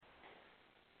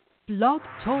Blog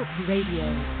Talk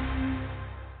Radio.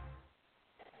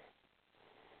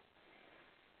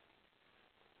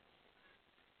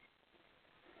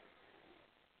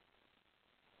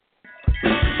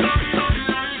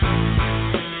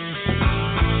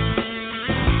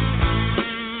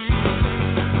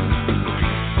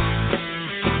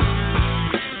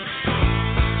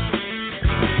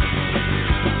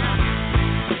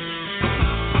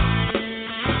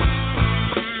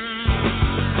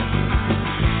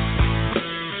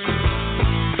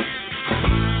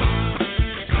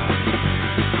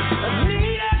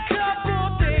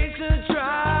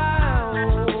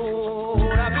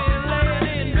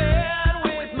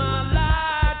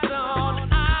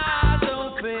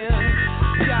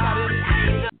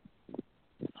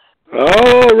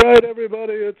 All right,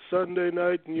 everybody, it's Sunday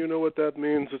night, and you know what that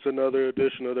means. It's another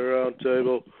edition of the Round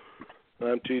Table.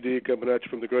 I'm TD, coming at you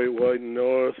from the Great White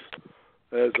North.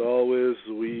 As always,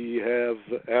 we have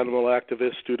animal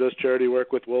activist who does charity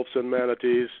work with wolves and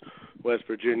manatees, West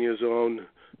Virginia's own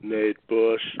Nate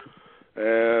Bush,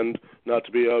 and not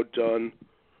to be outdone,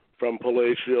 from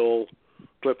palatial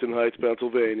Clifton Heights,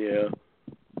 Pennsylvania,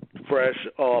 fresh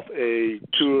off a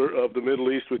tour of the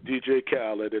Middle East with DJ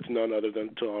Khaled, it's none other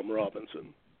than Tom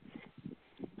Robinson.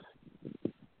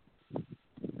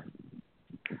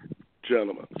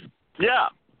 Gentlemen. Yeah.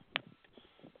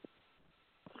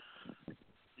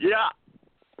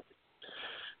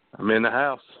 I'm in the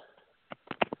house.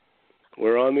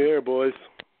 We're on the air, boys.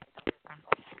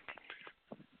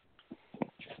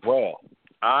 Well,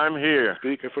 I'm here.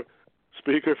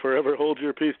 Speaker forever hold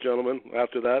your peace, gentlemen.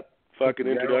 After that fucking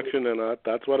introduction, and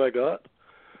that's what I got.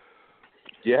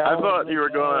 Yeah, I thought you were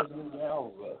going to.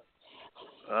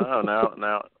 Oh,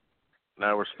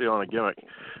 now we're stealing a gimmick.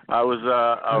 I was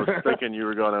thinking you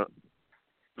were going to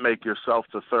make yourself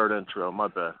the third intro. My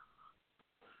bad.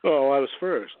 Oh, I was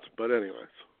first, but anyways,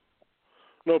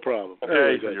 no problem.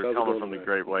 Okay, you're coming from the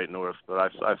Great White North, but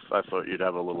I thought you'd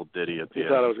have a little ditty at the end. You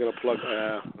thought I was going to plug?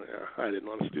 Yeah, I didn't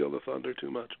want to steal the thunder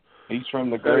too much. He's from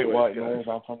the Great White North.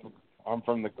 I'm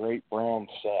from the Great Brown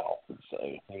South, so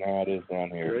you know how it is down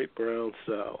here. Great Brown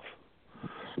South.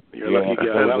 You're a lucky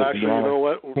guy. Well, actually, you know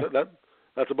what?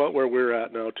 That's about where we're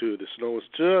at now too. The snow is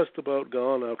just about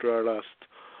gone after our last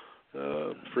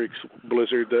freaks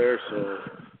blizzard there, so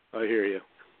I hear you.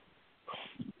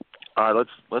 All right,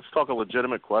 let's talk a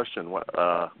legitimate question,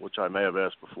 which I may have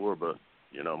asked before, but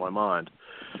you know my mind.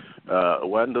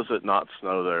 When does it not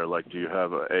snow there? Like, do you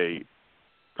have a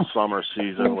summer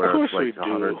season where it's like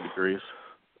 100 degrees?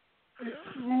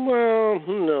 Well,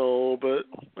 no, but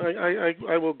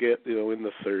I will get in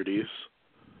the 30s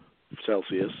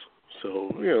Celsius,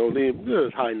 so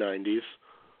the high 90s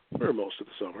for most of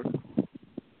the summer.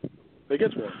 It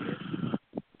gets warm here.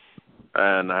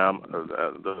 And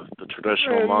the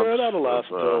traditional months. That'll last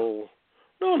till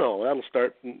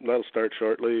that'll start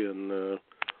shortly, and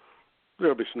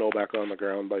there'll be snow back on the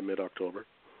ground by mid-October.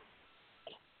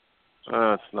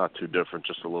 It's not too different,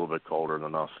 just a little bit colder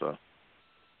than us, though.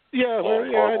 Yeah,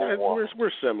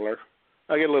 we're similar.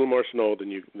 I get a little more snow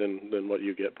than what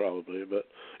you get probably, but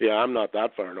yeah, I'm not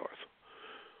that far north.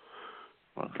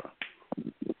 Okay.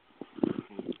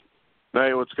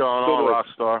 Hey, what's going on,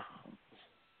 Rockstar?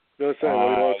 What do you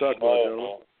want to talk about,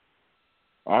 gentlemen?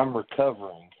 I'm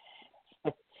recovering.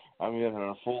 I'm in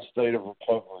a full state of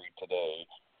recovery today.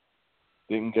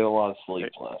 Didn't get a lot of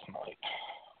sleep last night.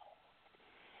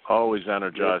 Always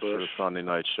energized for the Sunday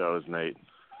night shows, Nate.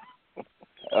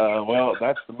 Well,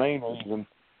 that's the main reason.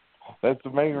 That's the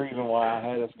main reason why I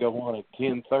had us go on at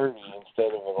 10:30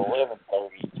 instead of at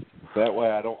 11:30. That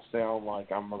way, I don't sound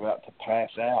like I'm about to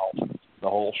pass out the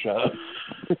whole show.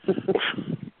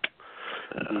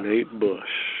 Nate Bush,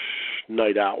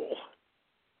 Night Owl,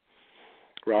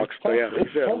 Rockstar. Yeah, he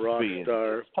said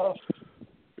Rockstar. Tough.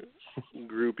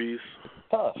 Groupies.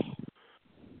 Tough.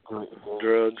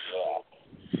 Drugs. Yeah.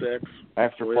 Sex.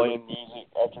 After playing music,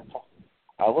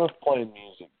 I love playing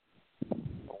music.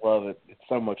 I love it. It's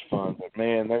so much fun. But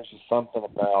man, there's just something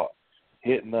about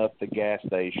hitting up the gas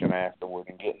station afterward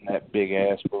and getting that big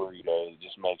ass burrito that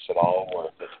just makes it all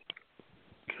worth it.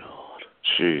 God.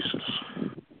 Jesus.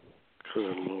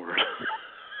 Good Lord.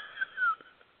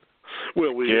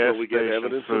 Will we get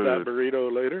evidence of that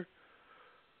burrito later?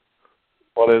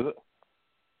 What is it?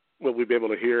 Will we be able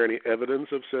to hear any evidence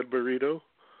of said burrito?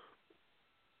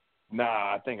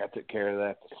 Nah, I think I took care of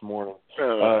that this morning.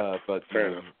 But fair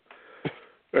enough.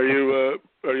 Are you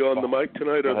on the mic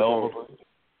tonight or the phone?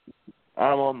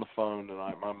 I'm on the phone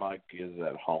tonight. My mic is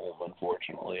at home,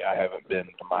 unfortunately. I haven't been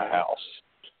to my house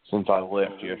since I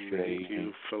left yesterday.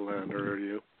 You philanderer,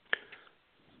 you.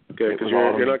 Okay, because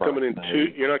you're not coming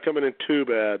in too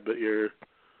bad, but you're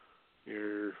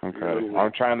Your Okay.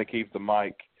 I'm trying to keep the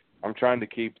mic. I'm trying to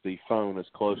keep the phone as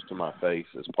close to my face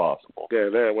as possible. Yeah,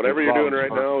 there. Whatever you're doing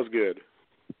Autumn's right now is good.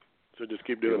 So just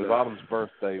keep doing that. It was that. Autumn's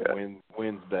birthday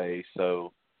Wednesday,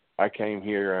 so I came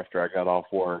here after I got off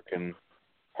work, and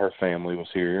her family was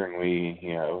here, and we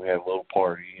had a little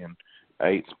party and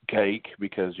ate some cake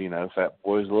because, fat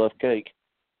boys love cake.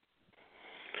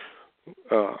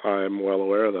 I'm well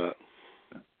aware of that.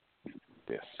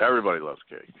 Yes. Everybody loves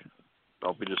cake.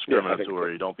 Don't be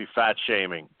discriminatory. Don't be fat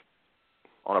shaming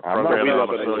on a I'm program not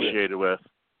I'm associated with.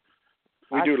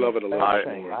 We do love it a little bit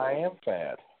more. I am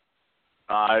fat.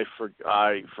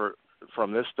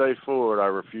 From this day forward, I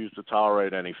refuse to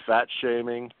tolerate any fat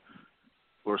shaming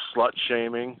or slut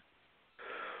shaming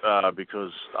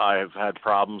because I have had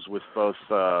problems with both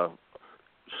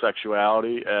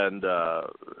sexuality and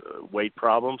weight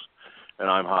problems, and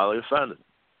I'm highly offended.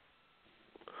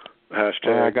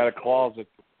 Hashtag. I got a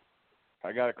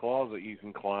closet you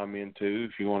can climb into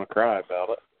if you want to cry about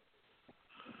it.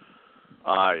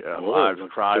 I've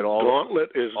cried all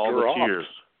gauntlet is the tears.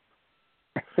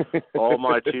 All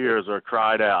my tears are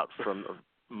cried out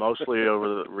mostly over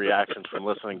the reactions from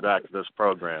listening back to this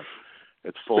program.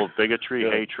 It's full of bigotry,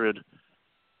 hatred,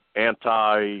 I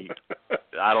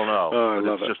don't know. Oh, I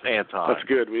love it. Just anti. That's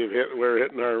good. We're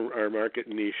hitting our market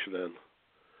niche then.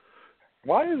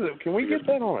 Why is it? Can we get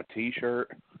that on a T-shirt?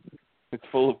 It's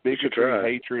full of bigotry,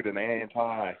 hatred, and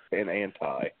anti. Because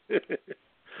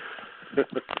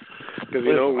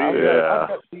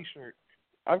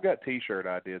I've got T-shirt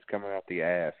ideas coming out the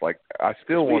ass. Like I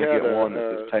still want to get one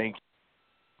that says tank.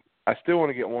 I still want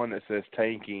to get one that says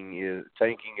tanking is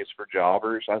for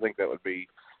jobbers. I think that would be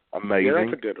amazing. Yeah,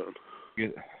 that's a good one.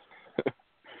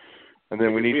 And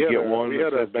then we need to get one. We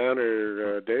had a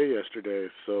banner day yesterday,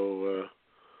 so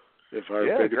if our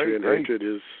bigotry and hatred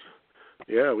is,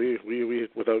 we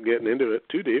without getting into it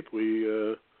too deep,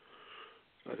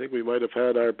 I think we might have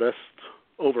had our best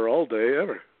overall day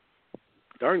ever.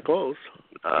 Darn close.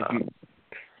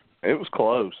 It was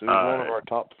close. It was one of our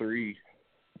top 3.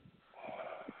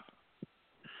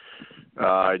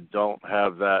 I don't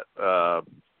have that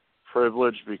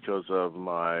privilege because of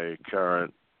my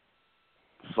current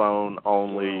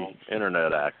phone-only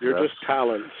internet access. You're just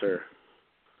talent, sir.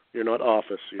 You're not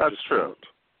office. You're That's just true. Talent.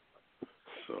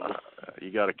 So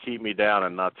you got to keep me down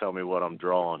and not tell me what I'm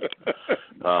drawing.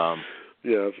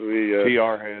 Yes,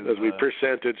 we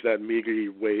percentage that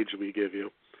meager wage we give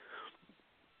you.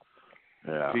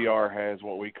 Yeah. TR has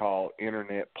what we call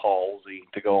internet palsy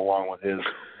to go along with his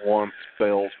one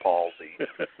spells palsy.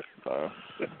 So.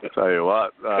 Tell you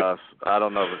what, I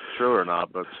don't know if it's true or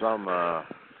not, but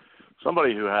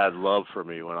somebody who had love for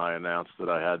me when I announced that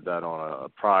I had that on a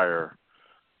prior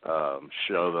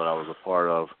show that I was a part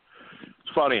of.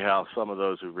 It's funny how some of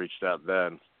those who reached out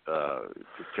then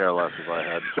could care less if I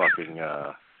had fucking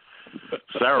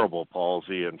cerebral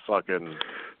palsy and fucking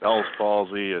Bell's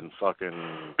palsy and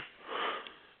fucking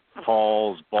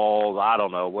balls, I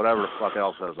don't know, whatever the fuck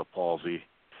else has a palsy.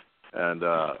 And,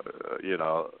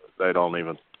 they don't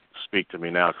even speak to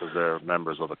me now because they're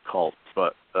members of the cult.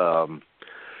 But,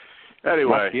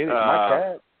 anyway.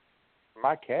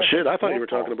 My cat. Shit, I thought you were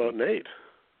talking about Nate.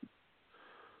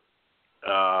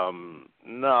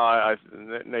 No,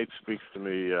 Nate speaks to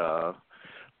me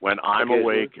when I'm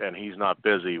awake and he's not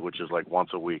busy, which is like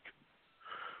once a week.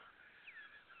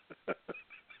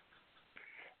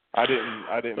 I didn't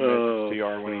mention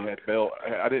TR when he had Bell.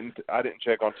 I didn't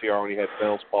check on TR when he had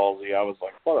Bell's palsy. I was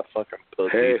like, what a fucking pussy!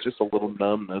 Hey. It's just a little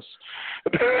numbness.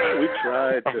 We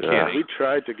tried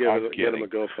to get him a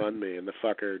GoFundMe, and the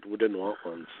fucker didn't want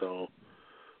one. So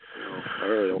I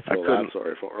really don't feel that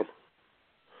sorry for him.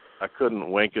 I couldn't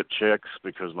wink at chicks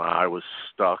because my eye was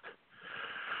stuck.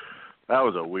 That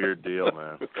was a weird deal,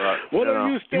 man. But, what are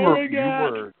you staring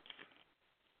at?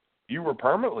 You were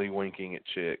permanently winking at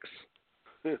chicks.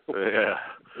 Yeah.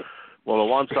 Well, the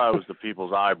one side was the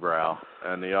people's eyebrow,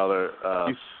 and the other,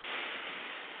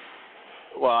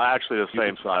 actually the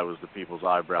same side was the people's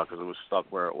eyebrow because it was stuck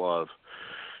where it was.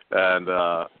 And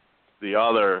the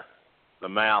other, the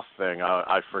mouth thing,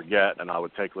 I forget, and I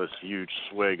would take this huge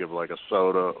swig of like a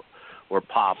soda or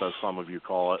pop, as some of you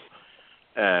call it,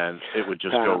 and it would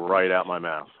just go right out my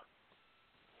mouth.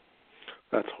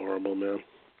 That's horrible, man.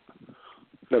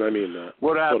 And I mean that.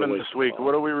 What happened this week?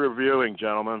 What are we reviewing,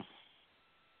 gentlemen?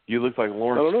 You look like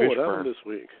Lawrence I don't know Fishburne. what happened this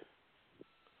week.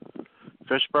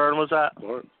 Fishburne was that?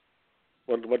 What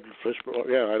Fishburne?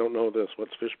 Yeah, I don't know this.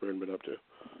 What's Fishburne been up to?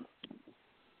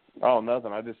 Oh,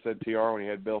 nothing. I just said TR when he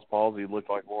had Bell's palsy, he looked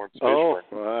like Lawrence Fishburne. Oh,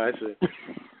 well, I see.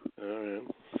 All right.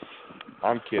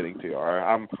 I'm kidding, TR.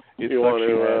 We're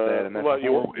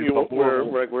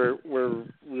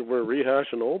rehashing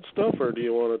rehashing old stuff, or do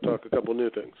you want to talk a couple new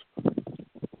things?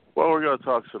 Well, we're going to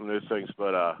talk some new things,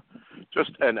 but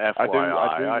just an FYI. I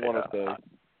do want to say.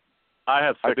 I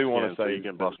have thick I do want skin, to say so you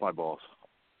can bust my balls.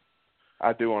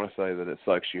 I do want to say that it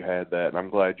sucks you had that, and I'm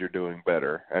glad you're doing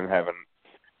better and haven't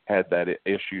had that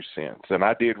issue since. And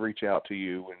I did reach out to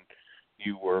you when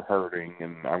you were hurting,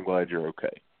 and I'm glad you're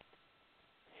okay.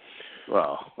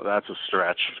 Well, that's a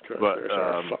stretch. But there's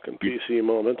our fucking PC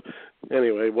moment.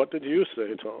 Anyway, what did you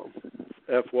say, Tom?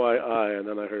 FYI, and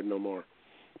then I heard no more.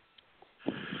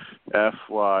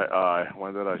 FYI.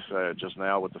 When did I say it? Just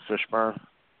now with the fish burn?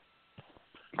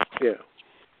 Yeah.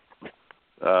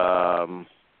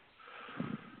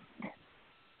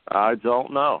 I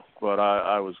don't know, but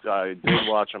I did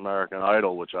watch American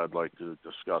Idol, which I'd like to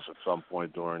discuss at some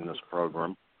point during this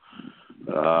program.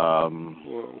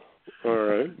 Well, all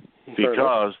right.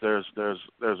 Because there's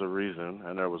a reason,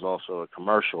 and there was also a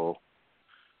commercial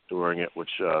during it which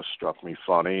struck me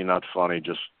funny. Not funny,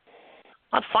 just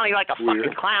not funny like a weird.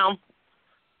 fucking clown.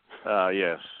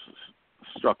 Yes,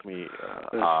 struck me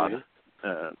odd.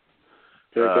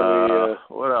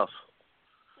 What else?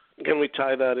 Can we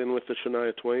tie that in with the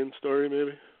Shania Twain story,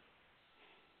 maybe?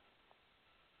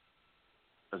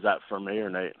 Is that for me or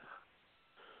Nate?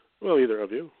 Well, either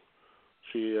of you.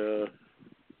 She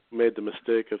made the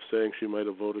mistake of saying she might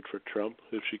have voted for Trump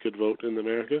if she could vote in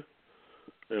America.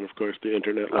 And, of course, the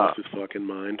Internet lost its fucking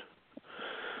mind.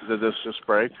 Did this just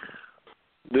break?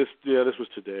 This was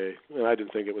today. And I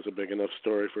didn't think it was a big enough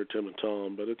story for Tim and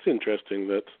Tom, but it's interesting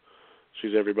that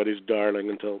she's everybody's darling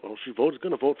until, she's going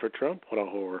to vote for Trump? What a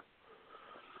whore.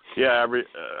 Yeah,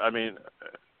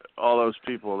 all those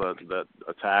people that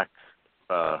attack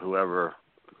whoever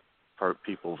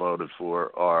people voted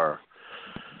for are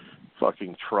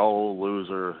fucking troll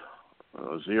loser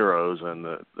zeros, and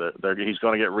he's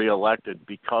going to get reelected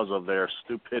because of their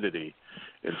stupidity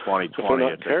in 2020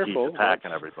 if they keep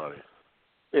attacking everybody.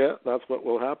 Yeah, that's what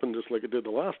will happen, just like it did the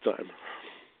last time.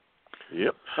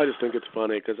 Yep. I just think it's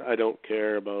funny because I don't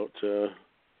care about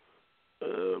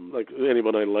like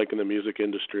anyone I like in the music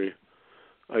industry.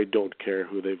 I don't care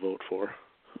who they vote for,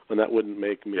 and that wouldn't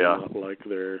make me not like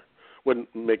their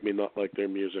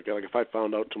music. Like if I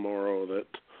found out tomorrow that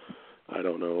I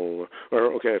don't know,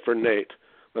 or okay, for Nate,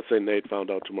 let's say Nate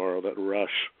found out tomorrow that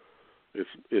Rush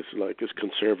is like as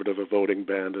conservative a voting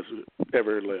band as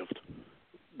ever lived.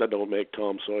 That don't make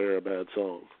Tom Sawyer a bad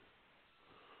song.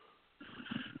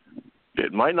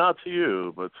 It might not to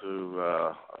you, but to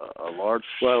a large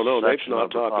well, no, Nate's section not of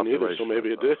the talking either, so maybe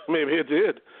it did. Maybe it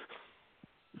did.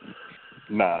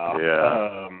 No.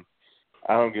 Yeah.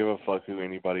 I don't give a fuck who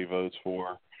anybody votes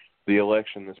for. The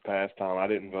election this past time, I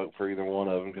didn't vote for either one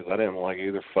of them because I didn't like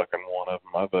either fucking one of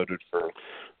them. I voted for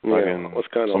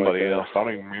somebody else. I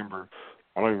don't even remember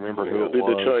who it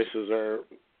was.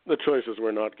 The choices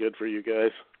were not good for you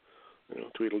guys. You know,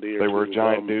 Tweedledee or they were a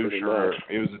giant douche or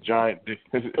it was a giant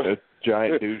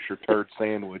douche or turd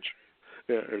sandwich.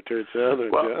 Yeah, or turd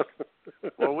sandwich.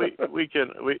 Well, we can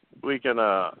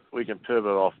pivot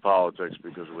off politics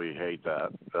because we hate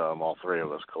that, all three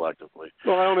of us collectively.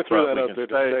 Well, I only threw that out there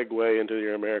to segue into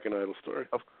your American Idol story.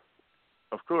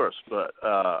 Of course, but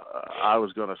I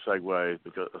was going to segue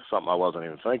because something I wasn't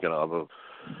even thinking of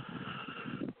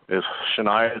is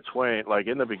Shania Twain. Like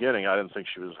in the beginning, I didn't think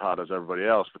she was as hot as everybody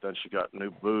else, but then she got new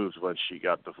boobs when she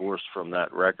got divorced from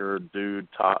that record dude.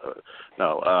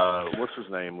 What's his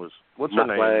name? What's her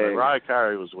name? Mariah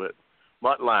Carey was with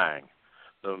Mutt Lange,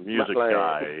 the music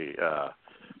guy.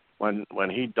 When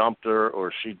he dumped her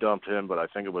or she dumped him, but I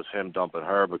think it was him dumping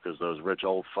her because those rich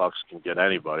old fucks can get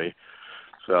anybody.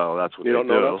 So that's what they do. You don't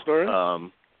know that story?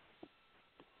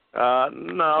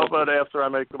 No, but after I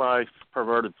make my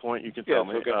perverted point, you can tell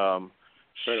me. Okay.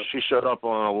 She showed up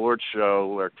on an award show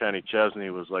where Kenny Chesney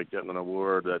was like getting an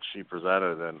award that she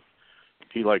presented, and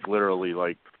he like literally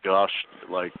like gushed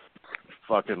like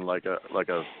fucking like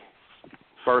a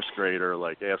first grader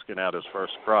like asking out his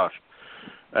first crush,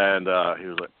 and he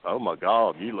was like, "Oh my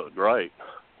God, you look great,"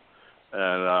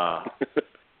 and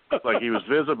like he was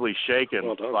visibly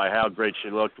shaken by how great she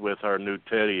looked with her new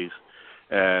titties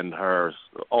and her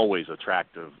always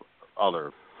attractive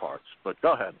other parts. But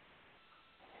go ahead.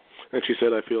 And she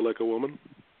said, "I feel like a woman."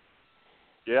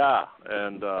 Yeah,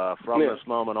 and from this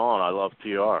moment on, I love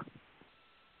TR.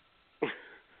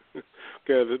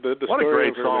 Okay, the what a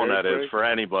great song that is for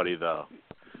anybody, though.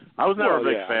 I was never a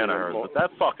big fan of hers, but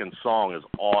that fucking song is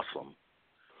awesome.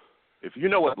 If you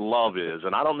know what love is,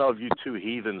 and I don't know if you two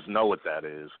heathens know what that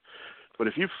is, but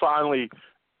if you finally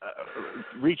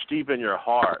reach deep in your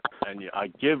heart and I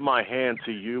give my hand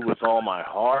to you with all my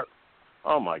heart,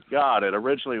 Oh, my God. It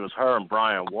originally was her and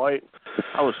Brian White.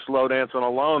 I was slow dancing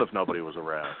alone if nobody was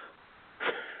around.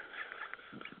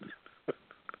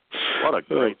 What a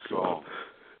great song.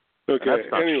 Okay,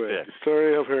 anyway, shtick. the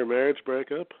story of her marriage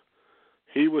breakup,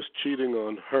 he was cheating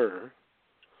on her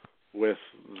with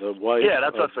the wife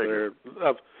that's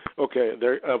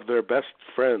of their best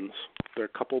friends, their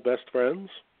couple best friends,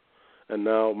 and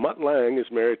now Mutt Lange is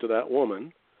married to that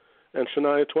woman, and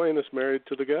Shania Twain is married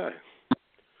to the guy.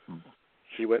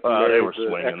 She went and married they were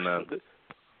swinging then.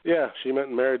 Yeah, she went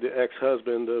and married the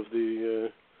ex-husband of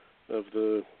the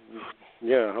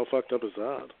how fucked up is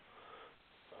that?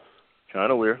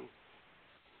 Kind of weird.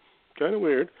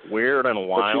 Weird and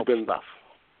wild stuff.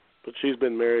 But she's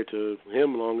been married to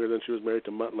him longer than she was married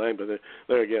to Mutt Lange. But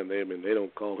there again, they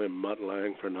don't call him Mutt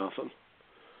Lange for nothing.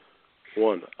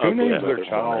 Who names their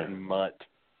child Mutt?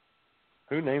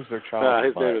 Who names their child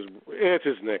his Mutt? It's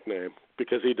his nickname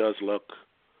because he does look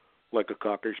like a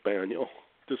Cocker Spaniel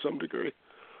to some degree.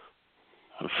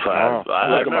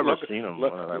 I've never seen him,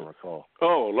 what I recall.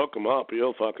 Oh, look him up.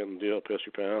 You'll piss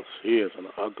your pants. He is an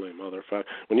ugly motherfucker.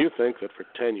 When you think that for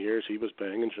 10 years he was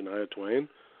banging Shania Twain,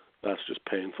 that's just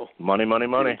painful. Money.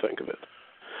 You think of it.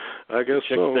 I guess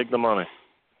Chicks dig the money.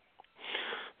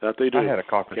 That they do. I had a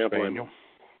Cocker Spaniel.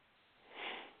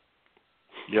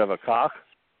 You have a cock?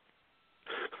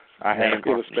 I had a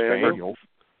Cocker Spaniel.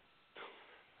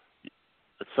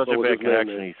 It's such a big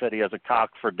connection. He said he has a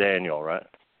cock for Daniel, right?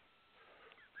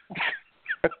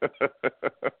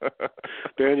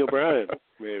 Daniel Bryan,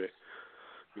 maybe.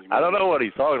 I don't know what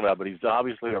he's talking about, but he's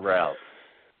obviously aroused.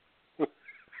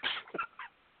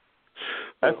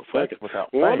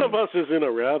 One of us is in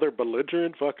a rather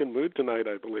belligerent fucking mood tonight,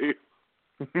 I believe.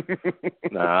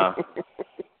 Nah.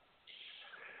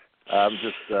 I'm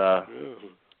just as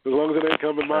long as it ain't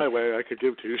coming my way, I could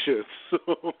give two shits.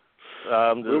 So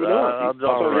moving on.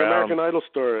 Your American Idol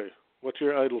story. What's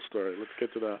your Idol story? Let's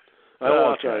get to that. I don't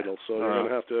watch Idol, so you're going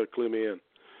to have to clue me in.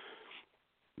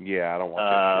 Yeah, I don't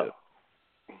watch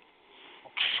that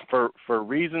shit. For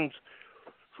reasons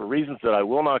that I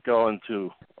will not go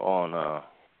into on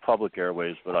public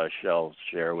airways, but I shall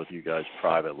share with you guys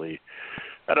privately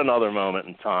at another moment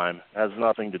in time. It has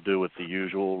nothing to do with the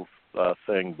usual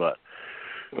thing, but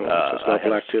it's not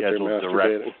black tits or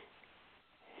masturbating.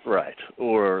 Right,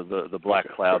 or the black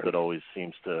cloud that always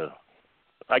seems to.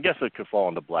 I guess it could fall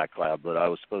into Black Cloud, but I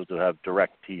was supposed to have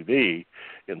DirecTV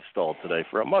installed today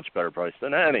for a much better price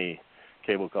than any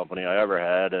cable company I ever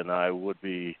had, and I would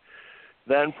be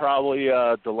then probably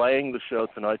delaying the show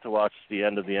tonight to watch the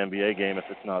end of the NBA game if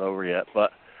it's not over yet.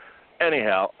 But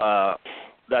anyhow,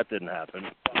 that didn't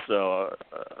happen. So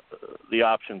the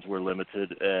options were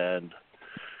limited, and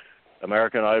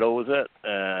American Idol was it.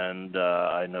 And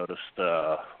I noticed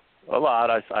a lot.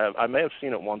 I may have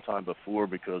seen it one time before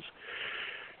because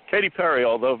Katy Perry,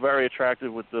 although very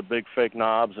attractive with the big fake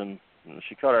knobs, and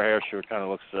she cut her hair short, kind of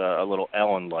looks a little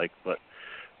Ellen-like. But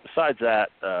besides that,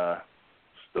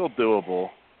 still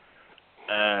doable.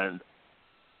 And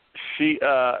she,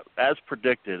 as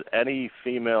predicted, any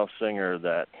female singer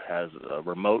that has a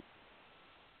remote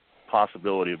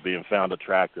possibility of being found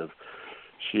attractive,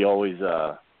 she always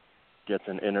gets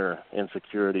an inner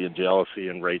insecurity and jealousy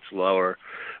and rates lower.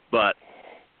 But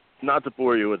not to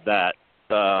bore you with that,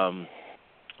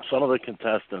 some of the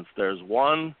contestants, there's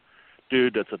one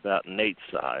dude that's about Nate's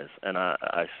size, and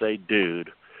I say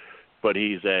dude, but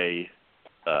he's a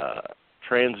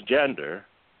transgender,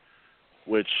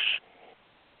 which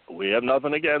we have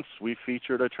nothing against. We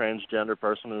featured a transgender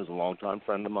person who's a longtime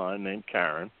friend of mine named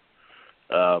Karen,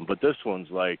 but this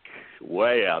one's like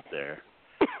way out there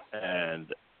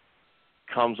and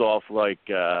comes off like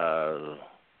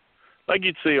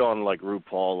you'd see on like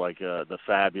RuPaul, like the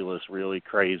fabulous, really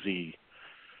crazy,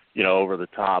 over the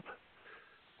top.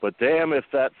 But damn if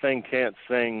that thing can't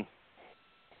sing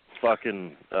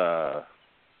fucking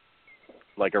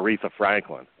like Aretha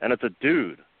Franklin. And it's a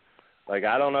dude. Like,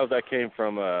 I don't know if that came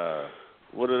from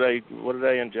what do they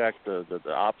inject, the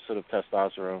opposite of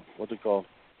testosterone? What's it called?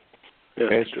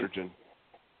 Estrogen.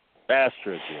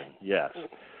 Estrogen, yes.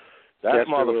 That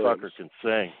motherfucker can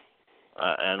sing.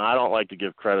 And I don't like to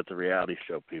give credit to reality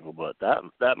show people, but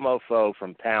that mofo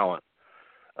from Talent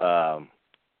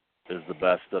is the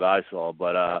best that I saw.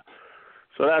 But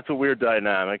so that's a weird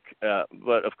dynamic.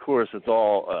 But of course, it's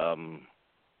all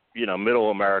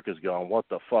middle America's going, what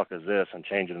the fuck is this? And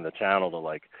changing the channel to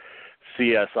like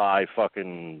CSI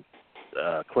fucking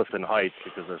Clifton Heights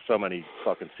because there's so many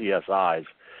fucking CSIs.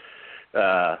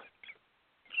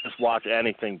 Just watch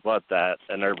anything but that,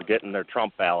 and they're getting their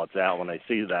Trump ballots out when they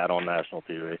see that on national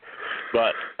TV.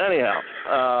 But anyhow,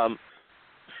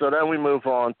 so then we move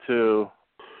on to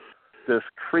this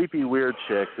creepy, weird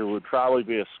chick who would probably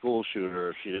be a school shooter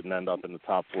if she didn't end up in the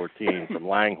top 14 from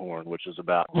Langhorne, which is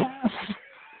about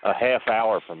a half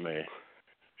hour from me.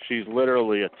 She's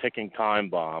literally a ticking time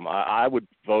bomb. I would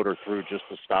vote her through just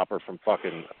to stop her from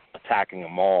fucking attacking a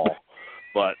mall.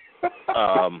 But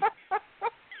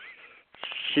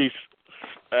she's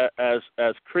as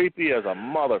creepy as a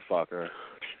motherfucker,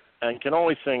 and can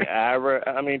only sing average.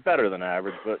 I mean, better than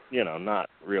average, but not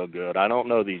real good. I don't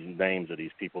know these names of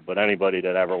these people, but anybody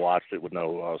that ever watched it would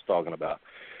know who I was talking about.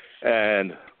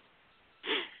 And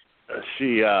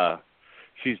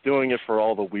she's doing it for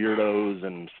all the weirdos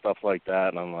and stuff like that,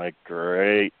 and I'm like,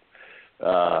 great.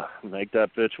 Make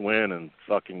that bitch win and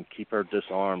fucking keep her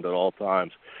disarmed at all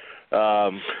times.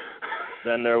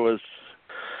 Then there's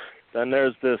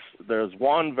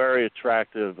one very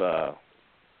attractive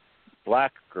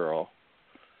black girl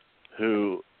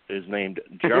who is named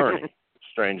Journey,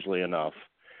 strangely enough.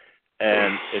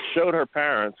 And it showed her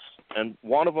parents, and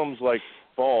one of them's like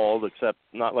bald, except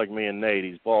not like me and Nate.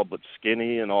 He's bald but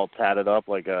skinny and all tatted up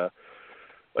like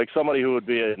somebody who would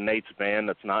be in Nate's band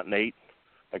that's not Nate,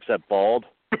 except bald.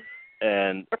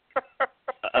 And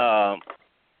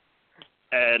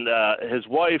his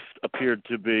wife appeared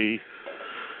to be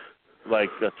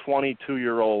like a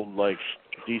 22-year-old, like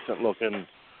decent-looking,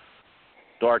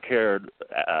 dark-haired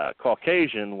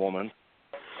Caucasian woman,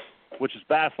 which is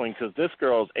baffling because this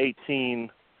girl's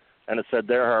 18, and it said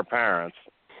they're her parents,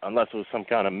 unless it was some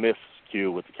kind of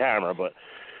miscue with the camera. But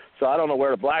so I don't know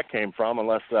where the black came from,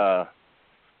 unless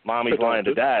mommy's lying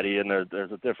to daddy, and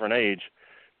there's a different age.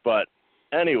 But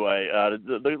anyway,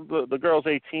 the girl's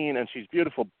 18, and she's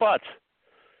beautiful, but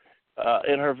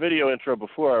in her video intro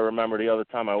before, I remember the other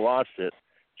time I watched it,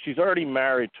 she's already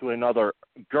married to another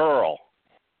girl.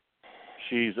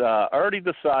 She's already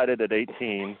decided at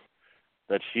 18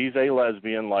 that she's a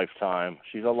lesbian lifetime.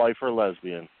 She's a lifer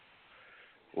lesbian,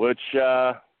 which,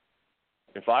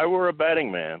 if I were a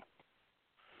betting man,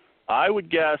 I would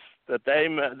guess that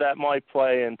that might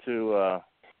play into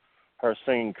her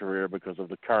singing career because of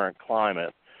the current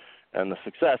climate and the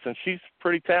success. And she's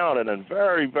pretty talented and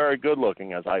very, very good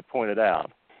looking, as I pointed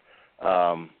out.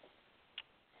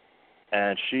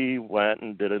 And she went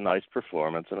and did a nice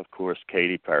performance. And, of course,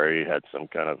 Katy Perry had some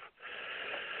kind of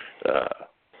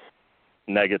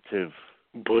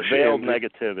veiled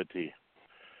negativity.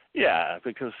 Yeah,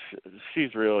 because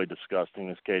she's really disgusting,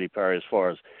 this Katy Perry, as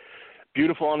far as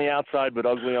beautiful on the outside but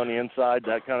ugly on the inside,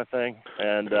 that kind of thing.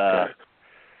 And I'm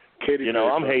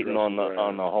hating on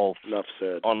the whole. Enough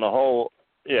said. On the whole,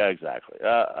 yeah, exactly.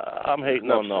 I'm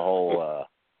hating on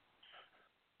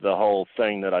the whole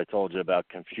thing that I told you about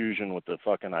confusion with the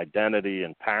fucking identity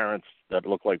and parents that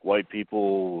look like white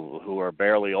people who are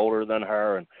barely older than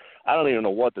her, and I don't even know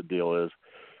what the deal is.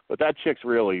 But that chick's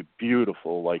really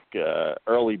beautiful, like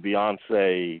early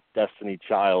Beyonce, Destiny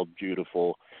Child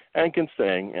beautiful, and can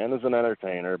sing and is an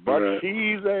entertainer. But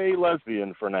she's a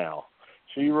lesbian for now.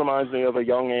 She reminds me of a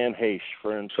young Anne Heche.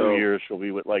 For in 2 years, she'll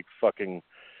be with like fucking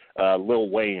Lil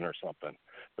Wayne or something.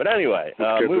 But anyway,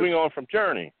 moving on from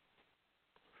Journey,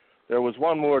 there was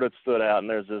one more that stood out, and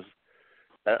there's this.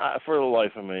 For the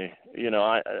life of me,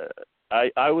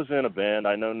 I was in a band.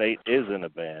 I know Nate is in a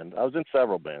band. I was in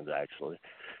several bands actually.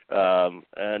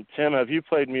 And Tim, have you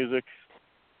played music?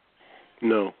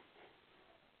 No.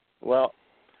 Well,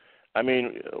 I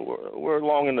mean, we're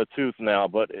long in the tooth now,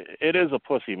 but it is a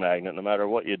pussy magnet no matter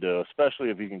what you do, especially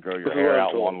if you can grow your hair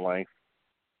out one length.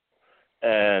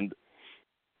 And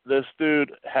this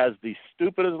dude has the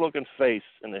stupidest looking face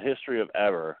in the history of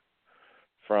ever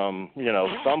from,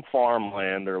 some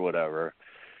farmland or whatever.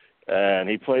 And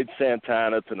he played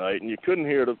Santana tonight, and you couldn't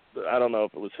hear I don't know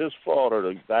if it was his fault or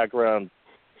the background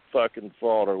fucking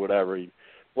fault or whatever.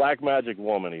 Black Magic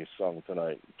Woman he sung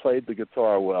tonight. Played the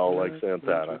guitar well like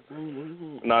Santana.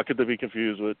 Not to be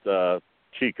confused with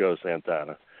Chico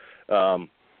Santana.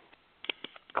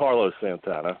 Carlos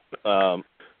Santana.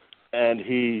 And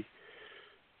he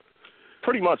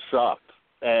pretty much sucked.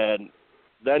 And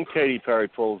then Katy Perry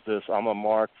pulls this, I'm a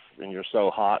Mark and you're so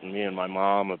hot, and me and my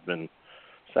mom have been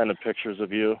sending pictures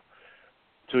of you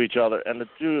to each other. And the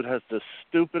dude has the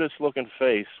stupidest looking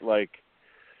face,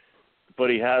 but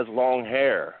he has long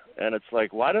hair. And it's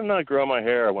like, why didn't I grow my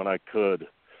hair when I could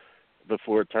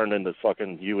before it turned into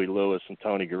fucking Huey Lewis and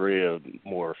Tony Garea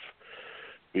morph?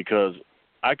 Because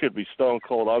I could be stone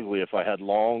cold ugly if I had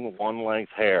long,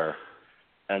 one-length hair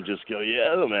and just go,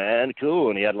 yeah, man, cool.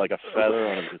 And he had like a feather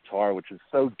on his guitar, which is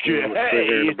so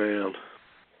gay.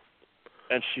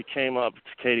 And she came up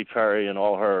to Katy Perry in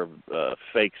all her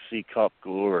fake C-cup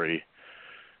glory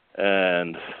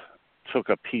and took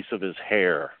a piece of his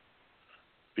hair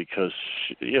because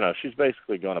she's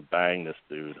basically going to bang this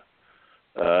dude.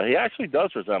 He actually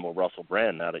does resemble Russell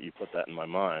Brand now that you put that in my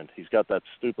mind. He's got that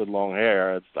stupid long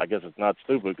hair. I guess it's not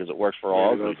stupid because it works for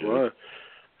all ugly dudes.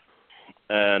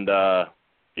 And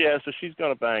so she's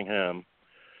going to bang him.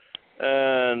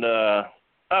 And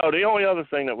the only other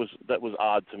thing that was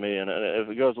odd to me, and if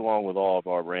it goes along with all of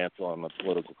our rants on the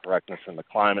political correctness and the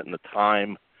climate and the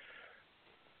time,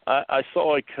 I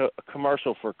saw a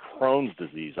commercial for Crohn's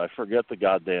disease. I forget the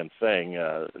goddamn thing.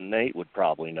 Nate would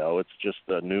probably know. It's just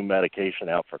a new medication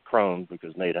out for Crohn's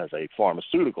because Nate has a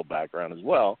pharmaceutical background as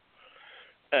well.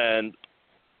 And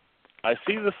I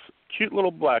see this cute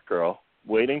little black girl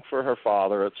waiting for her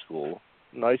father at school.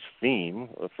 Nice theme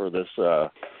for this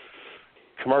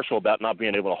commercial about not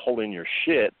being able to hold in your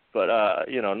shit, but,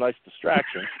 nice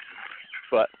distraction.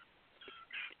 But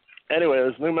anyway,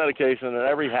 there's new medication, and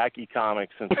every hacky comic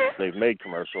since they've made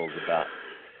commercials about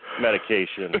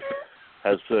medication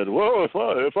has said, well,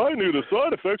 if I knew the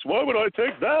side effects, why would I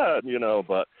take that?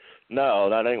 But no,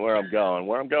 that ain't where I'm going.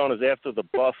 Where I'm going is after the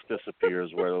bus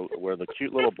disappears, where the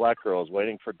cute little black girl is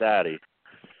waiting for daddy,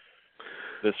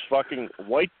 this fucking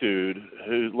white dude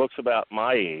who looks about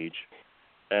my age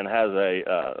and has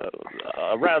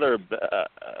a rather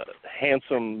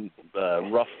handsome,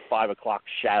 rough 5 o'clock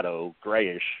shadow,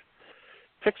 grayish,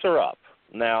 picks her up.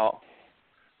 Now,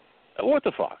 what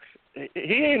the fuck?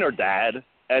 He ain't her dad,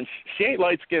 and she ain't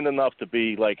light-skinned enough to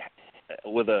be, like,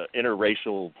 with an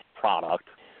interracial product.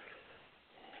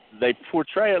 They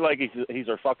portray it like he's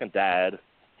her fucking dad.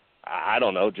 I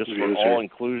don't know, just for all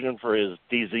inclusion for his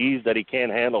disease that he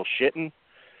can't handle shitting.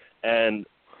 And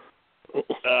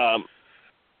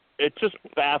it just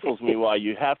baffles me why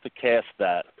you have to cast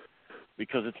that,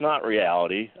 because it's not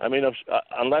reality. I mean,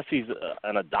 unless he's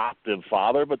an adoptive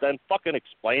father, but then fucking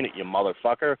explain it, you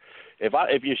motherfucker.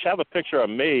 If you have a picture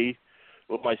of me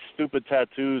with my stupid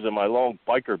tattoos and my long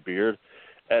biker beard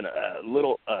and a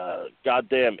little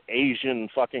goddamn Asian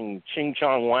fucking Ching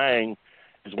Chong Wang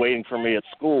is waiting for me at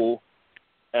school,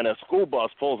 and a school bus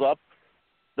pulls up,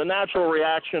 the natural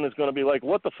reaction is going to be like,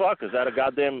 what the fuck? Is that a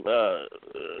goddamn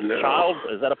child?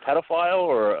 Is that a pedophile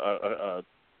or a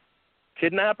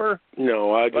kidnapper? No,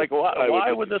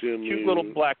 why would this cute little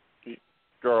black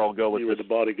girl go with you were the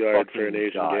bodyguard for an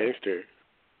Asian gangster?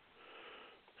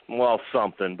 Well,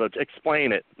 something, but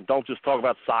explain it. Don't just talk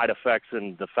about side effects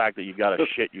and the fact that you got to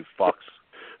shit, you fucks.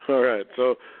 All right,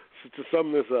 so to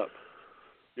sum this up,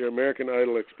 your American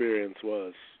Idol experience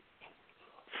was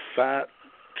fat,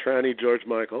 tranny George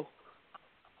Michael.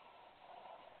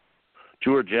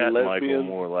 Georgette Michael,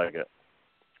 more like it.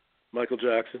 Michael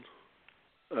Jackson.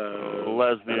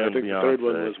 Lesbian. I think the third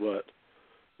one was what?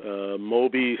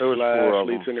 Moby /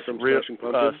 lead singer from Smashing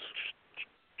Pumpkins.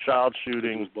 Child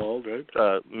shooting. Bald,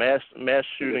 right? Mass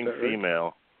shooting female.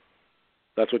 Right?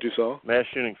 That's what you saw? Mass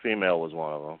shooting female was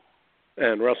one of them.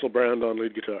 And Russell Brand on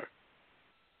lead guitar.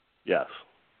 Yes.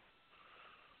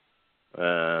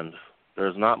 And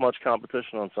there's not much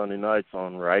competition on Sunday nights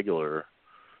on regular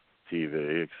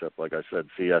TV, except, like I said,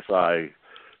 CSI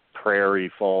Prairie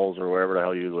Falls or wherever the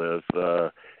hell you live,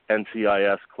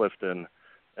 NCIS Clifton,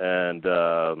 and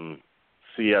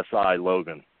CSI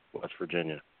Logan, West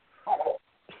Virginia.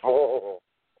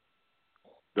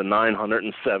 The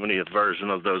 970th version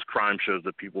of those crime shows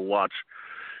that people watch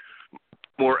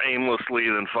more aimlessly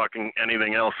than fucking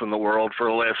anything else in the world for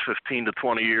the last 15 to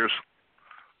 20 years.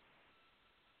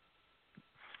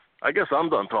 I guess I'm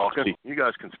done talking. You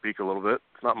guys can speak a little bit.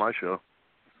 It's not my show.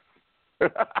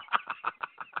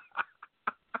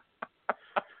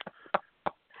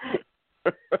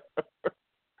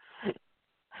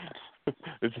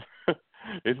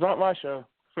 It's not my show.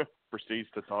 Proceeds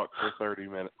to talk for 30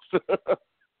 minutes.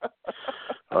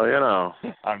 Well,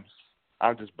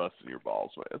 I'm just busting your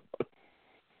balls, man.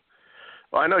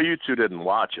 Well, I know you two didn't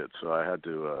watch it, so I had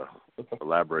to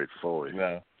elaborate fully.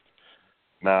 No,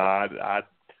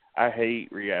 I hate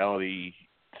reality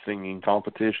singing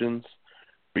competitions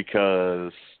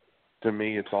because to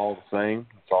me it's all the same.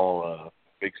 It's all a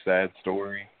big sad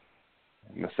story,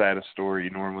 and the saddest story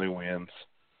normally wins.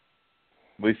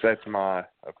 At least that's my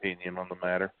opinion on the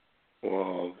matter.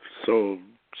 Well, so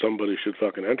somebody should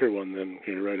fucking enter one then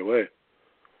here right away.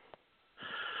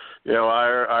 Yeah, well,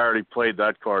 I already played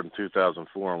that card in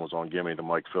 2004 and was on Gimme to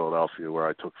Mike Philadelphia, where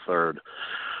I took third.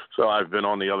 So I've been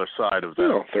on the other side of that.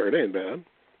 No, third ain't bad.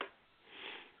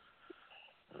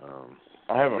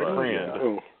 I have a friend.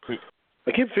 Oh.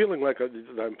 I keep feeling like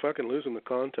I'm fucking losing the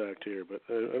contact here, but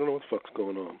I don't know what the fuck's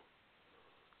going on.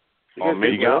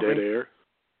 You got dead me? air.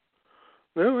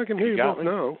 No, I can hear you both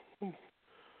now.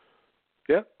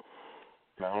 Yeah.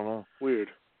 I don't know. Weird.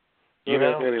 You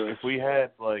know, anyway. if we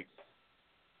had like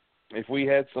if we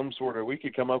had we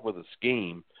could come up with a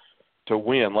scheme to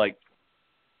win. Like,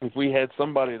 if we had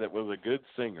somebody that was a good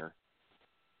singer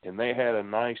and they had a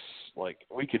nice, like,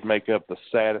 we could make up the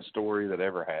saddest story that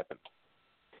ever happened.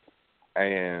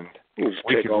 And we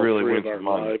could really win some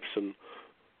money. And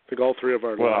take all three of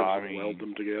our lives and weld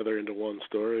them together into one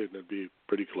story, and it'd be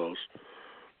pretty close.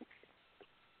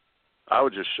 I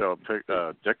would just show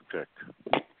a dick pic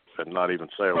and not even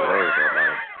say a word about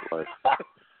my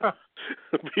life.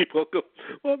 People go,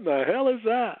 what in the hell is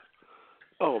that?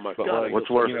 Oh, my God. Like, what's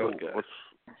worse we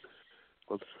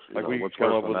could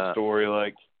come up with a story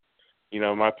like,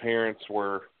 my parents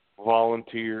were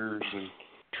volunteers in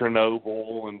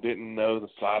Chernobyl and didn't know the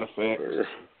side effects,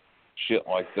 shit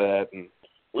like that, and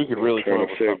we could really come up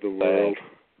with save the world.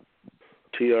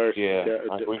 TR's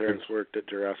parents worked at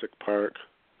Jurassic Park.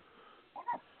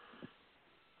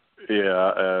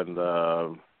 Yeah, and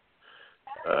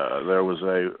there was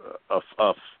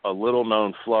a little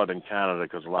known flood in Canada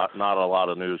because not a lot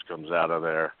of news comes out of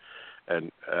there,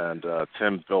 and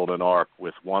Tim built an ark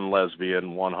with one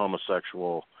lesbian, one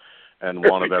homosexual, and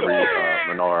one of every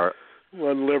minority.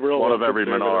 One liberal, one of every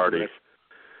minority.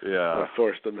 Yeah, I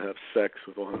forced them to have sex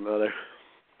with one another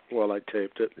while I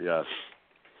taped it. Yes.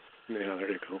 Yeah, there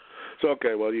you go. So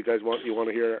okay, well, you want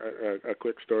to hear a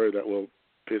quick story that will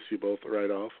piss you both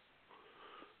right off?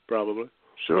 Probably.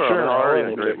 Sure. I'm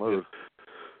already in a great mood.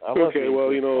 Okay,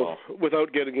 well,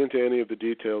 without getting into any of the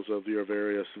details of your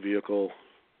various vehicle,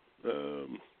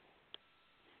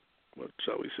 what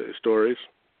shall we say, stories?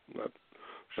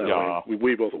 We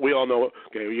all know.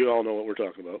 Okay, you all know what we're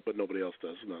talking about, but nobody else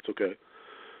does, and that's okay.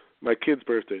 My kid's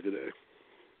birthday today,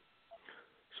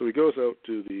 so he goes out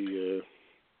to the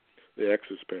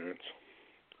ex's parents,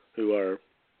 who are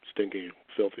stinky,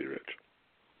 filthy rich.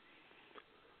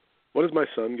 What does my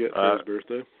son get for his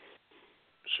birthday?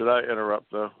 Should I interrupt,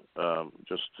 though,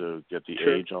 just to get the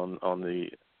age on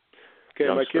the Okay,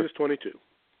 youngster? My kid is 22.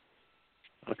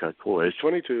 Okay, cool age.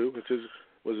 22.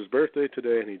 Was his birthday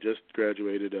today, and he just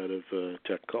graduated out of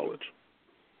tech college.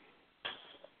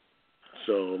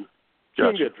 So,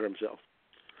 doing good for himself.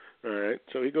 All right,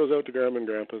 so he goes out to Grandma and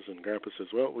Grandpa's, and Grandpa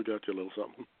says, well, we got you a little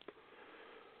something.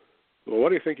 Well, what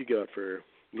do you think you got for her?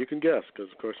 You can guess, because,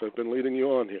 of course, I've been leading you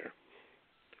on here.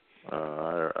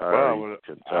 I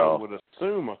would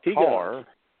assume a car.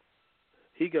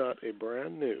 He got a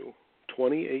brand new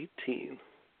 2018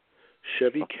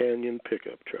 Chevy Canyon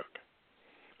pickup truck,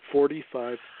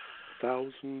 $45,000.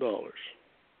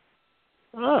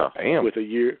 Oh, damn! With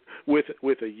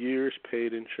a year's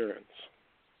paid insurance.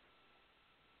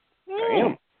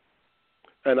 Damn.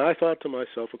 And I thought to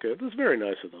myself, okay, this is very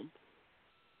nice of them,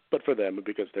 but for them,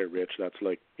 because they're rich, that's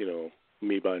like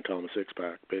me buying Tom a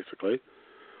six-pack, basically.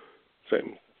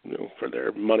 Same, for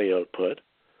their money output.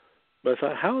 But I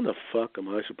thought, how in the fuck am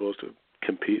I supposed to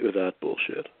compete with that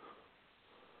bullshit?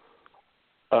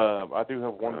 I do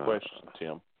have one question,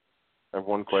 Tim. I have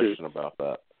one question about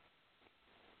that.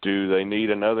 Do they need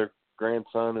another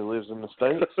grandson who lives in the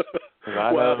States?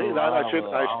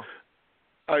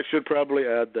 I should probably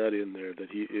add that in there, that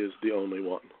he is the only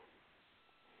one.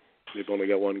 They've only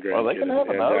got one grandkid. Well, they can have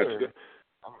another.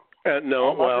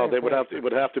 It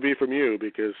would have to be from you,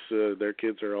 because their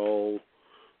kids are all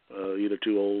either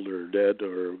too old or dead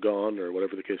or gone or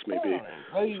whatever the case may be.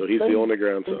 So he's the only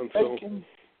grandson.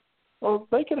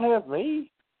 They can have me.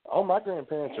 All my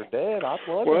grandparents are dead. I'd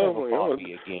love to have a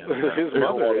poppy again. His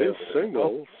mother is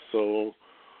single, so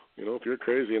if you're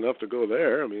crazy enough to go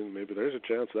there, I mean, maybe there's a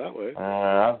chance that way.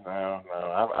 No.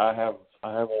 I have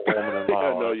a woman in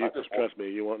mind. No, you just trust me.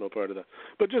 You want no part of that.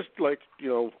 But just like,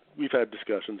 we've had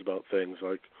discussions about things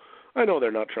like, I know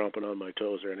they're not tromping on my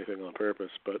toes or anything on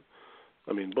purpose, but,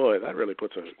 I mean, boy, that really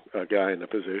puts a guy in a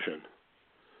position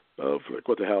of, like,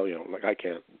 what the hell,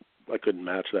 I couldn't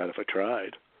match that if I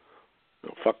tried.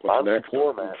 Fuck, what's next?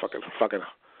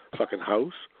 Fucking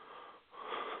house?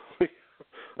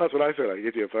 That's what I said. I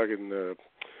get you a fucking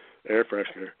air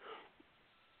freshener.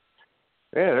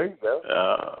 Yeah, there you go.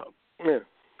 Yeah.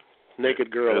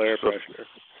 Naked girl air freshener.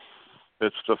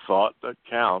 It's the thought that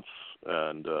counts,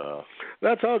 and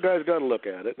that's how guys got to look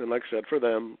at it. And like I said, for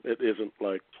them, it isn't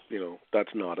like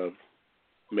that's not a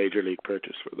major league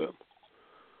purchase for them.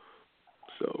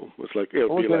 So it's like it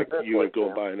would be like you would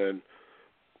go buy and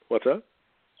what's that?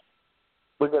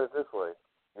 Look at it this way: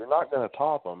 you're not going to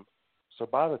top them, so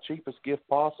buy the cheapest gift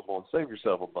possible and save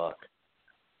yourself $1.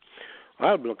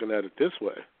 I'm looking at it this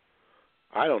way.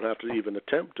 I don't have to even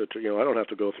attempt to, I don't have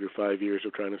to go through 5 years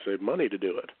of trying to save money to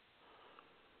do it.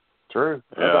 True.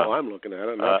 That's how I'm looking at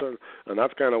it, and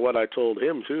that's kind of what I told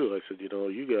him too. I said, you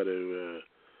got to,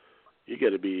 you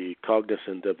got to be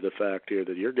cognizant of the fact here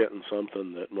that you're getting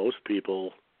something that most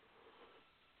people,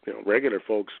 regular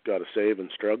folks got to save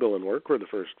and struggle and work for the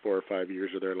first 4 or 5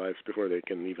 years of their lives before they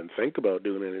can even think about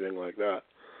doing anything like that.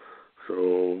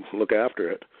 So look after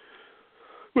it,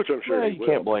 which I'm sure you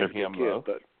can't blame him, though.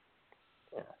 But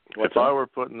if I were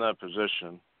put in that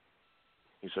position,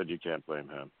 he said you can't blame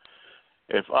him.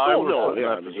 If I were put in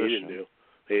that position,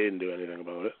 he didn't do anything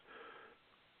about it.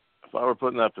 If I were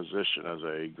put in that position as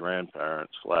a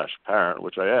grandparent/parent,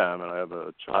 which I am, and I have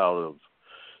a child of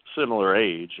similar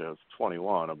age of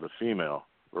 21 of the female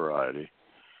variety,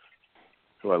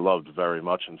 who I loved very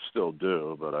much and still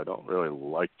do, but I don't really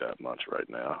like that much right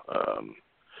now.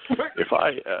 If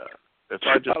I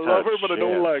just I love her, but I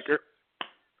don't like her.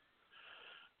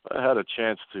 If I had a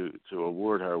chance to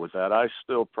award her with that, I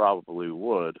still probably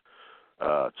would,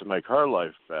 to make her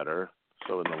life better.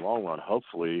 So in the long run,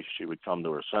 hopefully she would come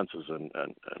to her senses and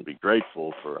be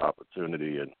grateful for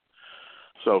opportunity and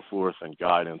so forth and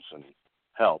guidance and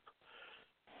help.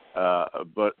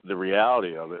 But the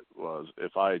reality of it was,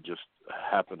 if I just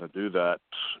happened to do that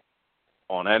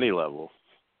on any level,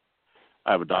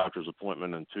 I have a doctor's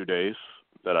appointment in 2 days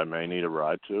that I may need a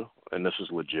ride to, and this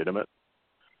is legitimate.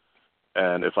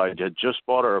 And if I had just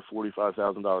bought her a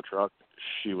 $45,000 truck,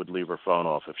 she would leave her phone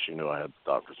off if she knew I had the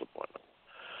doctor's appointment.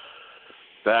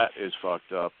 That is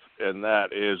fucked up, and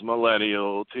that is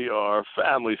Millennial TR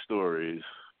Family Stories.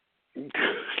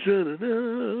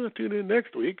 Tune in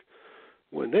next week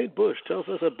when Nate Bush tells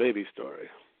us a baby story.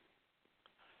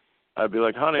 I'd be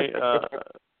like, honey,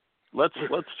 let's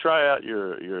try out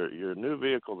your new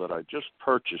vehicle that I just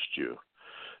purchased you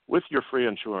with your free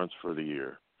insurance for the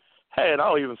year. Hey, and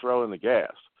I'll even throw in the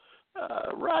gas.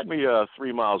 Ride me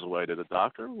 3 miles away to the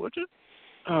doctor, would you?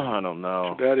 Oh, I don't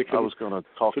know. I was going to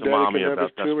talk to Mommy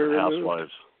about Desperate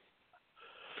Housewives.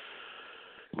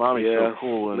 Mommy's so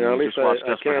cool, and we just watched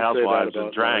Desperate Housewives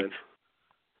and drank.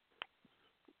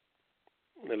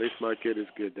 At least my kid is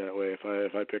good that way.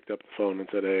 If I picked up the phone and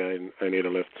said, hey, I need a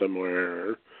lift somewhere,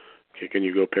 or okay, can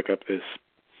you go pick up this,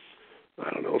 I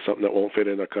don't know, something that won't fit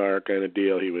in a car kind of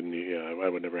deal, he wouldn't. I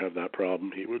would never have that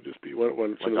problem. He would just be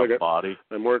when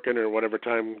I'm working or whatever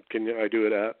time I do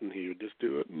it at, and he would just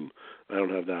do it. And I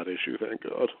don't have that issue, thank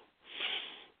God.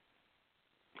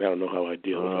 I don't know how I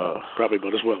deal with that. Probably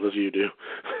about as well as you do.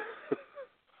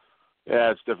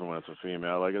 Yeah, it's different when it's a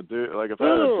female. Like a dude, like if I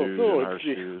had a dude in her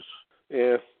shoes,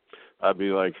 yeah, I'd be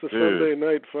like, it's dude, Sunday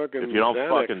night fucking if you don't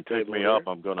Xanax fucking pick me up,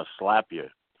 I'm gonna slap you.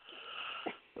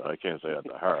 I can't say that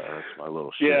to her. That's my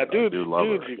little shit. Yeah, dudes,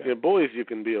 boys, you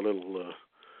can be a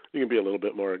little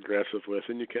bit more aggressive with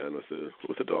than you can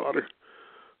with a daughter.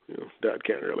 Dad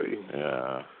can't really.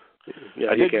 Yeah.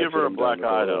 Yeah, I did give her a black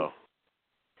eye though.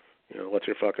 What's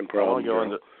your fucking problem?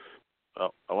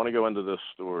 I want to go into this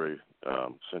story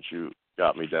since you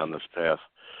got me down this path.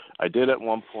 I did at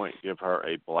one point give her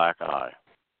a black eye.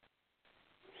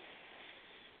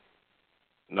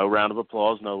 No round of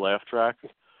applause, no laugh track.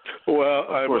 Well,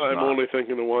 I'm only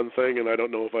thinking of one thing, and I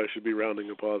don't know if I should be rounding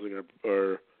and pausing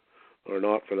or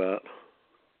not for that.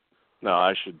 No,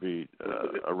 I should be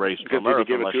erased from Earth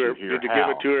unless you hear Did you give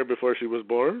it to her before she was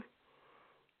born?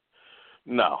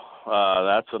 No,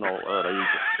 that's an old, you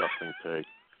disgusting pig.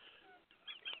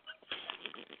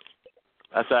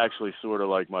 That's actually sort of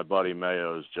like my buddy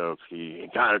Mayo's joke. He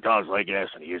kind of talks like this,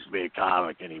 and he used to be a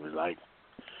comic, and he was like,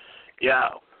 "Yeah,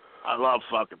 I love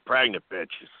fucking pregnant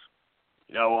bitches.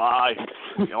 You know why?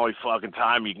 The only fucking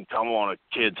time you can come on a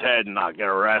kid's head and not get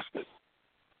arrested."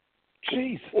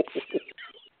 Jeez.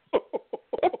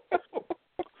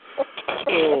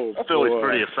 Oh, Philly's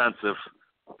pretty offensive.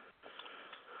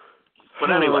 But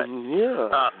anyway, moving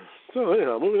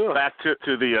on. Back to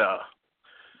the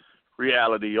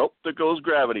reality. Oh, there goes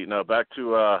gravity. No, back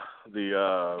to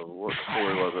what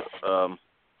story was it?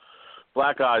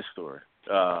 Black eye story.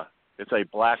 It's a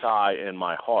black eye in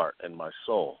my heart and my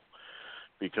soul,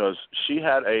 because she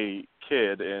had a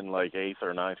kid in like 8th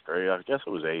or 9th grade. I guess it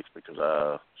was 8th,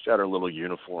 because she had her little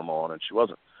uniform on, and she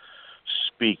wasn't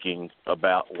speaking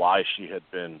about why she had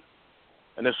been.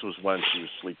 And this was when she was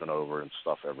sleeping over and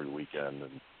stuff every weekend,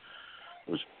 and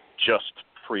it was just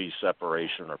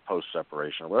pre-separation or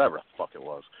post-separation or whatever the fuck it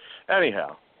was.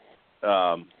 Anyhow,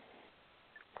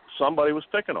 somebody was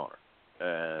picking on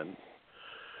her, and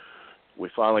we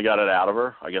finally got it out of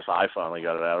her. I guess I finally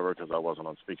got it out of her because I wasn't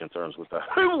on speaking terms with that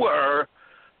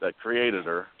that created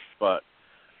her. But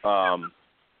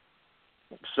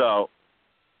so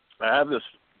I have this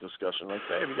discussion, like,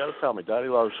 "Dave, you got to tell me, Daddy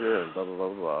loves you," and blah, blah,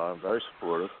 blah, blah. I'm very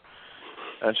supportive.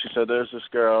 And she said, "There's this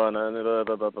girl," and then blah,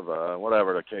 blah, blah, blah, blah,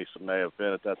 whatever the case may have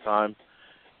been at that time.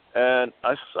 And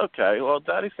I said, okay, well,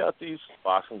 Daddy's got these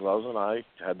boxing gloves, and I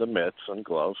had the mitts and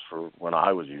gloves for when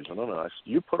I was using them. And I said,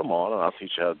 you put them on, and I'll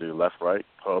teach you how to do left, right,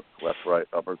 hook, left, right,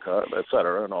 uppercut, et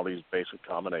cetera, and all these basic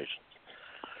combinations.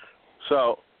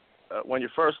 So when you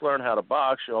first learn how to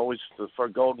box, you always, for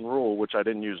golden rule, which I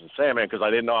didn't use in Sandman because I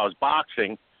didn't know I was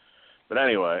boxing. But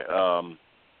anyway,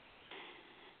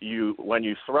 when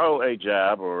you throw a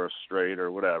jab or a straight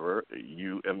or whatever,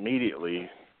 you immediately,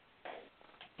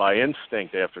 by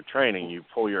instinct after training, you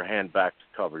pull your hand back to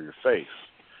cover your face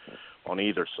on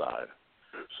either side.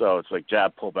 So it's like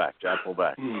jab, pull back,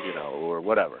 or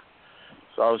whatever.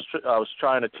 So I was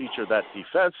trying to teach her that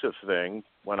defensive thing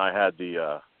when I had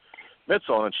the mitts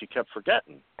on, and she kept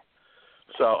forgetting.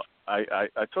 So I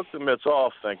took the mitts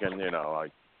off thinking,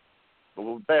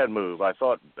 bad move. I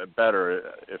thought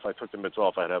better if I took the mitts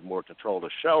off, I'd have more control to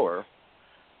show her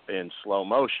in slow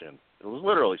motion. It was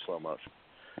literally slow motion.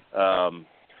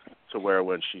 To where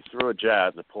when she threw a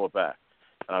jab, to pull it back.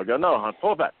 And I would go, no, hon,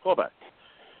 pull it back.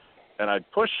 And I'd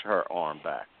push her arm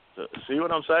back. See what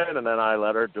I'm saying? And then I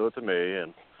let her do it to me,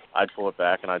 and I'd pull it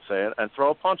back, and I'd say, and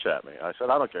throw a punch at me. I said,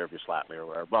 I don't care if you slap me or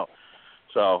whatever. Well,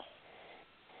 so,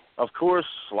 of course,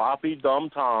 sloppy, dumb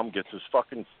Tom gets his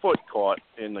fucking foot caught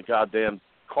in the goddamn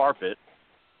carpet,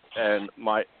 and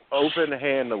my open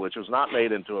hand, which was not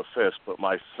made into a fist, but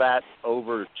my fat,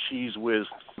 over cheese whiz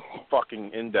fucking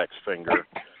index finger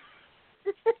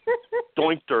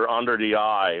doinked her under the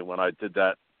eye when I did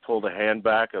that, pulled the hand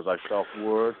back as I fell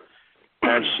forward,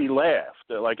 and she laughed.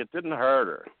 Like, it didn't hurt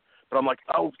her. But I'm like,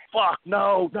 oh, fuck,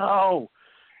 no.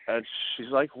 And she's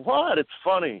like, what? It's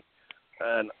funny.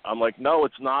 And I'm like, no,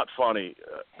 it's not funny.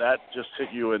 That just hit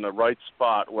you in the right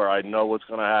spot where I know what's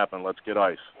going to happen. Let's get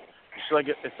ice. She's like,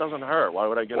 it doesn't hurt. Why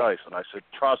would I get ice? And I said,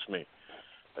 trust me.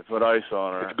 I put ice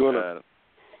on her. It's gonna. And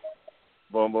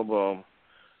boom, boom, boom.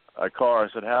 I call her. I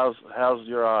said, how's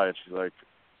your eye? And she's like,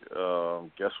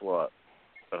 guess what?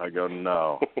 And I go,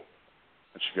 no.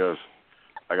 And she goes,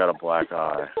 I got a black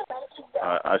eye.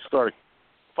 I started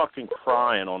fucking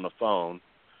crying on the phone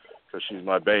because she's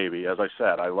my baby. As I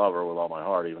said, I love her with all my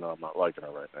heart, even though I'm not liking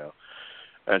her right now.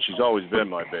 And she's always been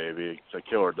my baby. It's a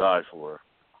kill or die for her.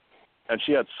 And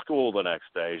she had school the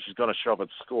next day. She's going to show up at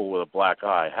school with a black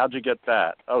eye. How'd you get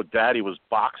that? Oh, Daddy was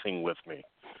boxing with me.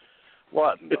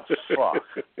 What in the fuck?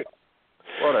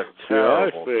 What a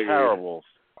terrible.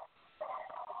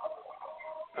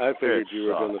 I figured you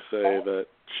were going to say that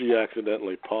she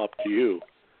accidentally popped you,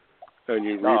 and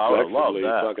you reflexively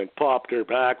fucking popped her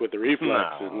back with the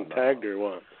reflex and tagged her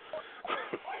one.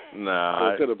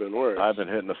 No, it could have been worse. I've been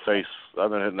hit in the face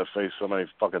so many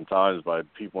fucking times by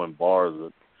people in bars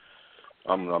that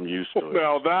I'm used to it.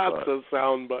 Now that's a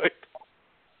soundbite.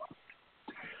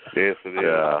 Yes, it is.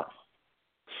 Yeah.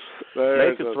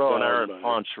 There's They could throw an errant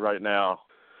punch right now.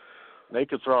 They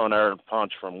could throw an errant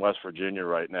punch from West Virginia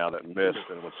right now that missed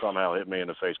and would somehow hit me in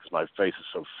the face because my face is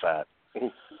so fat.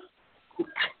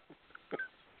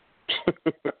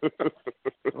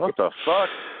 What the fuck?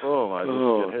 Boom, I just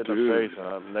get hit in the face,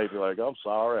 and they'd be like, I'm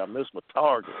sorry, I missed my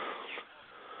target.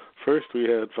 First we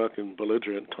had fucking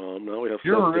belligerent Tom, now we have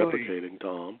self-deprecating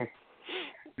Tom.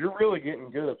 You're really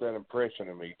getting good at that impression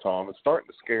of me, Tom. It's starting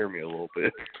to scare me a little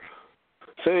bit.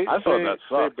 Say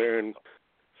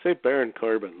Baron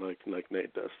Corbin like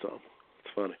Nate does, Tom.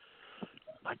 It's funny.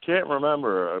 I can't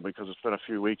remember because it's been a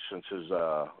few weeks since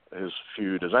his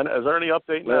feud. Is there any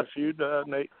update in that feud,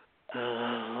 Nate?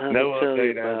 No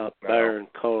update about Baron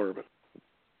Corbin.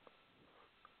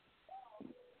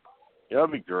 Yeah,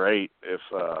 that'd be great if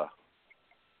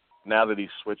now that he's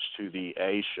switched to the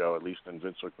A show, at least in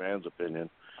Vince McMahon's opinion,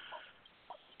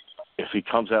 if he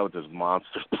comes out with this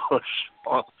monster push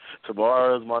on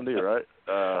tomorrow is Monday, right?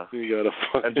 You got to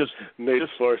fucking just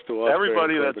Nate's forced to watch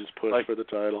everybody Baron that's Corbin's push like, for the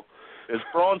title. Is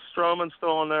Braun Strowman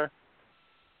still on there?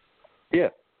 Yeah,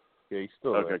 he's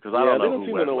still okay. there. Because I don't know they don't who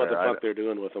seem went to know what the where. fuck they're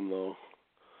doing with him though.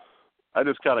 I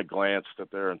just kind of glanced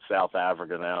that they're in South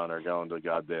Africa now and they're going to the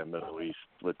goddamn Middle East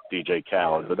with DJ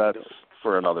Khaled, but that's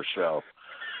for another show.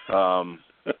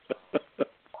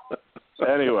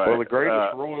 Anyway, well, the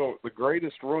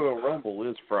greatest Royal Rumble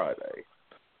is Friday.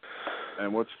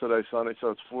 And what's today, Sunday? So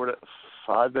it's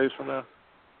 5 days from now.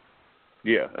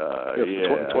 Yeah,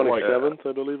 27th,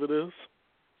 I believe it is.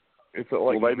 It's at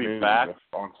like will they be back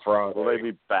on Friday? Will they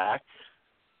be back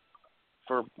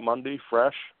for Monday,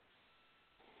 fresh?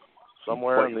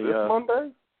 Somewhere in the this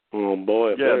Monday. Oh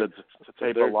boy! Yeah, to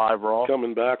tape a live Raw.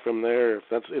 Coming back from there,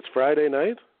 it's Friday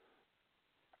night.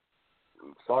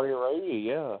 Saudi Arabia,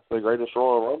 yeah. The greatest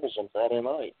Royal Rumble's on Friday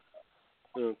night.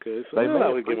 Okay, so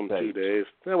that would give them 2 days.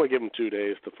 That would give them 2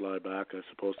 days to fly back, I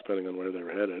suppose, depending on where they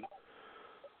were headed.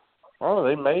 Oh,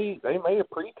 they may have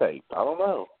pre-taped. I don't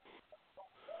know.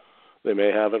 They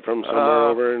may have it from somewhere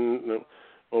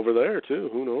over there too.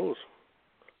 Who knows?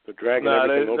 They're dragging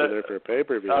everything over there for a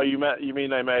pay-per-view. Oh, you mean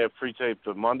they may have pre-taped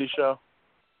the Monday show?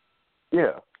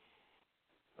 Yeah.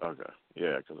 Okay.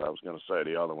 Yeah, because I was going to say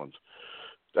the other one's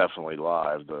definitely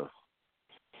live. The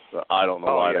I don't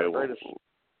know why they were.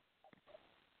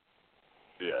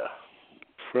 Yeah.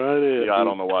 Friday. Yeah, I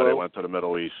don't know why they went to the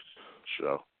Middle East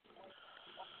show.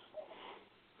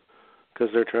 Because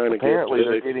they're trying Apparently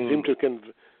to get.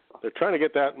 They're trying to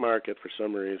get that market for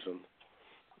some reason.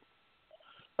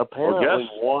 Apparently,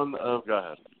 one of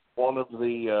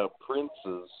the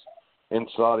princes in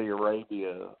Saudi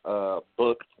Arabia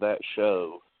booked that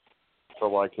show for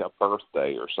like a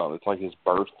birthday or something. It's like his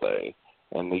birthday,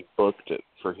 and they booked it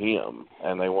for him,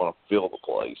 and they want to fill the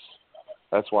place.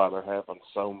 That's why they're having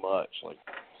so much. Like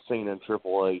Cena and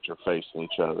Triple H are facing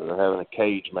each other. They're having a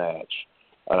cage match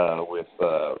with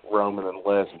Roman and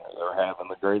Lesnar. They're having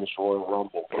the Greatest Royal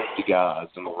Rumble, 50 guys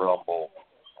in the Rumble.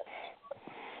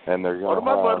 And they're going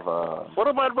to have...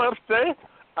 for my birthday,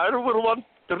 I will want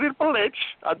Triple H.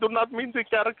 I do not mean the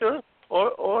character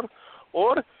or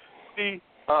the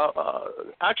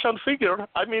action figure.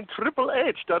 I mean Triple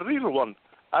H, the real one.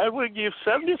 I will give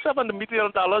 $77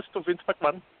 million to Vince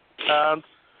McMahon and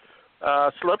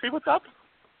Slurpee with that.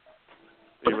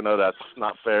 Even though that's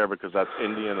not fair because that's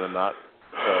Indian and not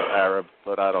Arab,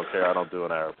 but I don't care. I don't do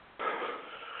an Arab.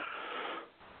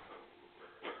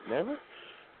 Never?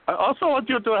 I also want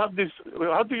you to have this,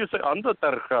 how do you say,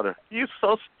 Undertaker? He's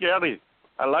so scary.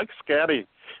 I like scary.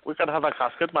 We can have a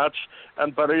casket match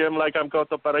and bury him like I'm going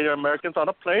to bury Americans on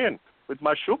a plane with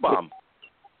my shoe bomb.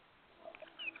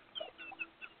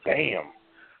 Damn.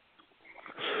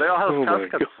 They all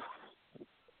have caskets.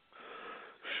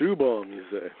 Shoe bomb, you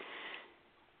say?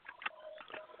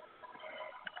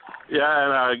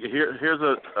 Yeah, and here's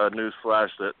a news flash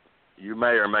that you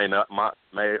may or may not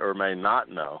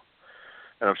know,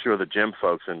 and I'm sure the gym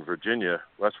folks in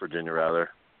West Virginia rather,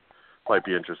 might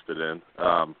be interested in.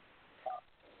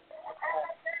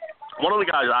 One of the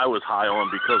guys I was high on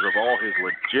because of all his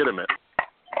legitimate.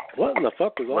 What in the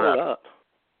fuck was all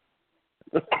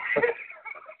that?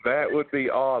 That would be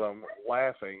Autumn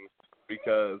laughing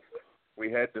because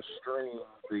we had to stream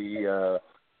the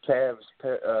Cavs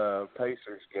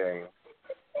Pacers game,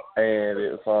 and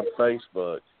it was on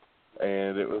Facebook,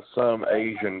 and it was some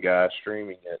Asian guy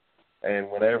streaming it.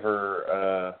 And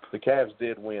whenever the Cavs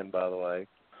did win, by the way,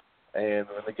 and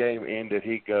when the game ended,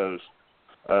 he goes,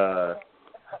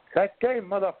 "That game,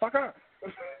 motherfucker!"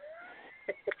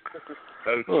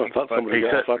 I thought somebody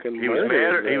got fucking he was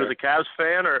mad. He was a Cavs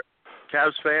fan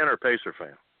or Pacer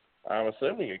fan. I'm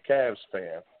assuming a Cavs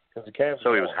fan because the Cavs.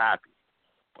 So he was happy.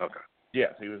 Okay.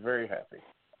 Yes, he was very happy.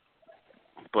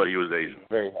 But he was Asian.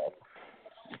 Very happy.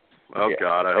 Oh yeah.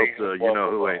 God, I hope you know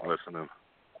who ain't listening.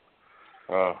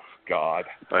 Oh God.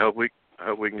 I hope we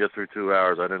can get through 2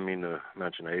 hours. I didn't mean to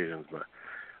mention Asians, but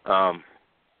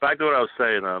back to what I was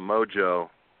saying. Mojo.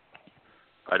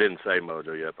 I didn't say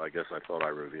Mojo yet, but I guess I thought I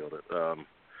revealed it.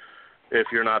 If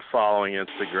you're not following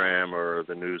Instagram or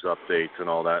the news updates and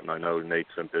all that, and I know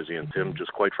Nate's been busy and Tim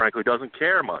just quite frankly doesn't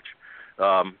care much,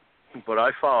 but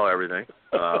I follow everything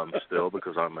still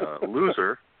because I'm a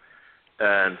loser.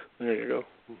 And there you go.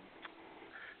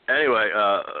 Anyway,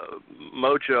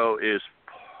 Mojo is.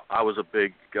 I was a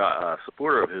big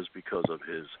supporter of his because of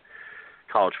his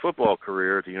college football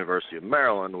career at the University of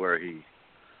Maryland, where he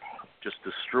just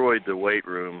destroyed the weight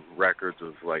room records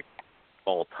of like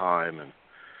all time and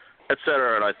et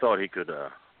cetera. And I thought he could,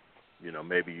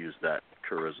 maybe use that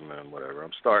charisma and whatever.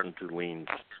 I'm starting to lean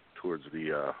towards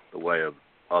the way of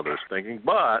others thinking,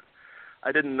 but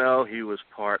I didn't know he was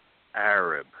part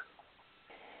Arab.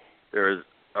 There is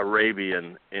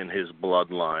Arabian in his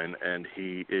bloodline, and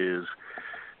he is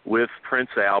with Prince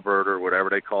Albert or whatever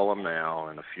they call him now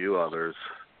and a few others.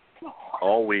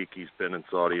 All week he's been in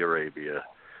Saudi Arabia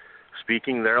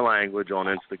speaking their language on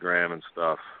Instagram and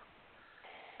stuff,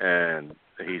 and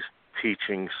he's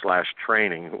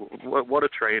teaching/training. What a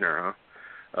trainer,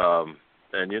 huh?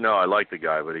 And I like the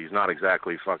guy, but he's not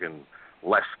exactly fucking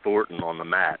Les Thornton on the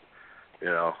mat,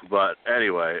 But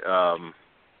anyway,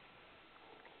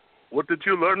 what did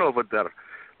you learn over there?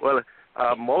 Well,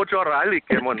 Mojo Riley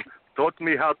came and taught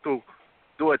me how to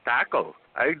do a tackle.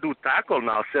 I do tackle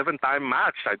now, 7-time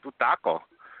match. I do tackle.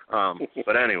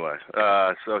 But anyway,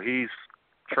 so he's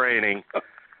training.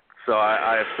 So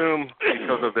I assume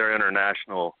because of their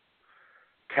international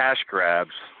cash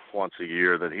grabs once a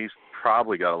year that he's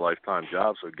probably got a lifetime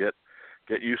job. So get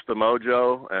used to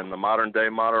Mojo and the modern day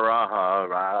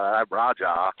Maharaja,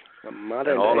 Raja, and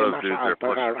all those dudes are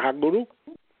pushing.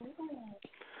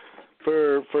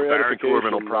 For Baron edification,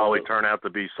 Corbin will probably turn out to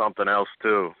be something else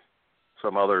too,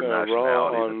 some other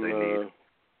nationality that they need.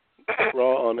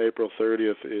 Raw on April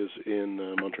 30th is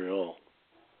in Montreal.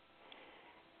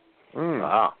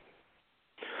 Ah.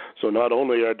 So not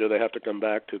only do they have to come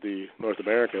back to the North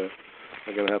America,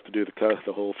 they're going to have to do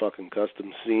the whole fucking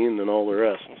custom scene and all the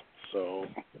rest. So,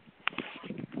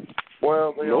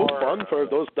 well, no fun for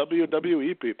those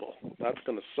WWE people. That's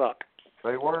going to suck.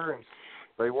 They were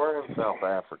in South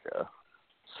Africa,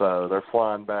 so they're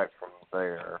flying back from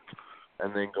there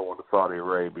and then going to Saudi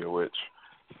Arabia, which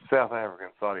South Africa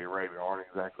and Saudi Arabia aren't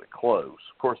exactly close.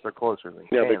 Of course, they're closer than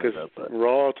Canada. Yeah, because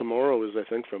Raw tomorrow is, I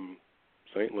think, from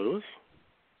St. Louis,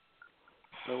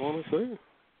 I want to say.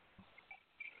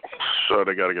 So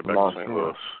they got to get back to St.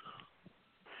 Louis.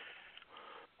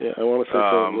 Yeah, I want to say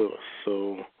St. Louis.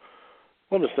 So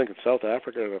I'm just thinking South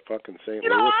Africa or fucking St.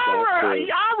 Louis.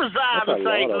 I reside in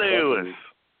St. Louis.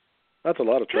 That's a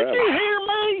lot of travel. Did you hear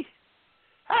me?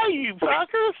 Hey, you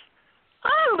fuckers.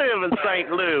 I live in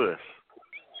St. Louis.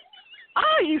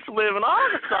 I used to live in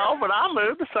Arkansas, but I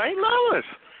moved to St. Louis.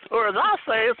 Or as I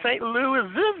say, it's St. Louis,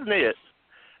 isn't it?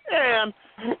 And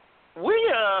we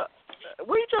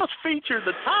just featured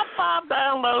the top 5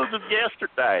 downloads of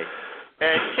yesterday.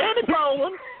 And Kenny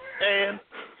Boland and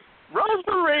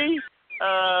Rosemary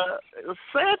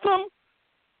Santum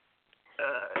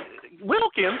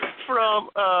Wilkins from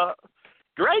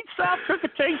Great South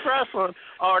Crooked Teeth Wrestling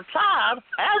are tied,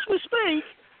 as we speak,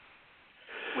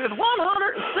 with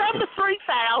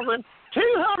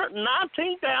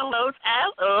 173,219 downloads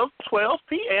as of 12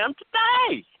 p.m.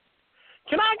 today.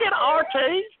 Can I get an RT?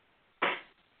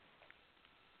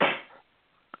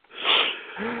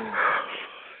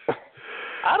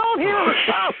 I don't hear a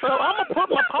response, so I'm going to put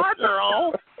my partner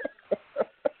on.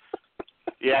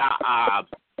 Yeah,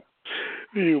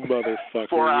 you motherfucker.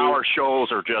 4-hour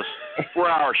shows are just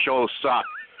 4-hour shows suck.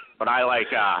 But I like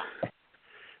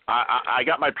I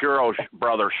got my Puro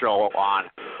Brother show on.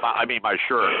 I mean my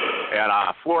shirt, and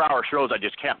 4-hour shows I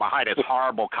just can't behind. It's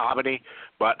horrible comedy,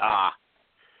 but I'm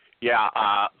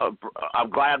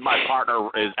glad my partner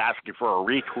is asking for a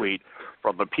retweet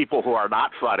from the people who are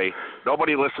not funny.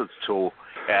 Nobody listens to,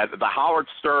 and the Howard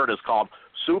Stern is called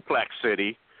Suplex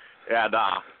City, and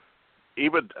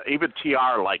even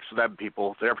TR likes them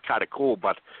people. They're kind of cool,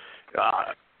 but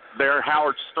they're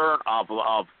Howard Stern of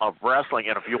wrestling.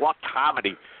 And if you want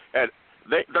comedy, and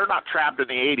they're not trapped in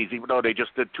the 80s, even though they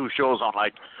just did 2 shows on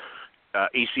like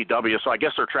ECW. So I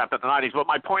guess they're trapped in the 90s. But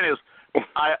my point is,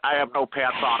 I have no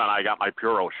pants on, and I got my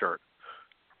Puro shirt.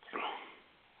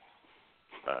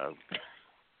 I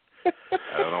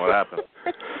don't know what happened.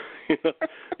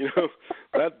 You know,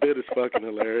 that bit is fucking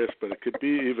hilarious, but it could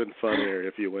be even funnier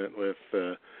if you went with,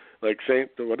 like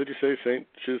what did you say, St.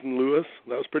 Shiznit Louis?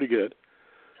 That was pretty good.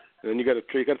 And then you got to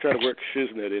try to work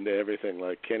Shiznit into everything,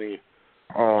 like Kenny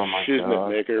Shiznit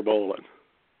Maker Bolin.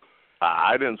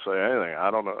 I didn't say anything. I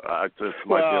don't know. This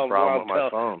might be a problem with my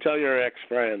phone. Tell your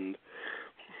ex-friend.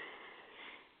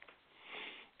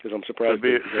 Because I'm surprised.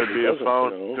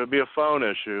 Could be a phone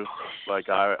issue, like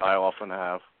I often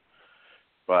have.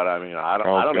 But I mean, I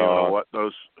don't even know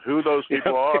who those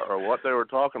people are or what they were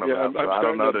talking about. I'm I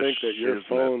don't know to think that your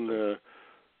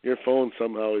phone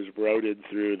somehow is routed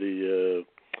through the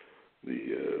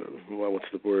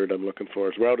what's the word I'm looking for?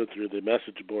 It's routed through the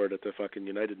message board at the fucking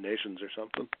United Nations or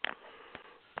something.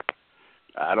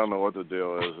 I don't know what the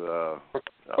deal is.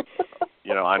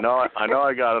 You know, I know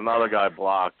I got another guy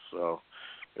blocked, so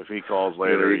if he calls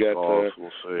later,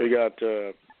 we'll see. We got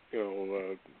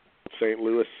St.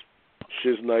 Louis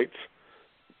Shiznites.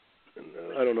 And,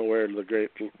 I don't know where the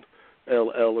great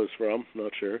LL is from.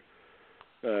 Not sure.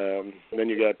 Then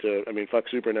you got, fuck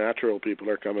Supernatural people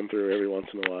are coming through every once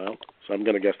in a while. So I'm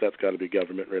going to guess that's got to be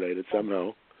government related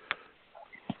somehow.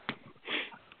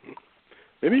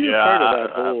 Maybe you're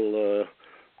part of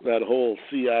that whole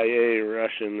CIA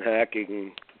Russian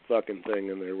hacking fucking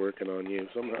thing, and they're working on you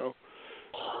somehow.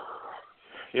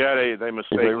 Yeah, they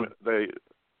mistake.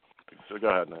 So go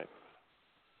ahead, Nate.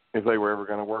 If they were ever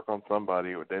going to work on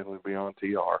somebody, it would definitely be on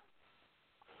TR.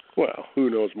 Well, who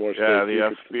knows more? Yeah,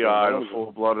 the FBI, the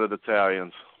full-blooded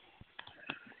Italians.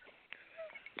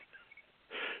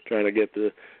 Trying to get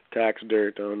the tax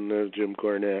dirt on Jim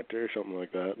Cornette or something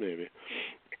like that, maybe.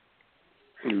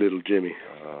 Little Jimmy.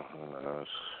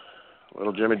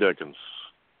 Little Jimmy Dickens.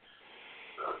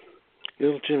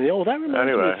 Little Jimmy. Oh, that reminds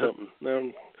me of something.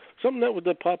 Something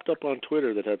that popped up on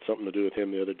Twitter that had something to do with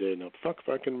him the other day. Now, fuck if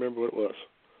I can remember what it was.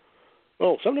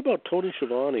 Oh, something about Tony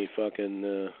Schiavone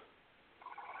fucking...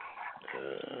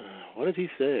 what did he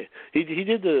say? He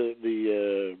did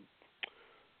the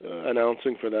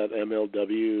announcing for that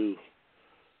MLW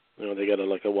They got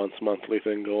a once monthly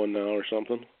thing going now or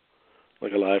something,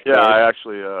 like a live. Yeah, card. I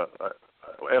actually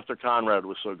after Conrad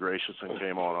was so gracious and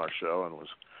came on our show and was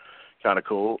kind of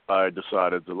cool, I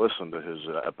decided to listen to his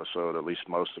episode, at least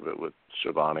most of it, with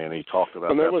Schiavone, and he talked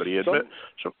about that. But he admitted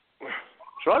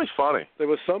Schiavone's funny. There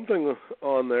was something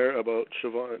on there about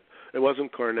Schiavone. It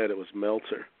wasn't Cornette, it was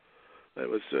Meltzer. It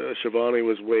was Schiavone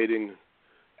was waiting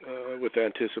with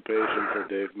anticipation for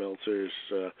Dave Meltzer's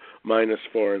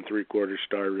 -4 3/4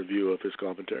 star review of his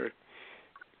commentary.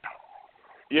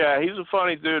 Yeah, he's a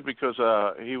funny dude because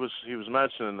he was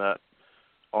mentioning that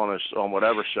on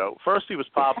whatever show. First, he was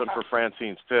popping for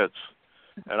Francine's tits,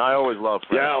 and I always love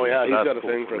Francine. Yeah, he's got a cool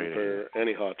thing for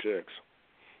any hot chicks.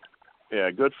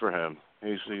 Yeah, good for him.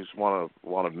 He's one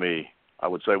of me. I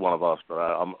would say one of us, but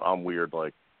I'm weird,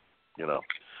 like,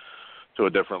 to a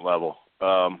different level.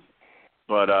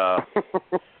 But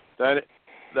then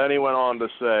he went on to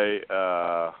say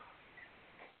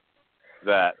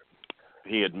that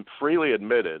he had freely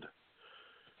admitted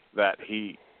that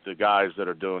the guys that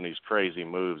are doing these crazy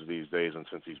moves these days, and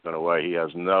since he's been away, he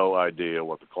has no idea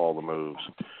what to call the moves.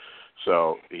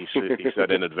 So he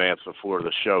said in advance before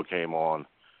the show came on,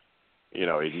 he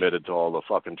admitted to all the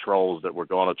fucking trolls that were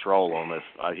going to troll him.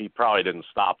 He probably didn't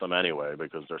stop them anyway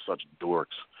because they're such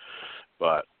dorks.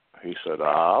 But he said,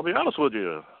 "I'll be honest with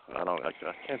you, I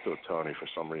can't do a Tony for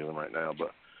some reason right now."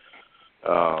 But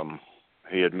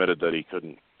he admitted that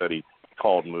he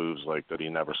called moves like that he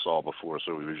never saw before,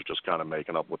 so he was just kind of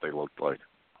making up what they looked like.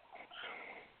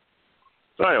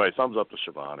 So anyway, thumbs up to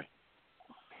Schiavone.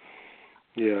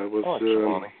 Yeah, it was.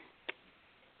 Schiavone.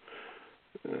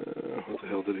 What the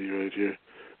hell did he write here?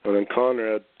 And then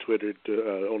Conrad twittered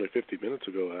only 50 minutes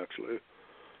ago, actually.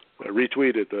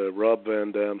 Retweeted. Rob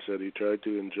Van Dam said he tried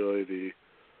to enjoy the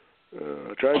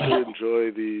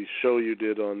show you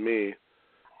did on me,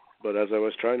 but as I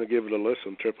was trying to give it a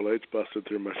listen, Triple H busted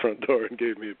through my front door and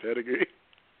gave me a pedigree.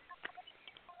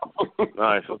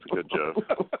 Nice, that's a good joke.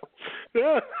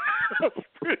 Yeah,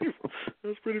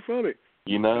 that's pretty funny.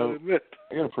 I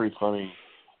got a pretty funny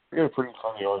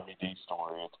RVD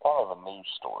story. It's kind of a news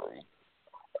story.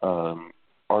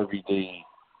 RVD.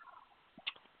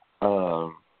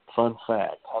 Fun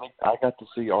fact: I got to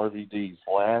see RVD's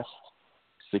last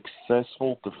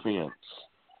successful defense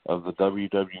of the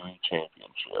WWE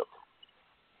Championship.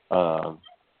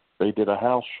 They did a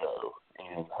house show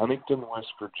in Huntington,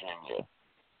 West Virginia.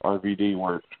 RVD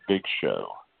worked Big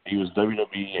Show. He was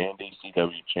WWE and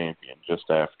ECW champion just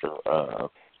after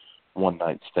One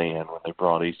Night Stand when they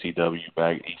brought ECW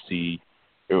back.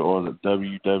 It was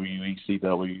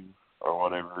WWECW or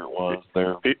whatever it was.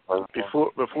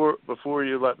 Before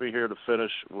you let me hear to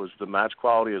finish, was the match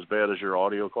quality as bad as your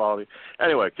audio quality?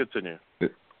 Anyway, continue.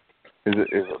 Is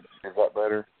that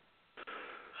better?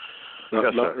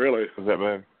 Not really. Is that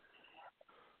better?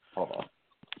 Hold on.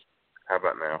 How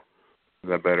about now? Is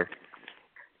that better?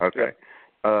 Okay.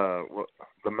 Well,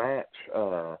 the match,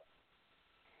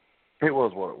 it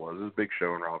was what it was. It was a Big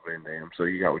Show and Rob Van Dam, so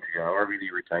you got what you got.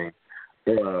 RVD retained.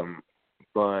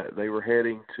 But they were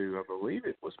heading to, I believe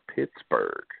it was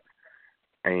Pittsburgh,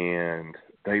 and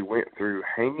they went through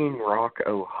Hanging Rock,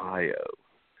 Ohio,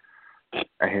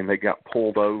 and they got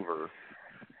pulled over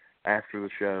after the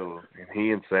show, and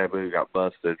he and Sabu got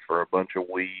busted for a bunch of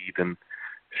weed and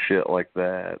shit like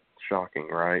that. Shocking,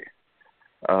 right?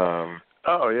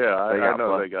 Oh yeah, I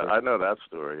know that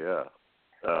story. Yeah,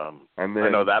 and then I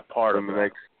know that part of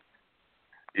it.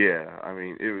 Yeah, I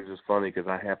mean, it was just funny because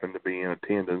I happened to be in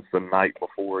attendance the night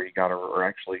before he got, or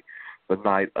actually the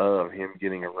night of him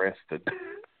getting arrested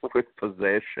with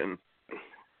possession.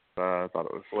 I thought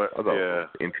it was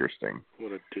interesting.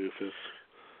 What a doofus.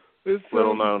 Is,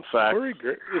 little known fact. Is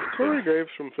Corey Graves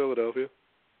from Philadelphia?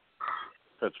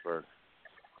 Pittsburgh.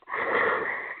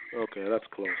 Okay, that's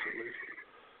close at least.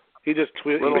 He just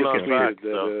tweeted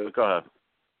that. Go ahead.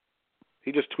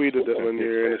 He just tweeted that when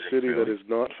you're in a city that is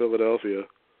not Philadelphia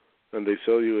and they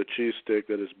sell you a cheesesteak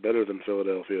that is better than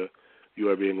Philadelphia, you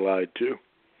are being lied to.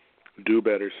 Do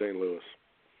better, St. Louis.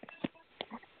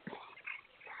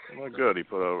 Well, good. He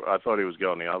put over. I thought he was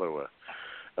going the other way.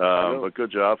 But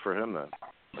good job for him then.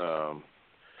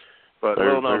 But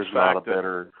there's not a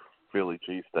better Philly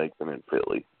cheesesteak than in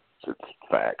Philly. It's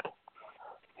fact.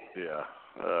 Yeah,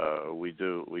 we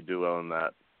do own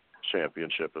that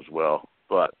championship as well.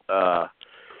 But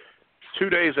 2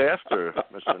 days after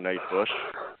Mr. Nate Bush,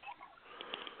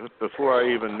 before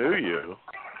I even knew you,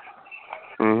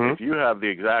 if you have the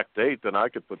exact date, then I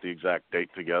could put the exact date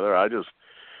together. I just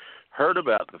heard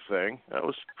about the thing. That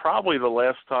was probably the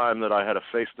last time that I had a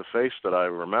face-to-face that I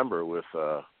remember with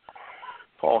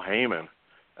Paul Heyman.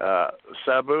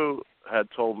 Sabu had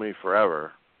told me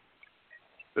forever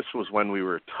this was when we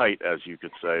were tight, as you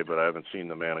could say, but I haven't seen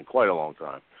the man in quite a long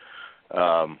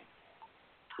time.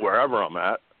 Wherever I'm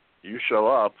at, you show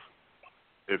up.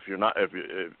 If you're not,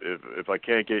 if I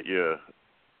can't get you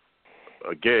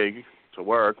a gig to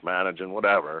work, managing,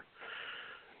 whatever,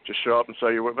 just show up and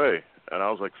say you're with me. And I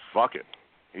was like, fuck it.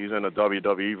 He's in a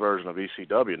WWE version of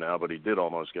ECW now, but he did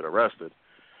almost get arrested.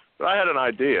 But I had an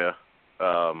idea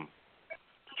to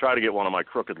try to get one of my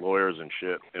crooked lawyers and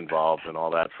shit involved and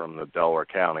all that from the Delaware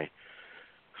County.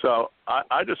 So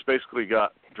I just basically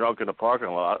got drunk in the parking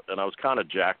lot, and I was kind of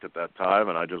jacked at that time,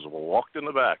 and I just walked in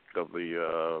the back of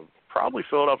the probably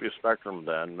Philadelphia Spectrum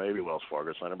then, maybe Wells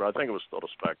Fargo Center, but I think it was still the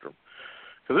Spectrum.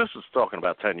 Because this is talking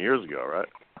about 10 years ago, right?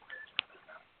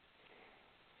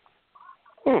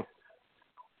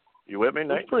 You with me, Nate?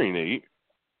 That's pretty neat.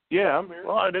 Yeah, I'm here.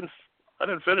 Well, I didn't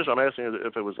finish. I'm asking you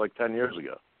if it was like 10 years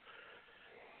ago.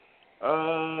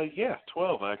 Yeah,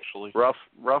 12 actually.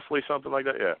 Roughly something like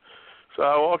that. Yeah. So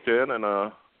I walked in and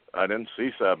I didn't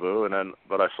see Sabu,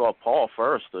 but I saw Paul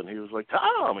first, and he was like,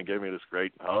 "Tom," and gave me this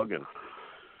great hug and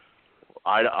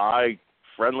eye-to-eye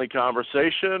friendly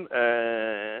conversation,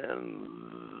 and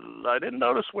I didn't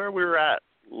notice where we were at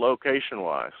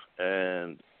location-wise,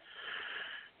 and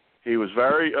he was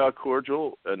very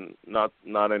cordial and not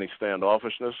any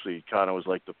standoffishness. He kind of was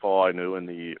like the Paul I knew in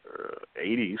the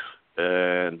 80s.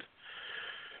 And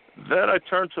then I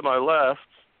turned to my left,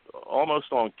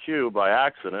 almost on cue by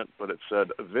accident, but it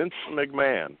said Vince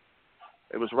McMahon.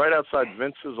 It was right outside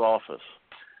Vince's office.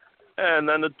 And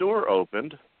then the door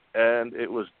opened, and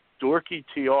it was Dorky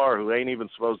TR, who ain't even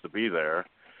supposed to be there,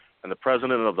 and the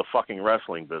president of the fucking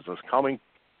wrestling business coming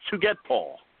to get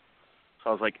Paul. So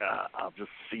I was like, I'll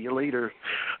just see you later.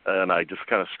 And I just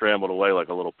kind of scrambled away like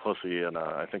a little pussy, and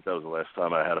I think that was the last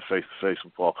time I had a face-to-face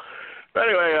with Paul. But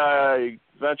anyway, I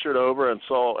ventured over and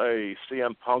saw a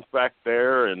CM Punk back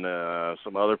there and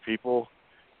some other people,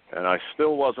 and I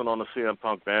still wasn't on the CM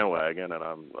Punk bandwagon, and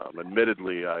I'm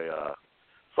admittedly, I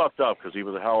fucked up because he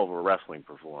was a hell of a wrestling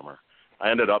performer. I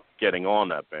ended up getting on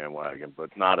that bandwagon,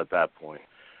 but not at that point.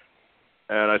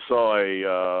 And I saw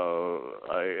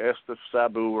I asked if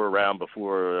Sabu were around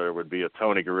before there would be a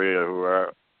Tony Garea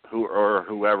or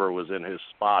whoever was in his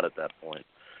spot at that point.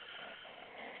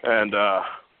 And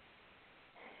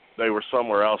they were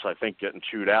somewhere else, I think, getting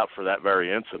chewed out for that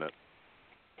very incident.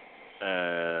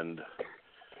 And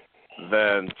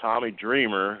then Tommy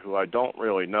Dreamer, who I don't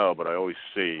really know, but I always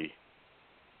see,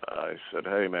 I said,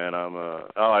 "Hey, man,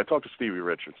 I talked to Stevie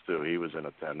Richards, too. He was in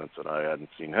attendance, and I hadn't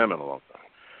seen him in a long time.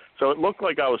 So it looked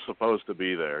like I was supposed to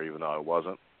be there, even though I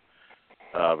wasn't,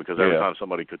 because every time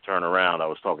somebody could turn around, I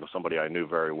was talking to somebody I knew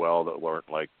very well that weren't,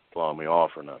 like, blowing me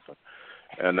off or nothing.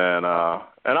 And then,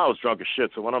 and I was drunk as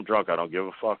shit, so when I'm drunk, I don't give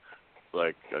a fuck,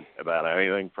 like, about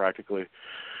anything, practically.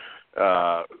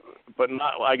 But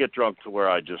I get drunk to where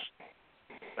I just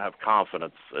have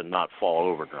confidence and not fall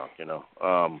over drunk, you know.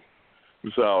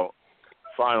 So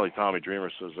finally Tommy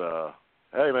Dreamer says,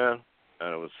 "Hey, man."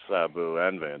 And it was Sabu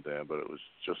and Van Dam, but it was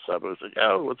just Sabu. I said,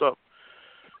 "Yeah, what's up?"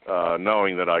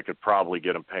 Knowing that I could probably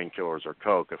get him painkillers or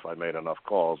coke if I made enough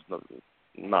calls.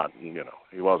 Not, you know,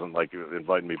 he wasn't like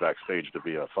inviting me backstage to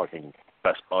be a fucking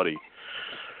best buddy.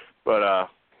 But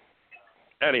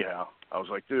anyhow, I was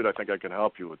like, "Dude, I think I can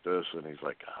help you with this." And he's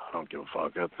like, "I don't give a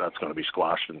fuck. That's going to be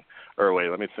squashed." Or wait,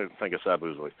 let me think of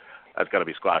Sabu's voice. "That's going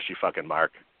to be squashed, you fucking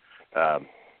mark. What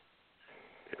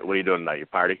are you doing tonight? You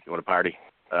party? You want to party?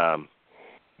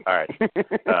 All right.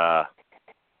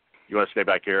 You want to stay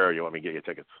back here, or you want me to get you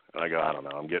tickets?" And I go, "I don't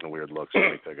know. I'm getting weird looks on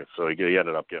me tickets." So he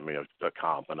ended up getting me a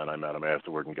comp, and then I met him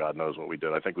afterward, and God knows what we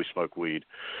did. I think we smoked weed.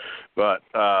 But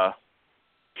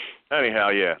anyhow,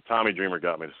 yeah, Tommy Dreamer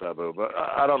got me to Sabu. But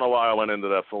I don't know why I went into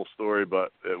that full story,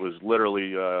 but it was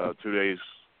literally 2 days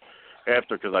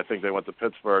after, because I think they went to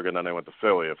Pittsburgh, and then they went to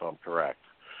Philly, if I'm correct.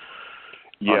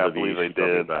 Yeah, I believe they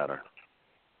did. Banner.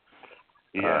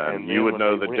 Yeah, and you would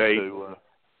know the date.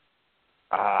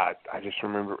 I just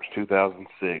remember it was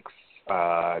 2006.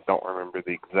 I don't remember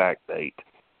the exact date.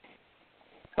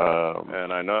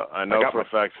 And I know for a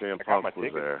fact CM Punk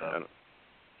was there. And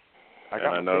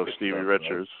I know Stevie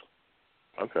Richards.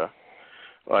 Okay.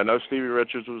 Well, I know Stevie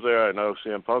Richards was there. I know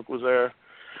CM Punk was there.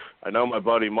 I know my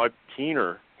buddy Mike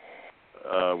Keener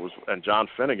and John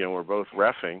Finnegan were both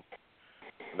reffing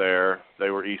there. They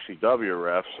were ECW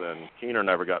refs, and Keener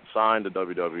never got signed to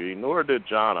WWE, nor did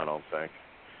John, I don't think.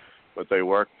 But they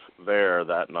worked there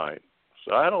that night.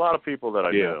 So I had a lot of people that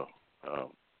I knew.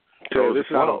 So this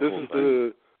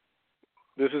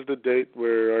is the date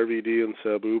where RVD and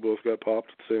Sabu both got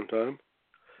popped at the same time?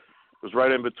 It was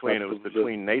right in between. It was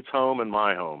between Nate's home and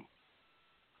my home.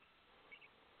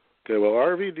 Okay, well,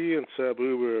 RVD and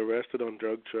Sabu were arrested on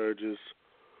drug charges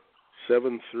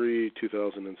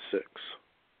 7/3/2006.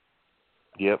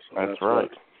 Yep, So that's right.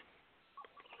 what?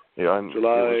 Yeah,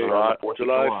 July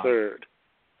 3rd.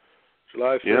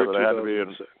 July 3rd, yeah, but they had to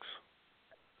 2006.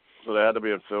 So they had to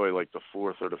be in Philly like the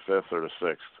 4th or the 5th or the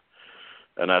 6th.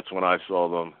 And that's when I saw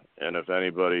them. And if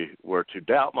anybody were to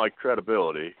doubt my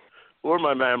credibility or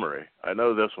my memory, I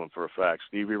know this one for a fact.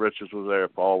 Stevie Richards was there.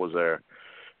 Paul was there.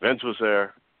 Vince was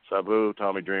there. Sabu,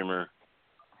 Tommy Dreamer.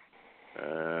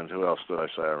 And who else did I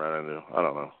say I ran into? I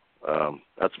don't know.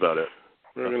 That's about it.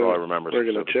 That's all I remember. We're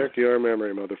going to check your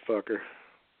memory, motherfucker.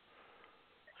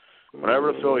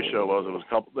 Whenever the Philly show was, it was a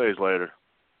couple days later.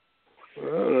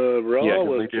 Raw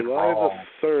was July the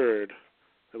 3rd.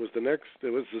 It was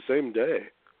the same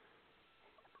day.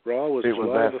 Raw was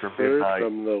July the 3rd midnight.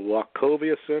 From the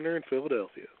Wachovia Center in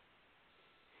Philadelphia.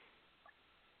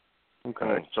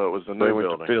 Okay. So it was the new went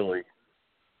building. To Philly.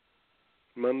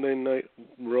 Monday Night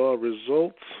Raw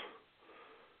results.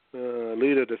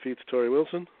 Lita defeats Tori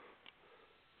Wilson.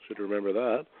 Should remember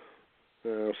that.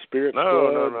 Spirit Squad.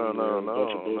 No.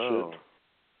 Bunch of bullshit.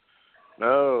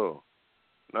 No.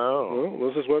 Well,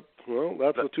 this is what. Well,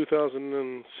 that's the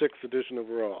 2006 edition of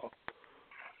Raw.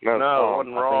 No, it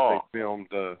wasn't Raw. I think they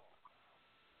filmed.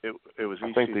 It was ECW.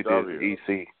 I think they did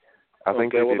EC. I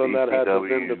think okay, they well did then that ECW had to have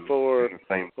been before. In the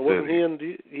same well, wasn't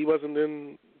city. he wasn't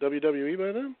in WWE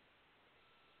by then?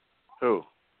 Who?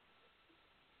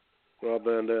 Rob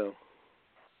Van Dam.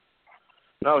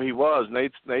 No, he was.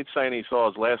 Nate's saying he saw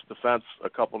his last defense a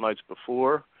couple nights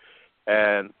before,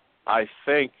 and I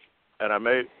think, and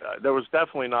there was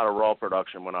definitely not a Raw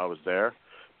production when I was there,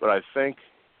 but I think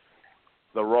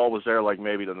the Raw was there like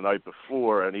maybe the night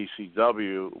before, and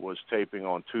ECW was taping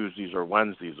on Tuesdays or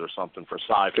Wednesdays or something for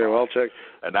Sci-Fi. Okay, well, I'll check.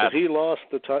 And he lost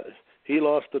the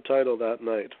title that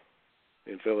night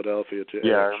in Philadelphia to Edge.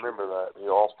 Yeah, I remember that. He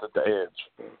lost it to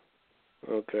Edge.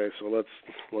 Okay, so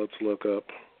let's look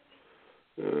up.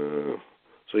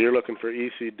 So you're looking for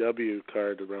ECW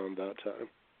card around that time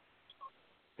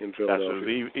in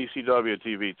Philadelphia. That's the ECW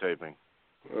TV taping.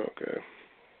 Okay.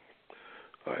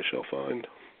 I shall find.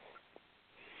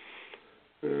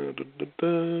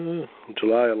 July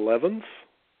 11th?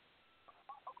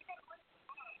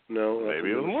 No.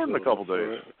 Maybe it was more than a couple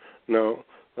days. No,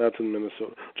 that's in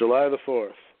Minnesota. July the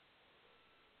 4th.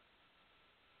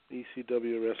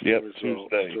 ECW Wrestling results.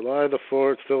 Tuesday. July the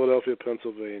 4th, Philadelphia,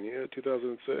 Pennsylvania,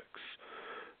 2006.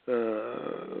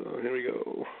 Here we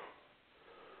go.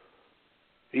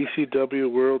 ECW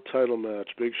World Title Match.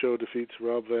 Big Show defeats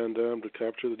Rob Van Dam to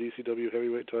capture the ECW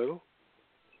Heavyweight title.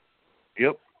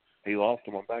 Yep. He lost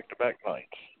them on back-to-back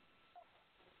nights.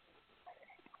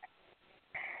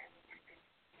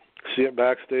 See it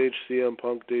backstage. CM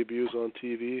Punk debuts on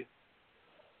TV,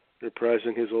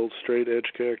 reprising his old straight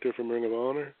edge character from Ring of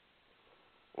Honor.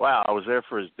 Wow, I was there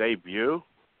for his debut?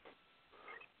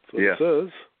 That's what it says.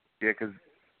 Yeah, because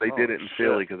they did it in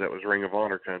Philly because that was Ring of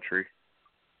Honor country.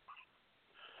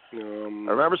 I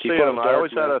remember seeing him. I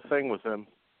always had a thing with him.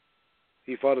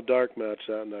 He fought a dark match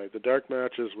that night. The dark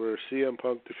matches were CM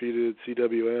Punk defeated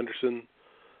C.W. Anderson,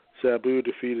 Sabu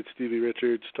defeated Stevie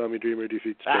Richards, Tommy Dreamer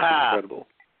defeats Justin Incredible.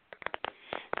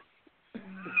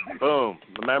 Boom.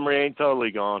 The memory ain't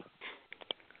totally gone.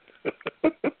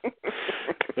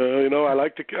 I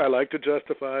like to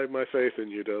justify my faith in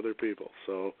you to other people.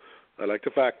 So I like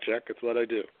to fact check. It's what I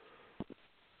do.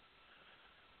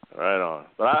 Right on.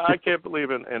 But I can't believe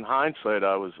in hindsight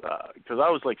I was, because I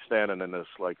was like standing in this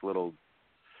like little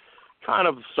kind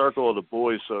of circle of the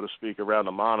boys, so to speak, around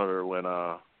the monitor when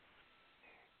I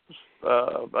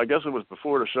guess it was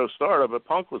before the show started, but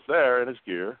Punk was there in his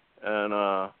gear, and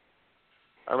I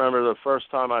remember the first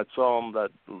time I saw him,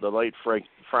 that the late Frank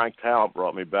Talent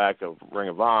brought me back of Ring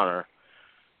of Honor,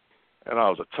 and I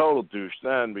was a total douche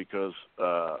then because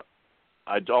I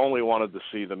only wanted to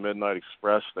see the Midnight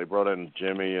Express. They brought in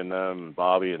Jimmy and them, and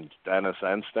Bobby and Dennis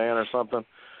and Stan or something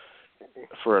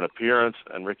for an appearance,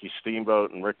 and Ricky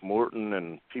Steamboat and Rick Morton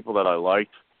and people that I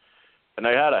liked. And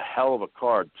they had a hell of a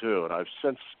card, too, and I've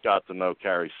since got to know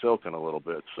Carrie Silken a little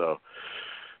bit. So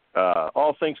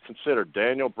all things considered,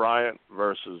 Daniel Bryan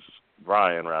versus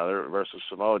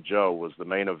Samoa Joe was the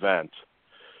main event.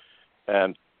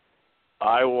 And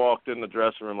I walked in the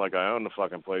dressing room like I owned the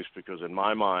fucking place because in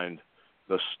my mind,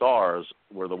 the stars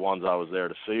were the ones I was there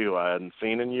to see who I hadn't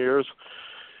seen in years.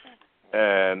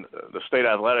 And the state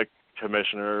athletic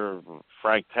commissioner,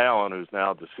 Frank Talon, who's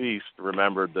now deceased,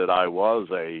 remembered that I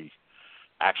was a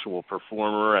actual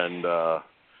performer and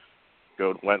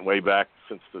went way back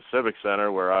since the Civic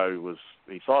Center where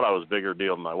he thought I was a bigger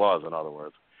deal than I was, in other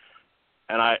words.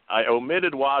 And I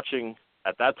omitted watching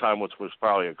at that time, which was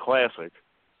probably a classic,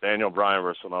 Daniel Bryan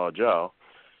versus Samoa Joe.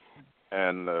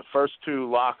 And the first two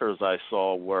lockers I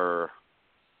saw were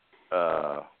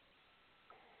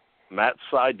Matt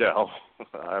Sydal,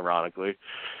 ironically,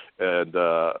 and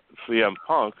CM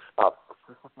Punk.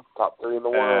 Top three in the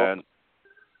world.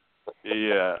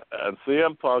 And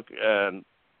CM Punk, and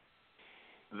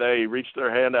they reached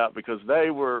their hand out because they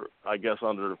were, I guess,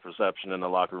 under the perception in the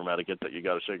locker room etiquette that you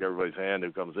got to shake everybody's hand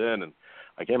who comes in. And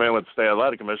I came in with the state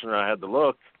athletic commissioner. I had to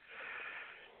look,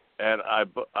 and I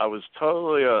was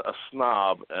totally a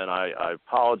snob, and I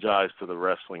apologized to the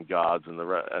wrestling gods and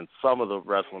and some of the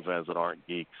wrestling fans that aren't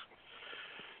geeks,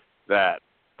 that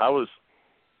I was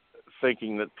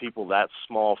thinking that people that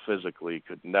small physically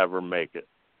could never make it.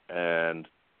 And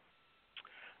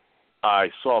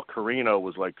I saw Carino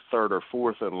was like third or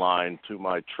fourth in line to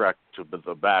my trek to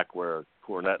the back where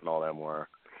Cornette and all them were.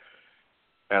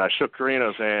 And I shook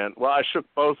Carino's hand. Well, I shook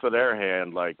both of their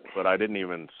hand, but I didn't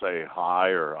even say hi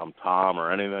or I'm Tom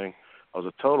or anything. I was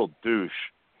a total douche.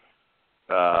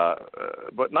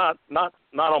 But not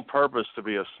on purpose to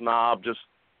be a snob. Just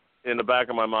in the back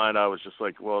of my mind, I was just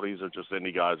like, well, these are just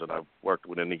indie guys, and I've worked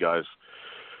with indie guys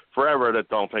forever that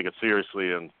don't take it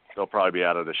seriously, and they'll probably be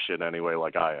out of this shit anyway,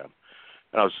 like I am.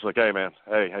 And I was just like, hey, man,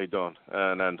 hey, how you doing?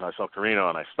 And then I saw Carino,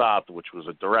 and I stopped, which was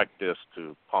a direct diss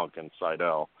to Punk and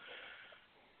Sydal.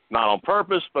 Not on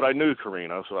purpose, but I knew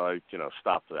Carino, so I,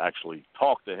 stopped to actually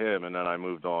talk to him, and then I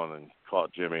moved on and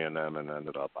caught Jimmy and them and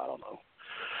ended up, I don't know,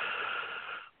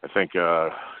 I think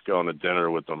going to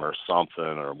dinner with them or something,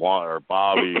 or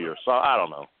Bobby or something, I don't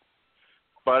know.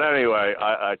 But anyway,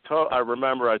 I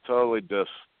remember I totally dissed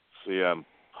CM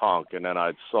Punk, and then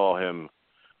I saw him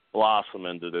blossom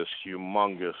into this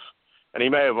humongous, and he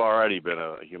may have already been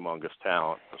a humongous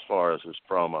talent as far as his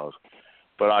promos,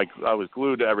 but I was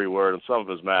glued to every word, and some of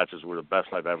his matches were the best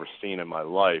I've ever seen in my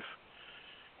life.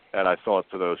 And I thought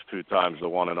to those two times, the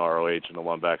one in ROH and the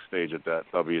one backstage at that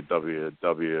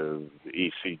ECW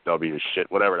shit,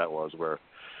 whatever that was, where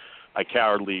I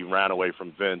cowardly ran away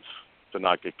from Vince to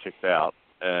not get kicked out,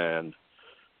 and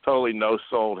totally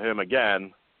no-sold him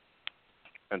again.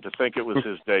 And to think it was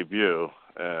his debut,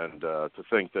 and to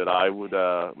think that I would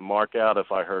mark out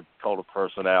if I heard Cult of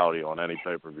Personality on any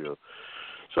pay-per-view.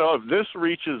 So if this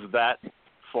reaches that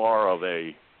far of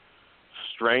a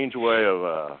strange way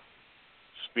of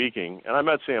speaking, and I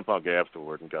met CM Punk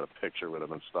afterward and got a picture with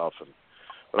him and stuff,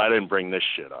 but I didn't bring this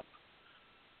shit up.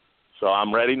 So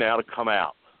I'm ready now to come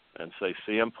out and say,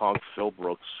 CM Punk, Phil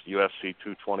Brooks, UFC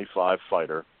 225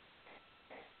 fighter,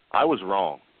 I was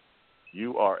wrong.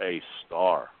 You are a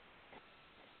star.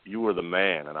 You were the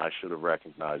man, and I should have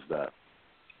recognized that,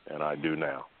 and I do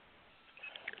now.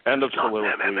 End of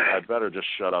soliloquy. I better just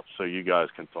shut up so you guys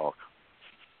can talk.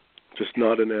 Just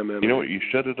not an MMA. You know what you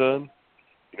should have done?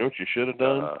 You shouldn't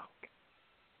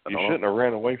have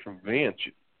ran away from Vince.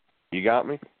 You got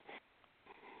me?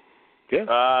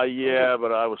 Yeah. Yeah,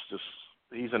 but I was just,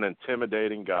 he's an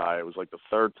intimidating guy. It was like the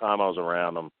third time I was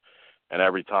around him, and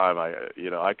every time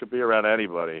I could be around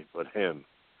anybody but him.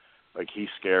 Like, he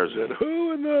scares me.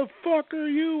 Who in the fuck are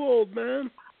you, old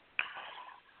man?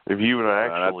 If you would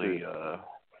have actually,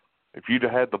 if you'd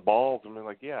have had the balls and been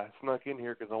like, yeah, I snuck in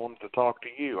here because I wanted to talk to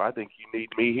you. I think you need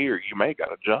me here. You may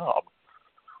got a job.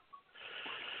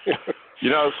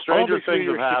 Stranger things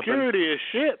have happened. Security is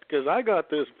shit because I got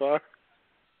this far.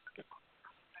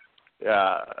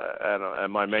 Yeah,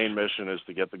 and my main mission is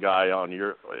to get the guy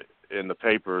in the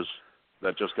papers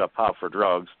that just got popped for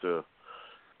drugs to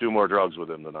do more drugs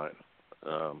with him tonight.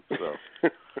 So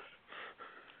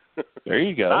there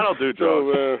you go. I don't do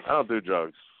drugs. I don't do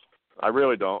drugs. I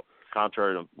really don't.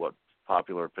 Contrary to what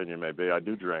popular opinion may be, I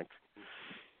do drink.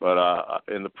 But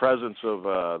in the presence of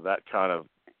that kind of,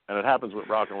 and it happens with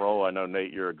rock and roll. I know,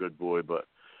 Nate, you're a good boy, but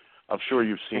I'm sure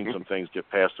you've seen some things get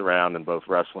passed around in both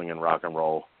wrestling and rock and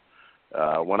roll.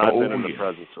 When I've been in the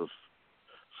presence of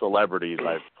celebrities,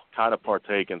 I've kind of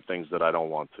partake in things that I don't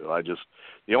want to.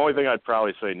 The only thing I'd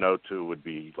probably say no to would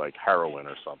be like heroin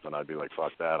or something. I'd be like,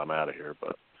 fuck that, I'm out of here.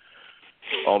 But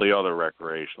all the other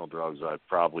recreational drugs I've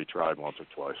probably tried once or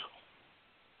twice.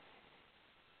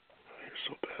 You're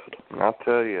so bad.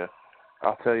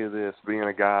 I'll tell you this, being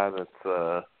a guy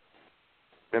that's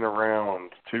been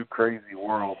around two crazy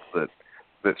worlds that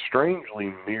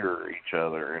strangely mirror each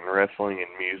other in wrestling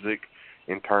and music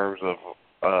in terms of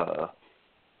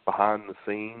behind the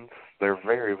scenes. They're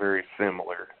very, very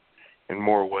similar in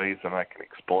more ways than I can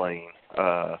explain.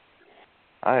 I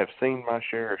have seen my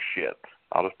share of shit.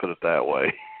 I'll just put it that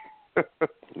way.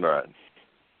 Right.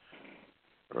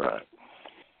 Yeah.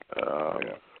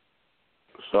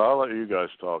 So I'll let you guys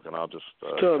talk, and I'll just.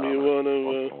 Tom, you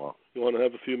want to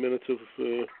have a few minutes of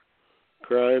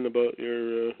crying about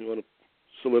your? You want a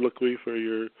soliloquy for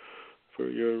your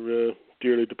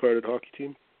dearly departed hockey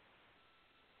team?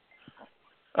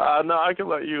 No, I can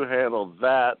let you handle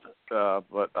that,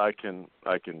 but I can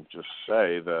just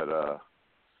say that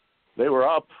they were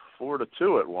up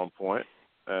 4-2 at one point,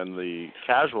 and the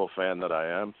casual fan that I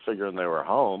am, figuring they were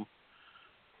home,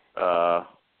 that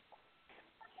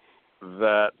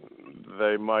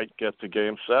they might get to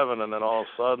Game 7, and then all of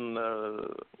a sudden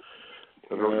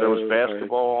there was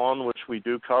basketball on, which we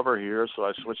do cover here, so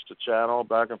I switched the channel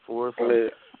back and forth. And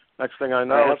next thing I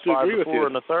know, it's 5-4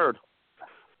 in the third.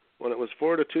 When it was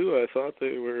 4-2, I thought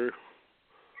they were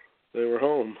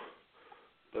home,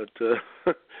 but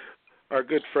our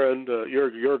good friend,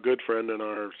 your good friend and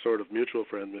our sort of mutual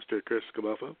friend, Mr. Chris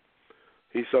Scamuffa,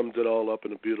 he sums it all up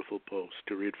in a beautiful post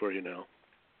to read for you now.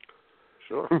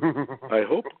 Sure.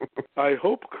 I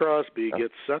hope Crosby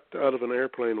gets sucked out of an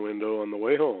airplane window on the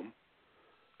way home,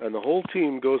 and the whole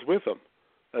team goes with him,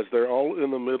 as they're all in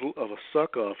the middle of a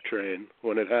suck-off train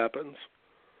when it happens.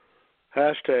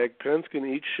 Hashtag Pens can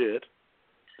eat shit.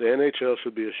 The NHL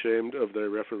should be ashamed of their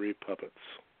referee puppets.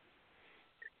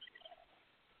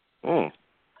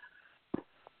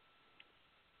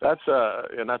 That's a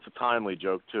timely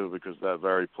joke too, because that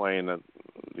very plane that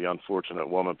the unfortunate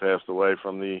woman passed away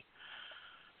from the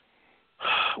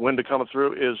wind coming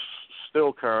through is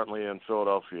still currently in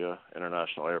Philadelphia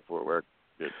International Airport, where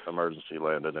it emergency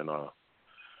landed in a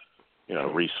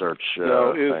research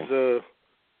now, thing.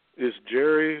 Is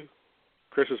Jerry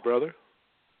Chris's brother?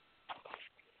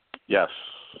 Yes.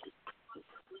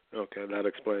 Okay, that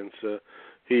explains.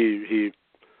 He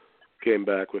came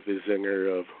back with his zinger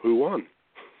of who won.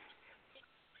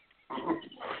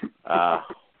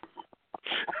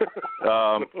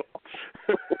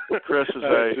 Chris is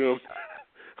a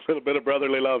little bit of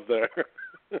brotherly love there.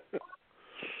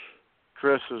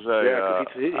 Chris is a.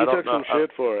 He took some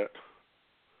shit for it.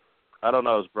 I don't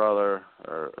know his brother,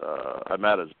 or I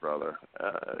met his brother.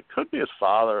 It could be his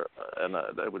father, and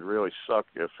that would really suck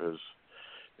if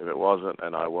it wasn't,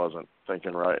 and I wasn't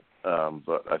thinking right.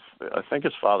 But I think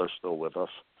his father's still with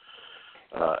us,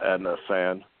 and a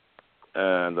fan,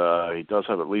 and he does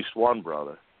have at least one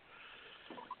brother.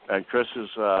 And Chris is,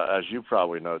 as you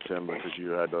probably know, Tim, because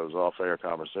you had those off-air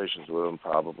conversations with him,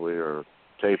 probably, or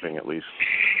taping at least,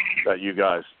 that you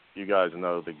guys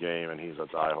know the game, and he's a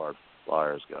diehard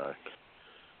Flyers guy.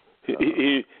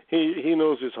 He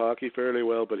knows his hockey fairly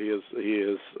well, but he is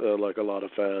like a lot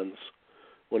of fans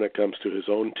when it comes to his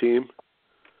own team.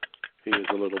 He is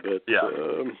a little bit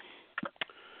I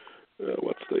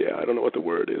don't know what the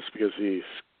word is, because he's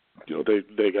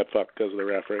they got fucked because of the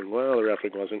refereeing. Well, the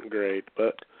refereeing wasn't great,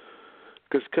 but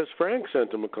because Frank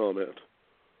sent him a comment,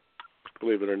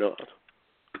 believe it or not.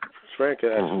 Frank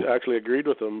actually agreed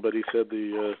with him, but he said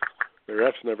the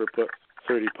refs never put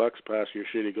 30 pucks past your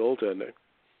shitty goaltending.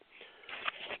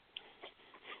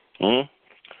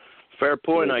 Fair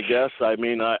point, I guess. I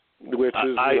mean, I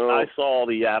saw all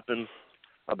the yapping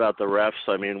about the refs.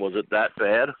 I mean, was it that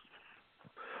bad?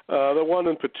 The one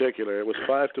in particular, it was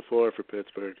 5-4 for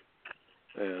Pittsburgh,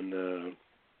 and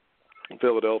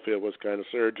Philadelphia was kind of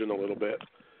surging a little bit,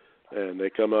 and they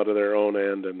come out of their own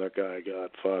end, and that guy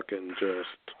got fucking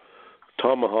just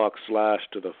tomahawk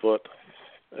slashed to the foot,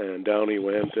 and down he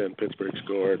went, and Pittsburgh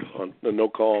scored on no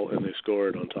call, and they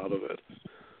scored on top of it.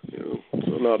 So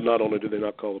not only did they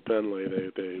not call the penalty,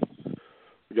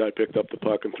 the guy picked up the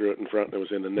puck and threw it in front, and it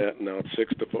was in the net, and now it's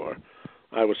 6-4.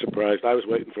 I was surprised. I was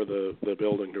waiting for the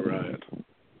building to riot.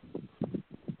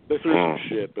 They threw some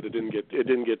shit, but it didn't get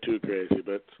too crazy.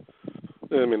 But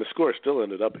I mean, the score still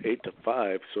ended up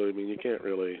 8-5. So I mean, you can't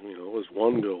really, it was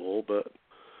one goal, but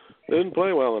they didn't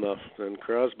play well enough. And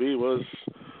Crosby was,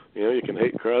 you can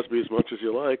hate Crosby as much as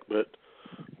you like, but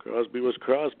Crosby was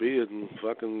Crosby and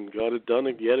fucking got it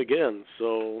done yet again.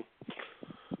 So,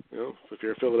 if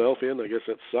you're a Philadelphian, I guess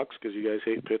that sucks because you guys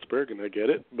hate Pittsburgh, and I get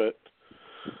it, but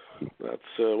that's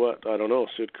I don't know.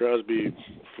 Sid Crosby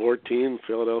 14,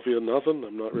 Philadelphia nothing.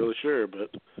 I'm not really sure, but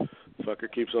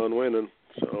fucker keeps on winning.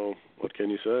 So what can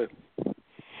you say?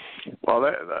 Well,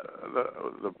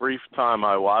 the brief time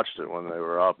I watched it when they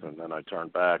were up, and then I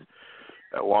turned back.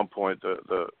 At one point,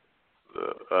 the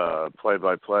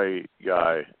play-by-play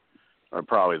guy, or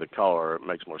probably the color, it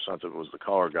makes more sense if it was the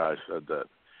color guy, said that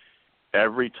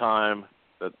every time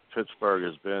that Pittsburgh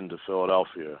has been to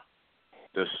Philadelphia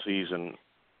this season,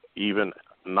 even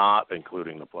not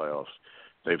including the playoffs,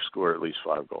 they've scored at least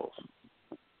 5 goals.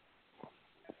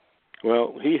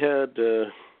 Well, he had,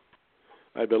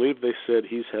 I believe they said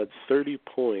he's had 30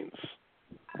 points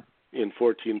in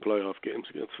 14 playoff games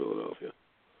against Philadelphia.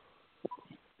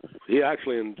 He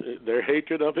actually, their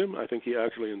hatred of him, I think he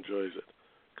actually enjoys it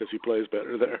because he plays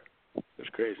better there. As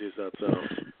crazy as that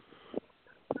sounds.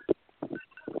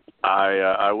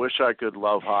 I wish I could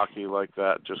love hockey like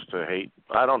that just to hate.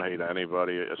 I don't hate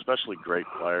anybody, especially great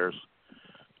players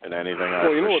and anything. I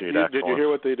well, you know what? appreciate Did you hear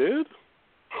what they did?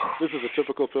 This is a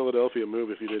typical Philadelphia move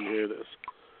if you didn't hear this.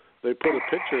 They put a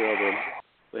picture of him.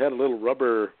 They had a little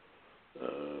rubber,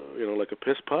 like a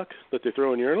piss puck that they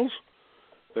throw in urinals.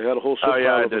 They had a whole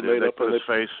pile of them made up put in his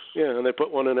face. Yeah, and they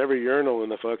put one in every urinal in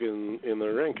the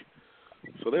rink.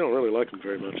 So they don't really like him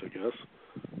very much, I guess.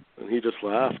 And he just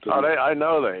laughed. And I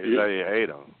know they hate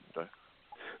him.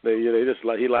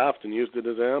 He laughed and used it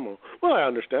as ammo. Well, I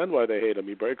understand why they hate him.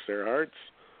 He breaks their hearts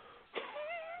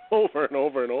over and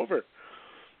over and over.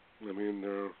 I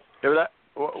mean,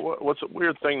 what's a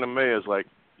weird thing to me is like,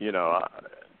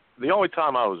 the only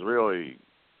time I was really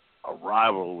a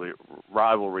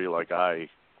rivalry like I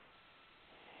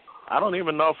don't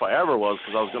even know if I ever was,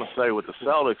 because I was going to say with the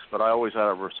Celtics, but I always had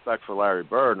a respect for Larry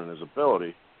Bird and his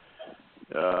ability.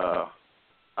 I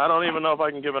don't even know if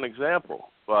I can give an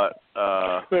example, but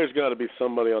there's got to be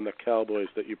somebody on the Cowboys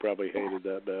that you probably hated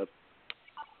that bad.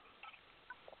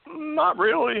 Not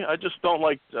really. I just don't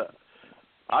like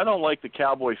I don't like the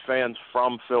Cowboy fans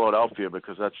from Philadelphia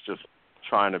because that's just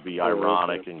trying to be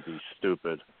ironic and be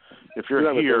stupid. If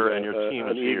you're here and your team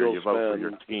is here, you vote for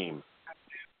your team.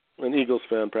 An Eagles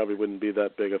fan probably wouldn't be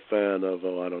that big a fan of,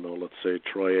 let's say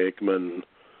Troy Aikman.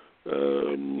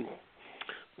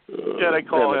 They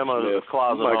call him a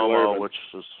closet homo, which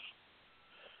is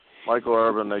Michael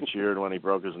Irvin. They cheered when he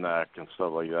broke his neck and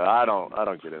stuff like that. I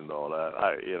don't get into all that.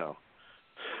 I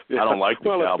don't like the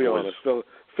Cowboys. Let's be honest.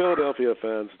 Philadelphia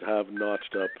fans have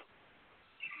notched up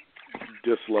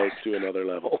dislike to another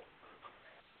level.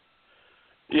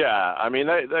 Yeah, I mean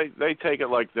they take it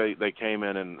like they came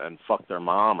in and fucked their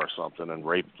mom or something and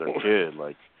raped their kid.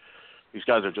 Like these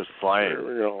guys are just playing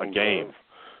a game.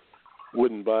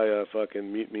 Wouldn't buy a fucking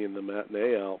Meet Me in the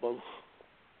Matinee album.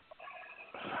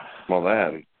 Well,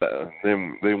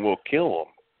 then we'll kill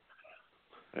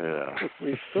them. Yeah.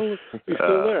 He's still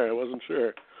there. I wasn't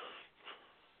sure.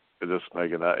 Just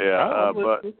making that. Yeah,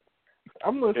 but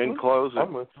I'm listening.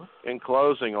 In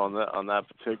closing on that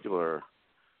particular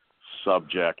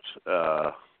subject,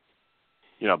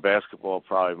 basketball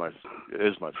probably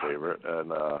is my favorite,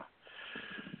 and I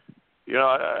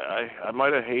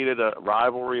might have hated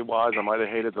rivalry-wise. I might have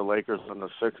hated the Lakers and the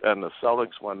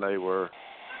Celtics when they were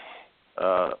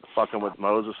fucking with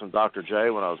Moses and Dr.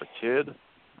 J when I was a kid.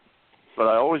 But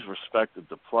I always respected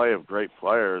the play of great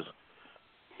players.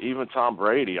 Even Tom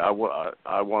Brady, I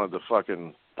wanted to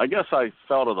fucking. I guess I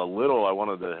felt it a little. I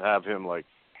wanted to have him like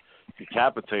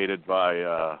decapitated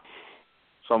by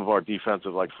some of our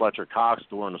defensive, like Fletcher Cox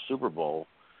during the Super Bowl.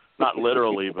 Not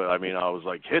literally, but I mean, I was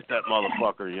like, hit that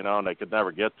motherfucker, and they could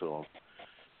never get to him.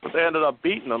 But they ended up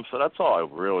beating them, so that's all I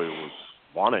really was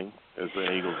wanting is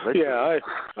an Eagles victory. Yeah,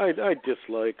 I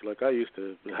dislike. Like I used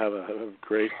to have a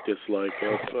great dislike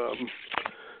of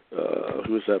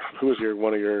who was that? Who was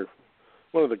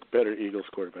one of the better Eagles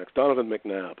quarterbacks? Donovan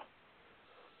McNabb.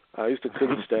 I used to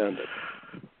couldn't stand it,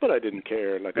 but I didn't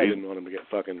care. Like I didn't want him to get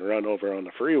fucking run over on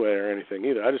the freeway or anything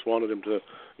either. I just wanted him to,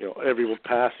 every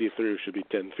pass he threw should be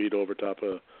 10 feet over top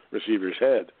of receiver's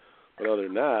head. But other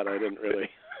than that, I didn't really.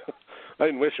 I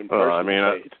didn't wish him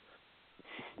personal hate.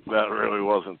 That really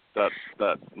wasn't that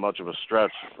much of a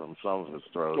stretch from some of his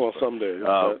throws. Well, some days.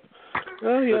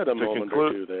 He had a moment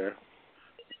or two there.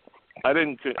 I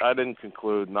didn't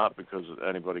conclude, not because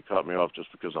anybody cut me off,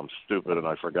 just because I'm stupid and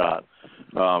I forgot.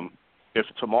 If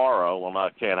tomorrow,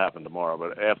 can't happen tomorrow,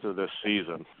 but after this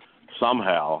season,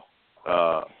 somehow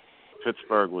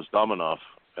Pittsburgh was dumb enough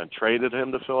and traded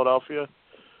him to Philadelphia,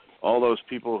 all those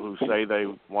people who say they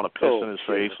want to piss in his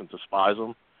face and despise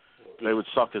him, they would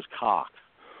suck his cock.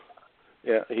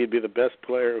 Yeah, he'd be the best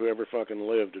player who ever fucking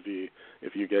lived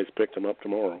if you guys picked him up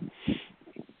tomorrow.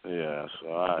 Yeah,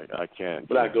 so I can't.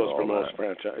 But that goes for most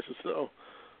franchises, though.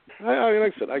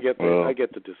 Like I said, I get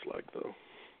the dislike though.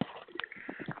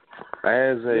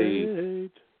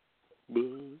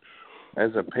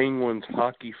 As a Penguins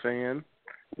hockey fan,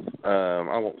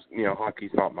 I won't.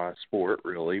 Hockey's not my sport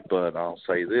really, but I'll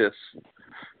say this: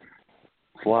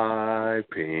 fly,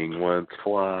 Penguins,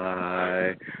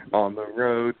 fly on the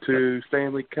road to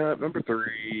Stanley Cup number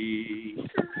 3.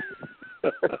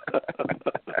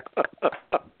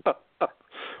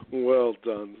 Well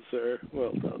done, sir.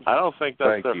 Well done. I don't think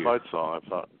that's their fight song. I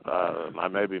thought I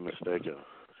may be mistaken.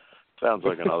 Sounds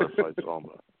like another fight song,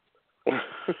 but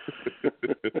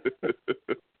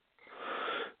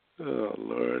Oh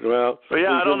Lord. Well, but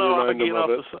yeah, I don't know remind hockey them enough.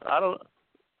 of it.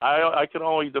 I can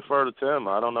only defer to Tim.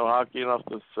 I don't know hockey enough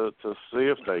to see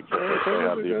if they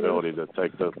have the ability to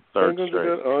take the third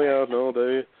straight. Oh yeah, no,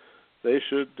 they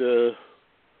should.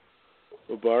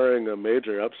 Barring a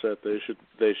major upset, they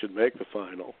should make the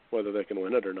final. Whether they can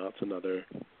win it or not is another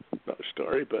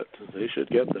story. But they should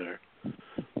get there.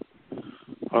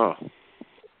 Huh.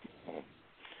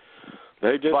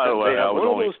 They just. By the way, I was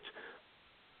only.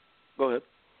 Go ahead.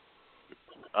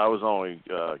 I was only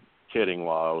kidding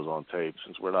while I was on tape.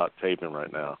 Since we're not taping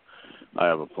right now, I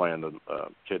have a plan to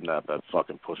kidnap that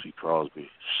fucking pussy Crosby,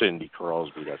 Cindy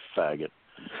Crosby, that faggot.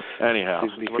 Anyhow,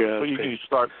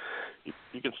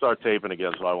 you can start taping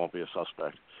again, so I won't be a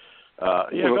suspect.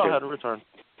 Okay. Go ahead and return.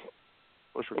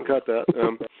 Cut that.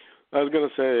 I was going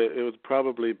to say it would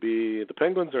probably be the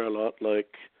Penguins are a lot like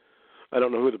I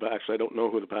don't know who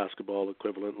the basketball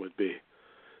equivalent would be.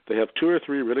 They have 2 or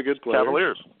 3 really good players.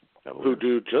 Cavaliers. Who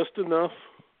do just enough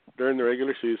during the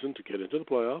regular season to get into the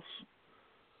playoffs.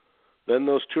 Then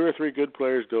those 2 or 3 good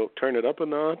players go turn it up a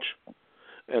notch,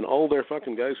 and all their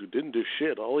fucking guys who didn't do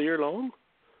shit all year long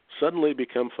suddenly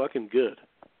become fucking good.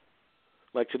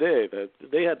 Like today,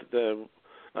 they had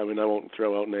I won't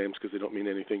throw out names because they don't mean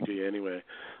anything to you anyway.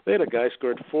 They had a guy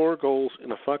scored 4 goals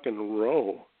in a fucking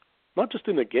row. Not just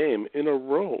in a game, in a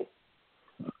row.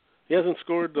 He hasn't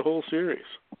scored the whole series.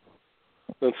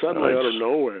 Then suddenly, out of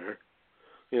nowhere,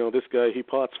 this guy, he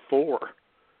pots 4,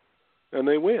 and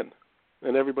they win.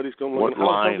 And everybody's going,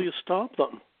 how do you stop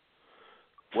them?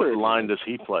 What line does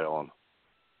he play on?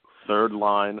 Third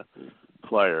line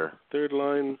player. Third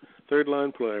line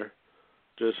player.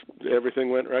 Just everything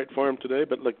went right for him today,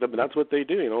 but that's what they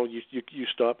do. You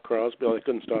stop Crosby. Well, they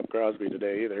couldn't stop Crosby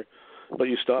today either, but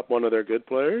you stop one of their good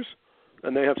players,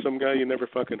 and they have some guy you never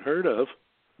fucking heard of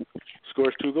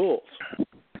scores 2 goals.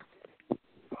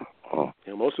 Oh.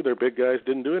 Most of their big guys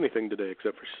didn't do anything today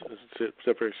except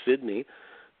for Sidney,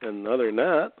 and other than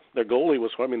that, their goalie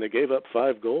was. They gave up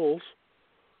 5 goals.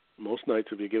 Most nights,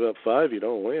 if you give up 5, you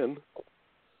don't win.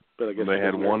 But I guess they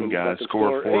had one guy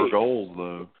score 4 goals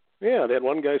though. Yeah, they had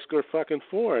one guy score fucking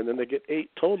 4, and then they get 8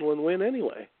 total and win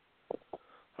anyway.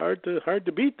 Hard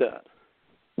to beat that.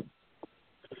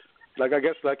 Like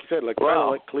you said, kind of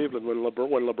like Cleveland when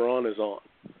LeBron is on.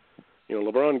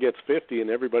 LeBron gets 50 and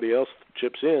everybody else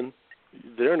chips in.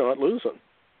 They're not losing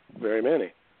very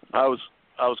many. I was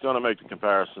going to make the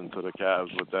comparison to the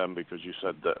Cavs with them because you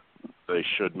said that they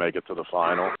should make it to the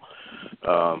final.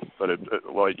 But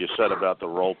what you said about the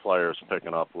role players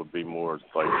picking up would be more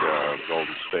like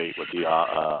Golden State with the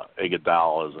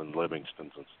Iguodalas and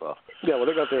Livingstons and stuff. Yeah, well,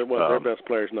 they got their best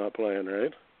players not playing,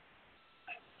 right?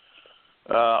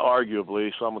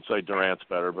 Arguably, some would say Durant's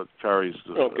better, but Curry's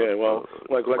okay. Well,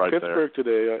 like right Pittsburgh there.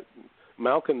 Today,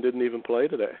 Malkin didn't even play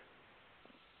today.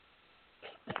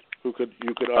 You could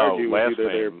argue last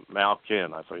either name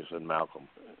Malkin. I thought you said Malcolm.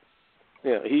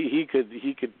 Yeah, he could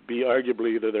be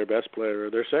arguably either their best player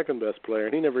or their second best player,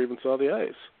 and he never even saw the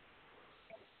ice.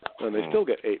 And they still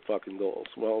get 8 fucking goals.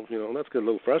 Well, that's a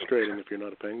little frustrating if you're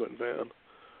not a Penguin fan.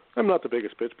 I'm not the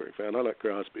biggest Pittsburgh fan. I like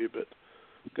Crosby, but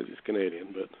because he's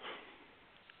Canadian. But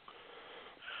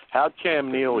how'd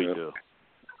Cam Neely do?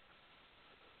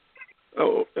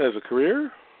 Oh, as a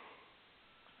career?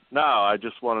 No, I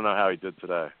just want to know how he did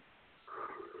today.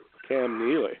 Cam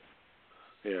Neely.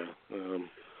 Yeah.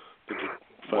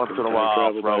 Once in a while,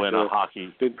 I'll throw in a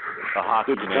hockey. Did you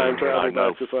time travel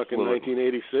back to fucking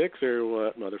 1986 or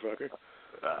what, motherfucker?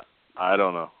 I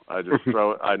don't know. I just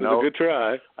throw it. I know. It was a good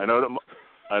try. I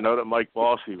know that Mike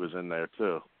Bossy was in there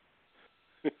too.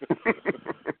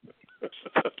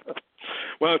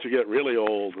 Why don't you get really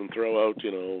old and throw out,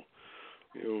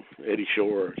 Eddie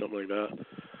Shore or something like that?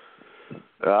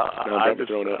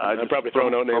 I'm probably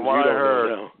throwing out names you don't know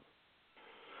now.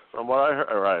 From what I heard,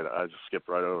 right, I just skipped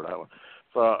right over that one.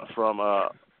 From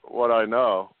what I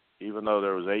know, even though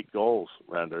there was 8 goals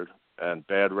rendered and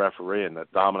bad refereeing,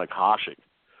 that Dominic Hasek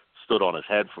stood on his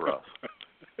head for us.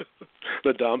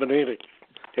 The dominating.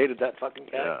 Hated that fucking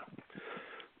guy.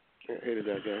 Yeah. Hated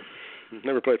that guy.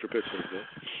 Never played for Pittsburgh, though.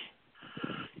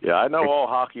 Yeah, I know all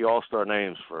hockey all-star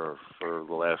names for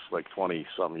the last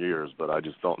 20-some years, but I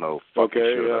just don't know fucking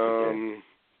shit about the game.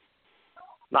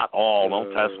 Not all.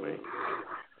 Don't test me.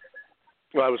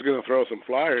 Well, I was going to throw some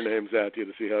flyer names at you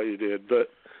to see how you did, but.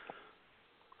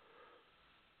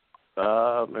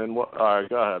 All right,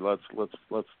 go ahead.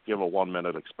 Let's give a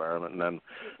 1-minute experiment, and then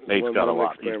Nate's got a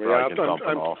lot. He's probably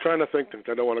I'm off. trying to think.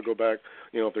 I don't want to go back.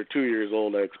 If they're 2 years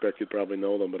old, I expect you'd probably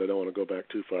know them, but I don't want to go back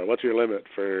too far. What's your limit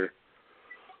for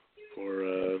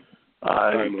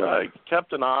I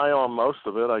kept an eye on most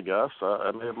of it, I guess.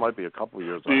 I mean, it might be a couple of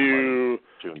years. Do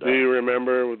you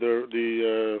remember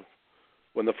the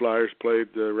when the Flyers played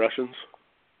the Russians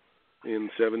in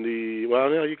 '70? Well,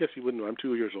 no, I guess you wouldn't. I'm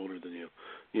 2 years older than you.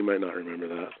 You might not remember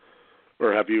that.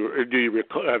 Or have you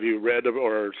read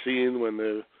or seen when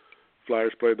the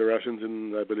Flyers played the Russians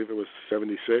in, I believe it was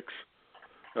 '76,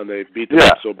 and they beat them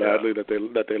up so badly that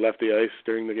they left the ice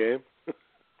during the game?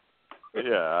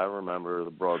 Yeah, I remember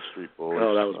the Broad Street Bullies.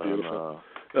 Oh, that was beautiful.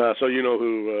 So you know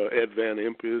who Ed Van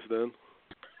Imp is then?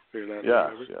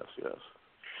 Yes.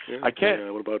 Yeah, I can't.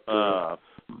 Yeah, what about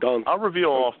Don? I'll reveal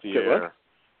off the air. What?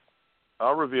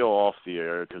 I'll reveal off the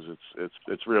air because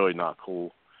it's really not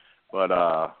cool. But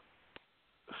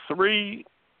 3.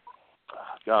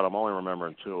 God, I'm only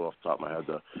remembering 2 off the top of my head.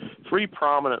 The 3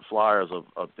 prominent Flyers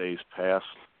of days past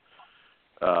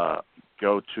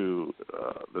go to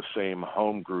the same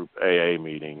home group AA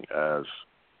meeting as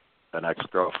an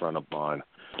ex-girlfriend of mine,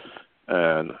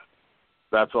 and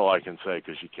that's all I can say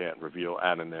because you can't reveal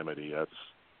anonymity. That's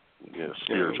the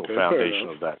spiritual foundation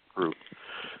of that group.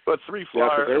 But 3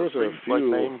 Flyers, there was a few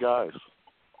name guys.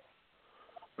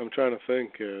 I'm trying to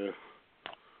think.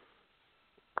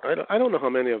 I don't know how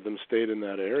many of them stayed in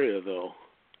that area though.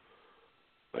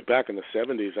 Like back in the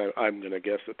 '70s, I'm going to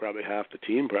guess that probably half the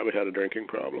team probably had a drinking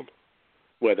problem.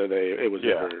 Whether it was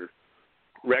ever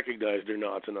recognized or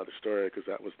not, it's another story because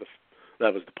that was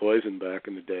the poison back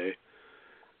in the day.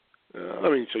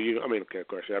 Okay, of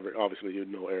course, obviously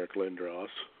you'd know Eric Lindros.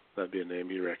 That'd be a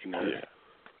name you recognize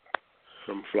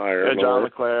from Flyer. Yeah, John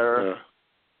LeClaire.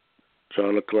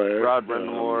 John LeClaire. Rod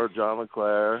Brindamore, John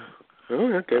LeClaire.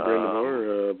 Oh, okay,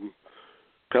 Brindamore.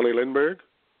 Pelly Lindbergh.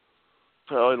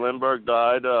 Pelly Lindbergh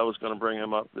died. I was going to bring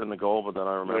him up in the goal, but then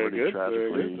I remembered he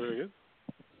tragically. Very good.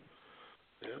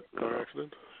 Yeah, car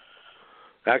accident.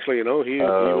 Actually, that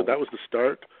was the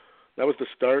start. That was the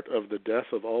start of the death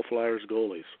of all Flyers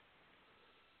goalies.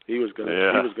 He was going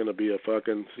to be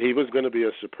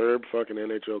a superb fucking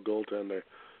NHL goaltender,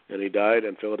 and he died.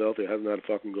 And Philadelphia hasn't had a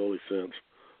fucking goalie since.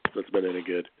 That's been any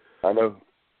good. I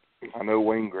know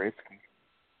Wayne Gretzky.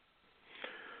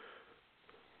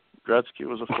 Gretzky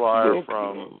was a Flyer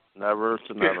from never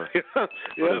to never.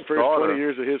 The first 20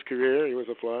 years of his career, he was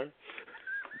a Flyer.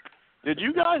 Did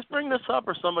you guys bring this up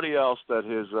or somebody else that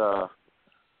his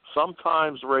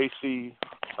sometimes racy,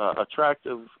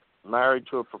 attractive, married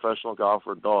to a professional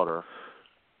golfer daughter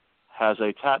has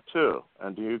a tattoo?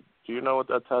 And do you know what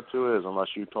that tattoo is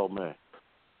unless you told me?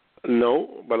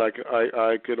 No, but I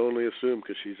could only assume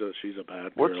because she's a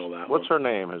bad girl. What's her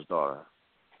name? His daughter.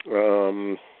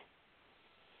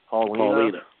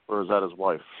 Paulina. Or is that his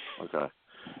wife? Okay.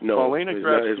 No, Paulina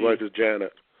Gretzky. His wife is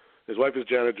Janet. His wife is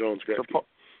Janet Jones Gretzky.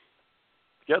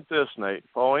 Get this, Nate.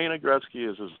 Paulina Gretzky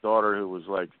is his daughter, who was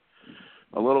like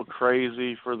a little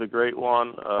crazy for the great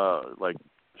one. Like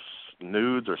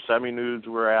nudes or semi-nudes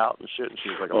were out and shit, and she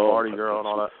was like a party girl and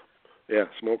all that. Yeah,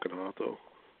 smoking hot though.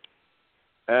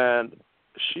 And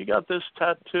she got this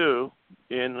tattoo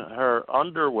in her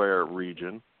underwear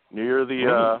region near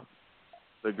the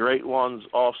great one's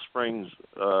offspring's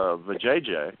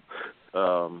vajayjay.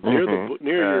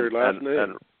 Near your last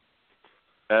name.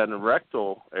 And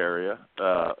rectal area,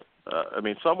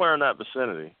 somewhere in that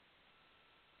vicinity,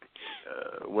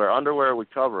 where underwear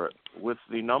would cover it, with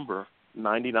the number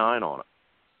 99 on it.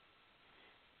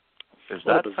 Is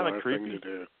that kind of creepy?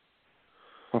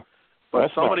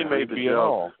 But somebody made the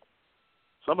joke.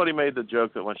 Somebody made the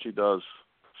joke that when she does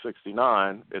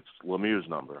 69, it's Lemieux's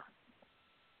number.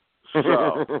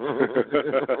 So.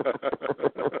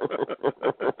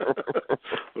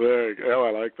 Very good. Oh,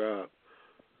 I like that.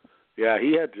 Yeah,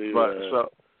 he had to. So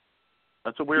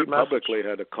that's a weird message. He publicly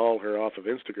had to call her off of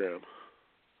Instagram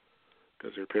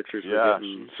because her pictures were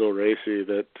getting so racy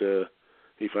that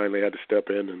he finally had to step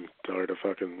in and tell her to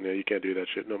fucking, you can't do that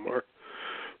shit no more.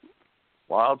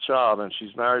 Wild child, and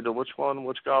she's married to which one?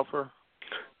 Which golfer?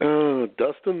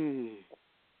 Dustin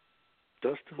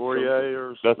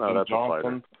Poirier or Dustin no? That's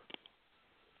Johnson.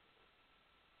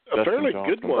 A fairly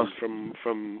good one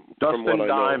from Dustin what I know.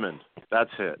 Diamond.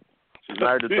 That's it. She's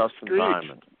married to Dustin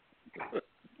Diamond.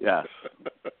 Yes.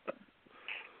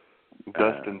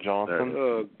 Dustin Johnson.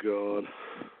 Oh God.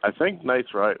 I think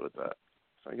Nate's right with that.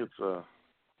 I think it's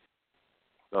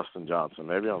Dustin Johnson.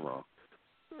 Maybe I'm wrong.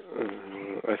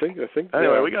 I think.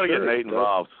 Anyway, we got to get Nate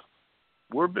involved.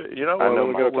 We're we got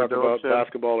to talk about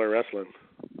basketball or wrestling.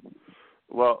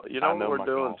 Well, you know what we're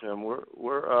doing, Tim.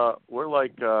 We're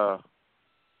like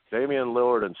Damian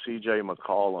Lillard and C.J.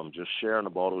 McCollum, just sharing the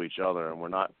ball to each other, and we're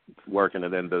not working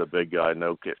it into the big guy,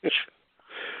 no catch.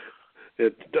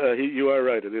 You are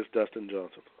right. It is Dustin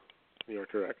Johnson. You are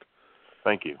correct.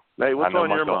 Thank you. Nate, what's I know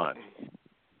on your myself.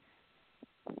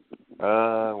 mind?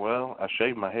 Well, I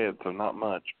shaved my head, so not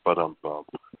much, but What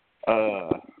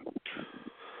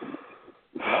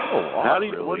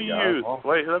do you use?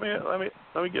 Wait, let me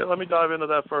dive into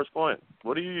that first point.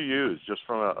 What do you use? Just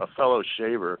from a fellow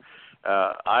shaver,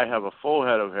 I have a full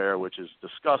head of hair, which is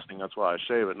disgusting. That's why I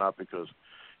shave it, not because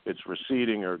it's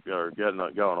receding or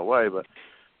going away. But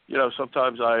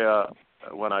sometimes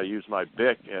when I use my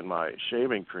Bic and my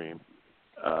shaving cream,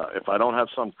 if I don't have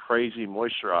some crazy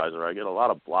moisturizer, I get a lot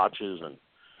of blotches and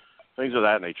things of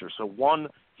that nature. So one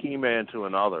He-Man to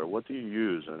another, what do you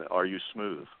use, and are you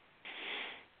smooth?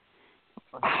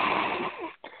 I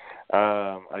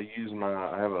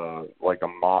have a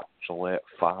mock Gillette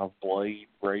 5-blade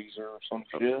razor or some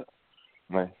shit.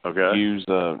 Okay.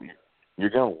 You're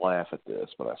gonna laugh at this,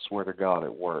 but I swear to God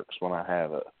it works when I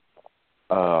have it.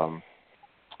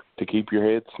 To keep your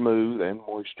head smooth and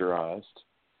moisturized,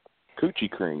 coochie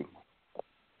cream.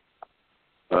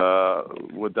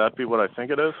 Would that be what I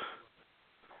think it is?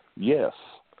 Yes,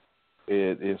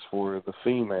 it is for the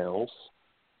females.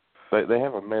 They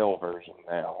have a male version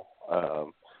now.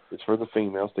 It's for the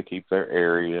females to keep their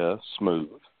area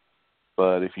smooth.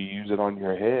 But if you use it on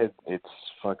your head, it's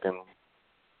fucking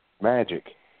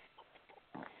magic.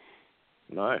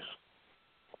 Nice.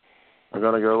 I'm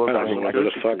going to go look I at don't know some whether to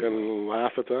coochie fucking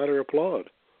laugh at that or applaud.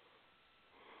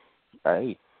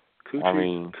 Hey.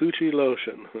 Coochie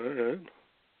lotion. All right.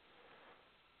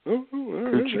 Oh, all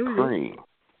right. Coochie cream.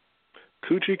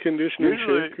 Coochie conditioning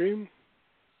shave cream?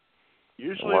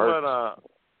 Usually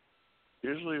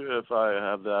if I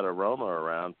have that aroma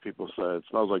around, people say it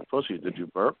smells like pussy. Did you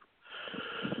burp?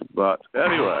 But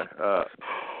anyway,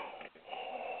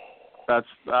 that's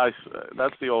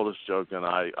the oldest joke, and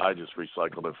I just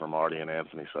recycled it from Artie, and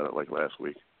Anthony said it like last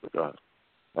week. But go ahead.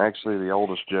 Actually, the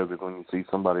oldest joke is when you see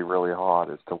somebody really hot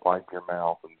is to wipe your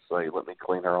mouth and say, "Let me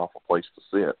clean her off a place to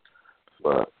sit."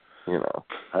 But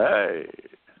hey,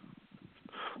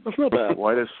 that's not bad.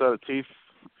 Whitest set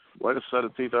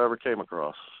of teeth I ever came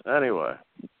across. Anyway.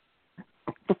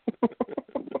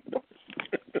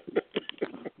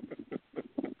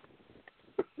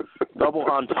 Double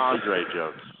entendre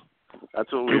jokes.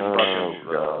 That's what we've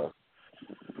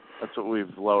that's what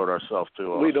we've lowered ourselves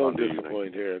to. We don't Sunday disappoint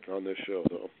evening. here on this show,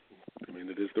 though. I mean,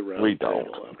 it is the round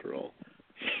table, after all.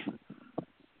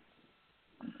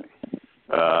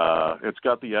 It's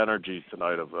got the energy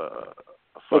tonight of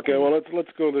Okay, well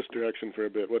let's go this direction for a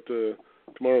bit.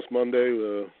 Tomorrow's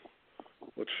Monday.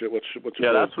 What's that's what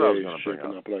I was going to bring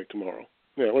shaping up like tomorrow?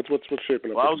 Yeah, what's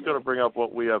shaping up? Well, I was going to bring up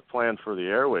what we have planned for the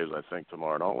airways. I think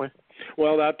tomorrow, don't we?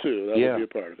 Well, that too. That would be a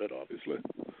part of it, obviously.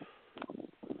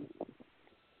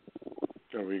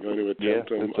 Are we going to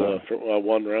attempt a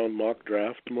one-round mock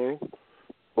draft tomorrow?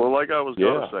 Well, like I was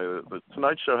going to say, the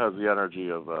Tonight Show has the energy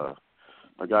of a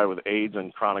guy with AIDS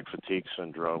and chronic fatigue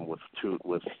syndrome with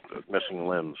missing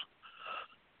limbs.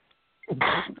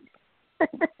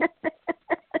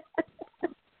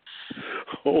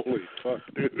 Holy fuck,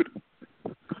 dude!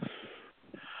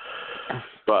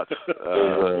 But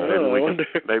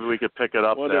maybe we could pick it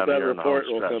up down here. Wonder if that report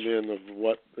will stretch. come in of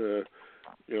what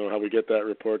how we get that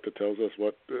report that tells us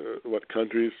what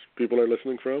countries people are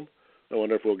listening from. I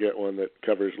wonder if we'll get one that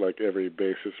covers like every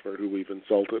basis for who we've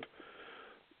insulted.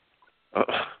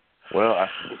 Well,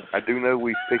 I do know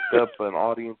we picked up an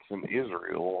audience in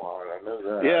Israel. I know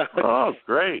that. Yeah. Oh,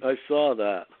 great. I saw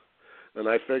that. And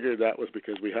I figured that was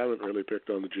because we haven't really picked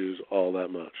on the Jews all that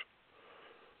much.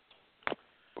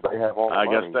 They have all the I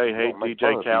money. guess they hate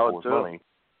DJ Khaled, too. Money.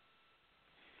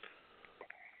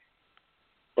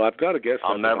 Well, I've got to guess.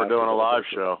 I'm never doing a live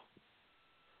show.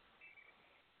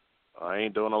 I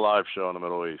ain't doing a live show in the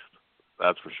Middle East.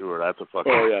 That's for sure. That's a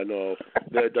fucking... Oh, yeah, no.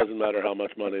 It doesn't matter how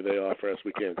much money they offer us.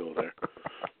 We can't go there.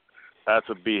 That's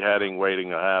a beheading waiting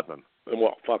to happen. And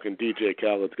well, fucking DJ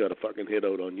Khaled's got a fucking hit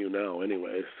out on you now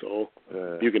anyway, so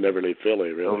you can never leave Philly,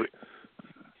 really.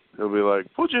 He'll be like,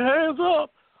 put your hands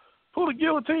up. Pull the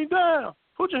guillotine down.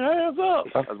 Put your hands up.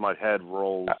 As my head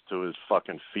rolls to his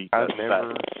fucking feet. That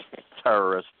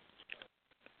terrorist.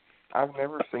 I've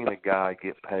never seen a guy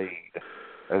get paid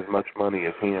as much money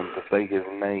as him to say his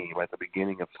name at the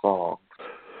beginning of songs.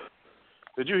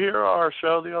 Did you hear our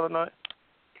show the other night?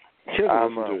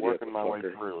 I'm working my way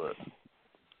through it.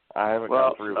 I haven't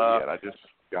gone through it yet. I just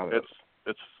got it.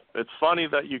 It's funny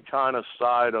that you kind of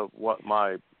side of what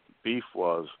my beef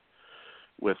was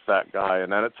with that guy,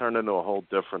 and then it turned into a whole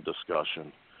different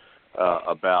discussion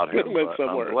about him. It went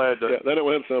somewhere. Then it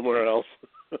went somewhere else.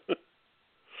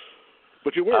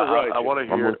 But you were right. I want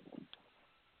to hear.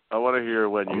 I want to hear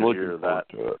when you hear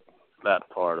that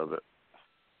part of it.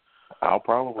 I'll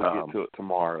probably get to it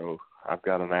tomorrow. I've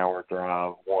got an hour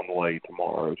drive one way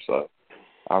tomorrow, so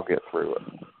I'll get through it.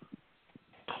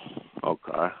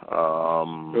 Okay.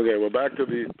 Okay, well, back to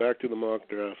the mock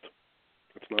draft.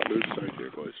 Let's not lose sight here,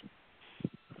 boys.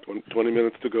 20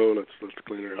 minutes to go. Let's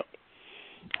clean her up.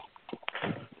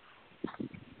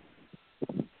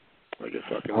 I get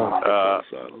fucking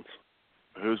silence.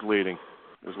 Who's leading?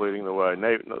 Who's leading the way?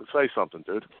 Nate, say something,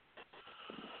 dude.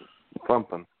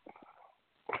 Something.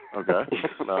 Okay.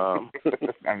 I'm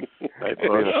Nate,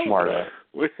 being a smart ass.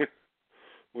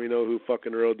 We know who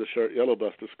fucking rode the short yellow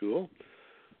bus to school.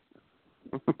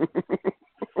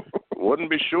 Wouldn't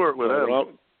be short with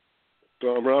him.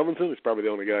 Tom Robinson. He's probably the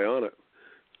only guy on it.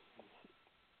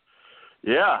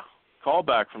 Yeah. Call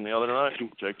back from the other night.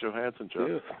 Jake Johansson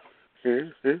joke. Yeah.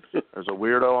 There's a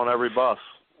weirdo on every bus.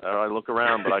 I look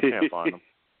around, but I can't find him.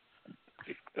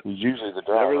 He's usually the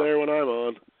driver. Never there when I'm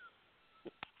on.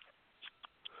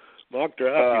 Mock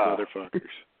draft, you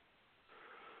motherfuckers.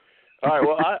 All right.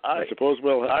 Well, I suppose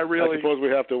we'll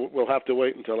have to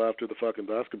wait until after the fucking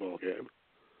basketball game.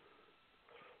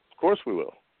 Of course we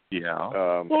will. Yeah.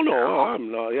 Well, no,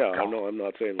 I'm not. Yeah, I'm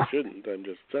not saying we shouldn't. I'm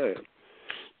just saying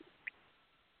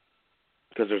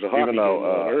because there's a hockey game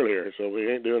on earlier, so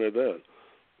we ain't doing it then.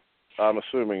 I'm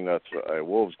assuming that's a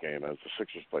Wolves game, as the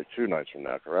Sixers play 2 nights from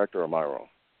now, correct? Or am I wrong?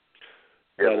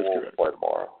 That is correct. Play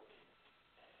tomorrow.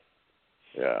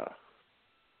 Yeah.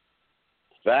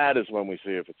 That is when we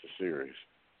see if it's a series.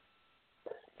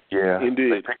 Yeah.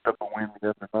 Indeed. They picked up a win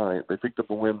the other night. They picked up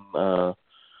a win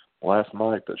last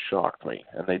night that shocked me,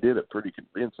 and they did it pretty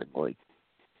convincingly.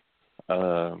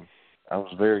 I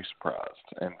was very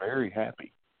surprised and very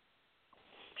happy.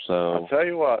 So I'll tell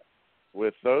you what,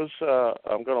 with those,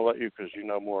 I'm going to let you because you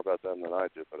know more about them than I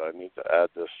do, but I need to add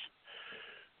this.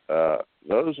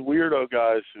 Those weirdo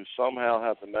guys who somehow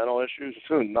have the mental issues,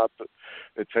 not that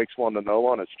it takes one to know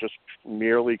one, it's just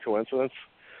merely coincidence.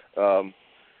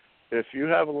 If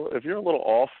you're a little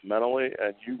off mentally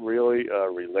and you really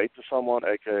relate to someone,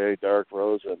 aka Derrick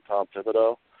Rose and Tom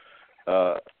Thibodeau,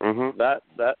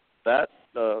 that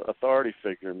authority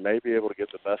figure may be able to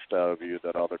get the best out of you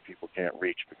that other people can't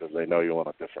reach because they know you on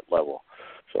a different level.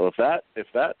 So if that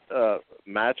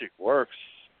magic works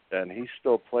and he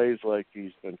still plays like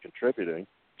he's been contributing,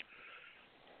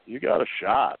 you got a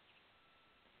shot.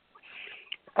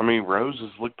 I mean, Rose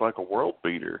has looked like a world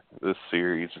beater this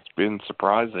series. It's been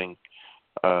surprising.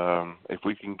 If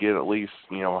we can get at least,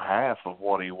 half of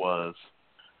what he was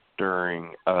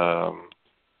during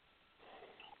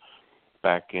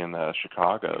back in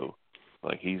Chicago,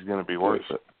 like he's going to be worth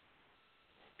it.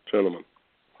 Gentlemen,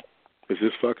 is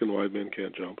this fucking Wide Men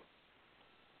Can't Jump?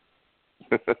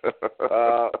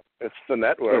 It's the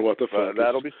network. Or what the fuck?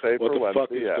 That'll be safe for Wednesday. What the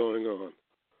fuck is going on?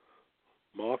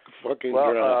 Mock fucking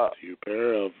draft, you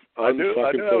pair of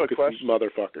unfucking focused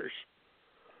motherfuckers.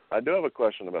 I do have a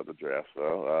question about the draft,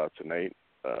 though, to Nate,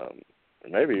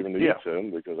 maybe even to you,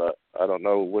 Tim, because I don't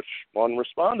know which one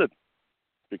responded,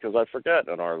 because I forget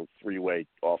in our 3-way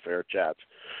off-air chats.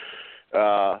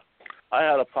 I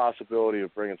had a possibility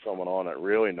of bringing someone on that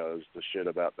really knows the shit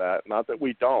about that. Not that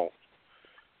we don't,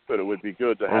 but it would be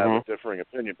good to have a differing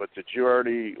opinion. But did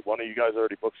one of you guys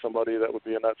already book somebody that would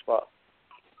be in that spot?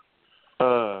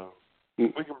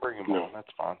 We can bring him on.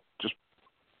 That's fine. Just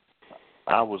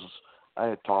I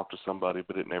had talked to somebody,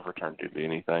 but it never turned into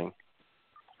anything.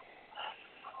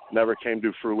 Never came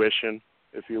to fruition,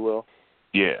 if you will.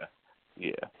 Yeah.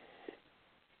 Who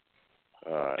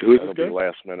is that'll this be guy?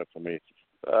 last minute for me.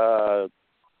 I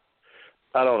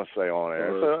don't want to say on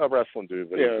air. It's a wrestling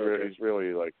dude, but he's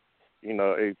really like,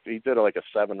 he did like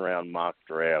a 7-round mock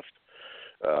draft,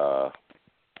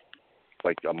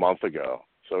 like a month ago.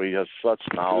 So he has such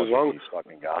knowledge of these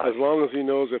fucking guys. As long as he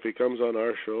knows if he comes on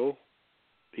our show,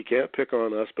 he can't pick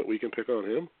on us, but we can pick on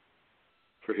him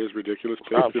for his ridiculous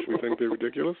picks if we think they're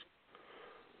ridiculous.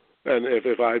 And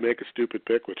if I make a stupid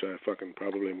pick, which I fucking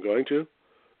probably am going to,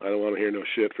 I don't want to hear no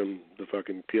shit from the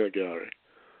fucking peanut gallery,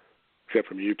 except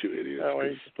from you two idiots.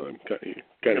 I'm kind of used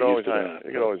to that.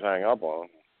 You can always hang up on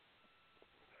him.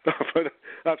 But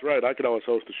that's right. I could always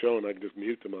host a show and I could just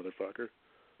mute the motherfucker.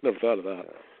 Never thought of that.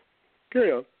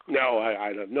 Carry on. No,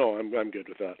 I don't. No, I'm good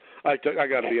with that. I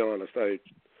got to be honest.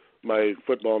 My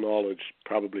football knowledge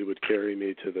probably would carry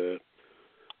me to the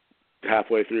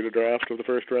halfway through the draft of the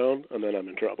first round, and then I'm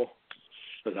in trouble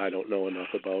because I don't know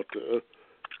enough about,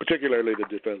 particularly the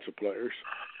defensive players.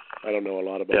 I don't know a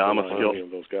lot about any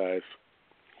of those guys.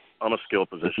 I'm a skill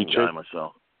position guy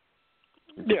myself.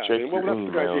 If you check your that's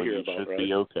the guys you hear you about, should right?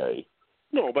 be okay.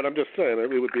 No, but I'm just saying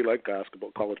it would be like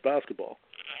college basketball.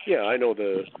 Yeah, I know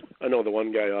the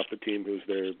one guy off the team who's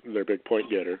their big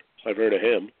point getter. I've heard of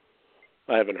him.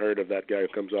 I haven't heard of that guy who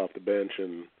comes off the bench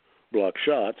and blocks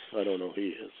shots. I don't know who he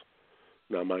is.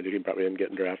 Now, mind you, he probably isn't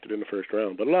getting drafted in the first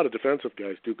round. But a lot of defensive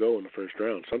guys do go in the first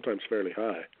round, sometimes fairly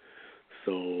high.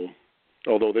 So,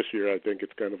 although this year I think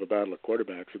it's kind of a battle of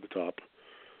quarterbacks at the top,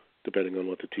 depending on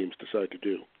what the teams decide to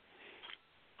do.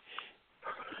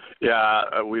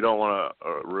 Yeah, we don't want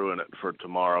to ruin it for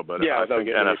tomorrow, but yeah, I think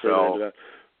NFL.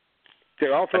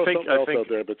 Okay, I'll throw something else out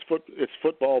there, but it's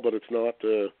football, but it's not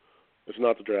the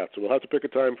draft. So we'll have to pick a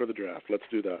time for the draft. Let's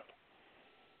do that.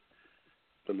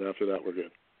 And after that, we're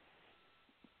good.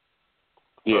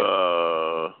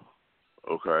 Yeah.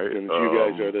 Okay. And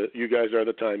you guys are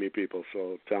the timey people,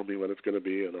 so tell me when it's going to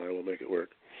be, and I will make it work.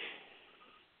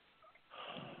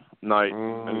 Night,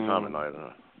 anytime at night.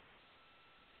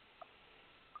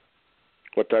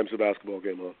 What time's the basketball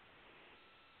game on?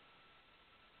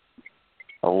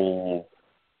 Oh,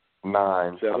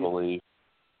 9, 7? I believe.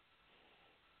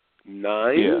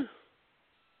 9? Yeah.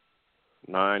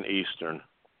 9 Eastern.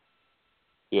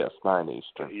 Yes, 9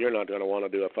 Eastern. You're not going to want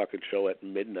to do a fucking show at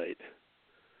midnight.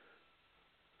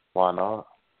 Why not?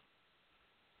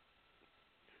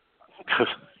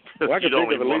 Well, I can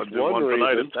think of at least one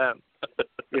reason.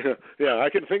 Yeah, I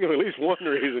can think of at least one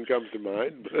reason comes to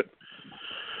mind, but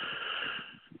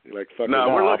like fucking. No,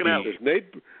 we're looking at.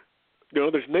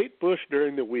 There's Nate Bush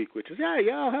during the week, which is, hey,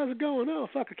 y'all, how's it going? Oh,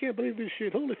 fuck, I can't believe this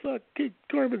shit. Holy fuck, Kid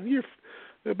Corbin,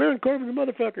 Baron Corbin's a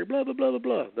motherfucker, blah, blah, blah, blah,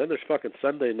 blah. Then there's fucking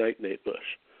Sunday night Nate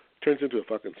Bush. Turns into a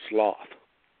fucking sloth.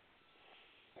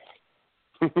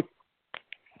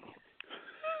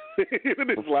 Even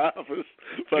his laugh is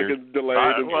fucking delayed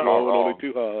and slow and only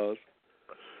 2 ha's.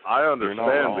 I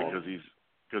understand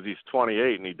because he's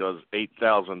 28 and he does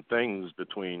 8,000 things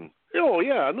between. Oh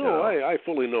yeah, no, You know. I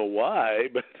fully know why,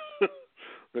 but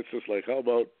it's just like, how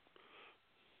about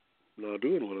not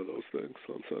doing one of those things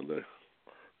on Sunday,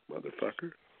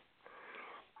 motherfucker?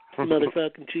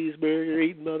 Motherfucking cheeseburger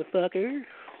eating motherfucker.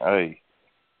 Hey,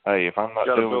 if I'm not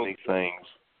doing these things,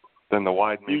 then the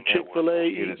Wide Men Network will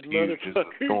get as huge as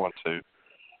it's going to.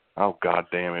 Oh, God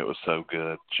damn, it was so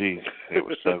good. Jeez, it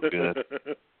was so good.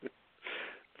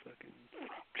 Fucking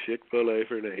Chick-fil-A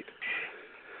for Nate.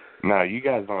 No, you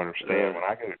guys don't understand. When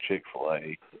I go to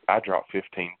Chick-fil-A, I drop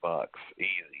 $15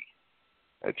 easy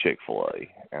at Chick-fil-A,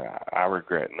 and I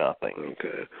regret nothing.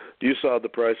 Okay. You saw the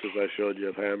prices I showed you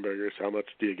of hamburgers. How much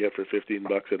do you get for $15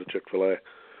 at a Chick-fil-A?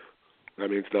 I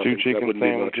mean, it's nothing. 2 chicken that wouldn't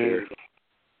be much sandwiches,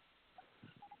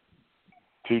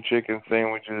 here. 2 chicken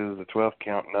sandwiches, a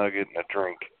 12-count nugget, and a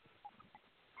drink.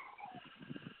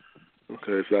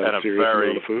 Okay, is that a serious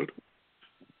amount of food?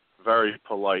 Very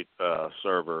polite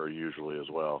server usually as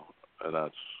well,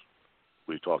 and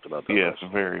we talked about that. Yes,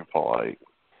 very polite.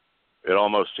 It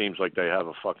almost seems like they have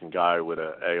a fucking guy with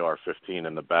an AR-15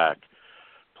 in the back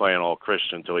playing all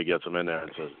Christian until he gets them in there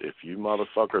and says, if you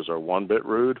motherfuckers are one bit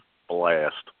rude,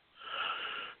 blast.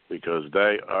 Because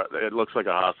it looks like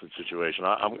a hostage situation.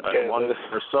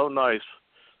 They're so nice.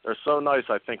 They're so nice,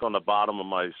 I think on the bottom of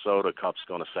my soda cup's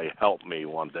going to say, help me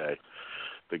one day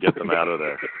to get them out of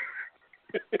there.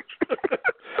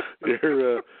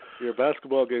 Your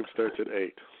basketball game starts at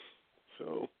 8.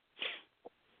 So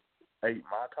 8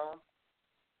 my time?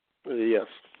 Yes.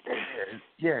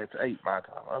 Yeah, it's 8 my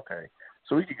time. Okay.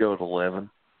 So we could go at 11.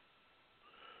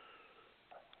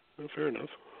 Well, fair enough.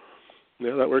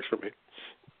 Yeah, that works for me.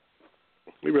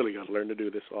 We really got to learn to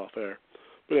do this off air.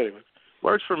 But anyway.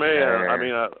 Works for me. I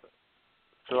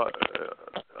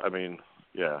mean,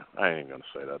 yeah, I ain't even going to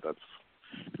say that. That's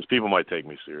because people might take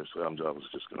me seriously. I was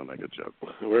just going to make a joke.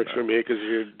 It works for me because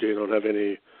you don't have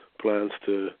any plans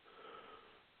to,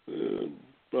 I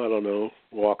don't know,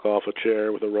 walk off a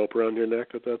chair with a rope around your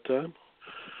neck at that time.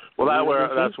 Well,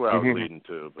 that's where I was leading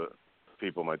to, but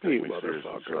people might take me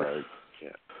seriously. So I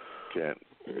can't.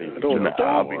 Don't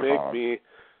make me.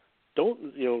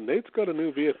 Nate's got a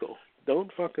new vehicle.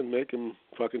 Don't fucking make him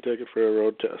fucking take it for a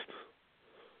road test.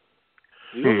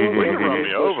 You don't want to run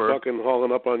me over. Fucking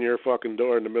hauling up on your fucking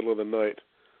door in the middle of the night,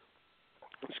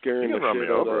 scaring the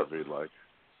shit out of. If you'd like.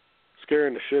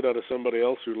 Scaring the shit out of somebody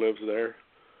else who lives there.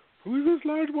 Who's this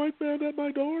large white man at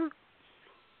my door?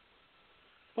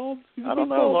 I don't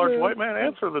know, large white man.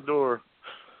 Answer the door.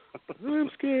 I'm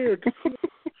scared.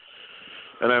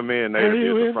 And then me and Nate would be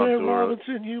at the front door.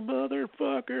 Robinson, you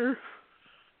motherfucker.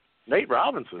 Nate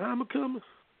Robinson. I'm a coming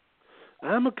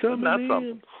in.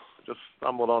 Something. Just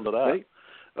stumbled onto that.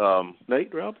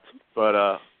 Nate Robinson.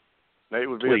 But Nate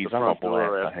would be at the front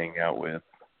door. To hang out with.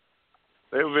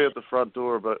 They would be at the front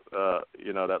door, but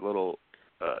that little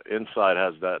inside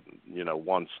has that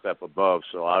one step above,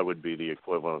 so I would be the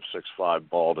equivalent of 6'5",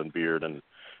 bald and beard and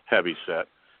heavy set.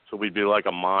 So we'd be like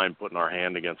a mime putting our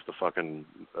hand against the fucking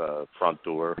front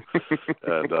door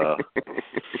and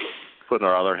putting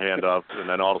our other hand up, and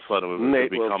then all of a sudden it would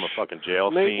become a fucking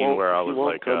jail scene where I was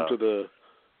like...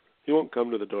 He won't come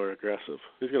to the door aggressive.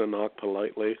 He's going to knock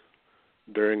politely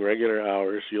during regular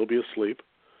hours. You'll be asleep.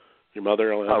 Your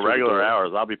mother will answer regular the door.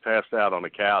 hours. I'll be passed out on the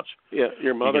couch. Yeah,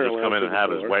 your mother will will come in and have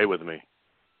door. his way with me.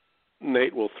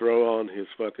 Nate will throw on his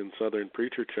fucking Southern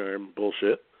preacher charm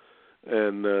bullshit,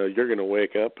 and you're going to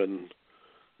wake up, and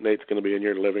Nate's going to be in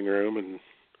your living room and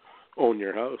own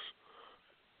your house.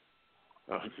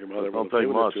 Your mother don't take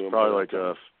much.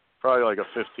 Probably like a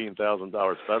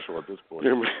 $15,000 special at this point.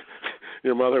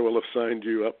 Your mother will have signed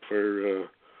you up for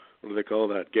what do they call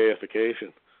that?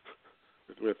 Gayification.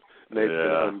 With Nate's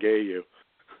going to ungay you.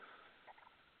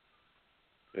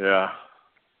 Yeah.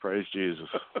 Praise Jesus.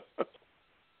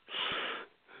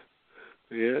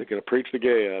 Yeah, going to preach the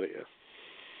gay out of you.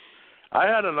 I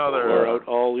had another... Pour out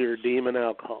all your demon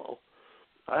alcohol.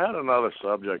 I had another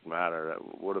subject matter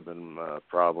that would have been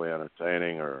probably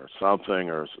entertaining or something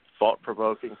or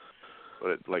thought-provoking,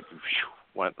 but it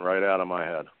went right out of my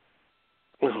head.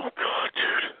 Oh, God,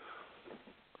 dude.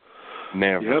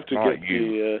 Never. You have to not get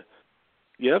you.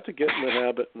 You have to get in the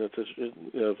habit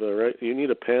of right. You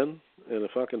need a pen and a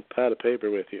fucking pad of paper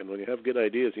with you, and when you have good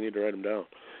ideas, you need to write them down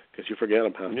because you forget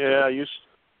them. Yeah, I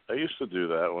used to do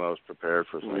that when I was prepared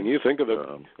for things. I mean, you think of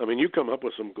you come up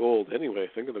with some gold anyway.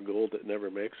 Think of the gold that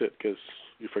never makes it because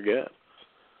you forget.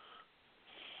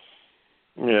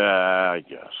 Yeah, I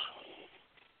guess.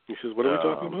 He says, "What are we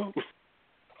talking about?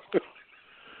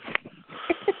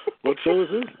 What show is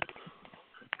this?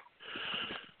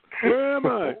 Where am I?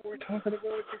 What are we talking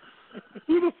about?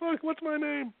 Who the fuck? What's my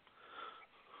name?"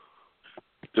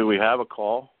 Do we have a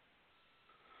call?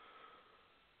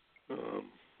 I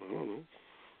don't know.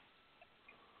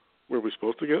 Were we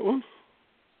supposed to get one?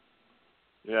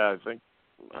 Yeah,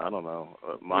 I don't know.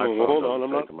 My phone hold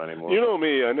doesn't on, take them anymore. You know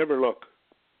me, I never look.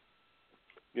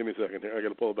 Give me a second here. I got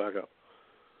to pull it back up.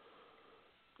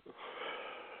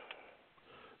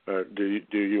 Do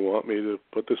you want me to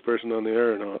put this person on the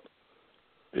air or not?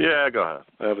 Yeah, go ahead.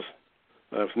 I have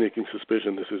a sneaking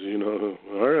suspicion this is who.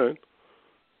 All right.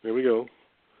 Here we go.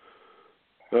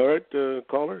 All right,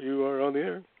 caller, you are on the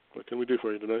air. What can we do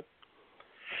for you tonight?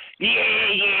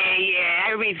 Yeah.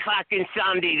 Every fucking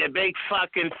Sunday, the big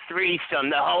fucking threesome,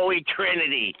 the Holy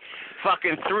Trinity.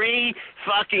 Fucking 3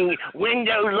 fucking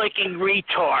window-licking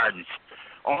retards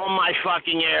on my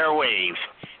fucking airwaves.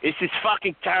 This is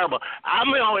fucking terrible.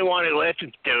 I'm the only one who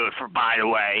listens to it, by the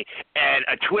way, and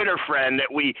a Twitter friend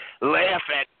that we laugh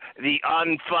at the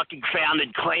unfucking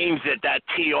founded claims that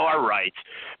TR writes.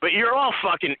 But you're all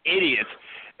fucking idiots.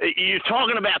 You're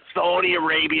talking about Saudi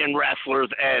Arabian wrestlers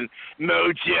and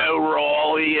Mojo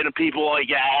Rawley and people like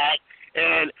that,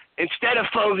 and instead of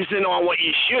focusing on what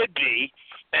you should be,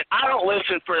 and I don't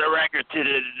listen, for the record, to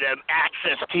the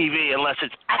Access TV unless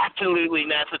it's absolutely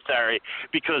necessary,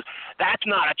 because that's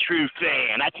not a true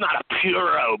fan. That's not a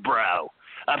Puro bro.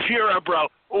 A Puro bro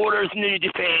orders New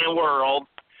Japan World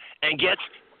and gets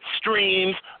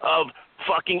streams of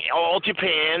fucking All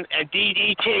Japan and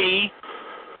DDT.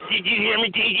 Did you hear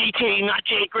me? DDT, not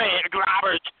Jake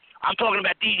Roberts. I'm talking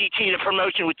about DDT, the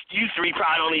promotion which you three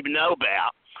probably don't even know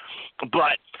about.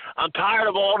 But I'm tired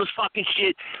of all this fucking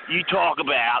shit you talk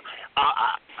about.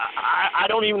 I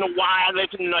don't even know why I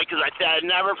listen tonight, because I said I'd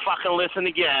never fucking listen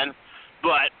again.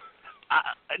 But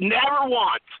never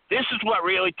once. This is what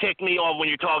really ticked me off when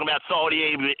you're talking about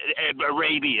Saudi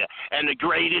Arabia and the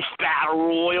greatest battle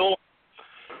royal.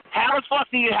 How the fuck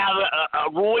do you have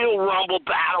a Royal Rumble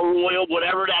Battle Royal,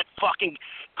 whatever that fucking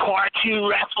cartoon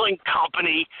wrestling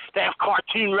company, they have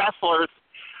cartoon wrestlers.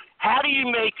 How do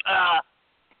you make a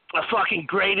fucking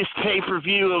greatest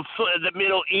pay-per-view of the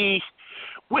Middle East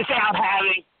without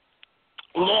having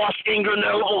Los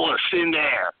Ingobernables in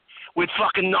there with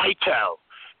fucking Naito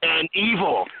and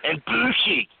Evil and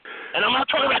Bushi? And I'm not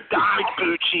talking about Dominic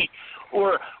Bushi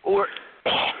or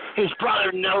his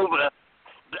brother Nova,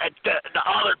 the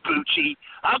other Bushi.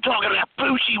 I'm talking about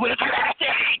Bushi with an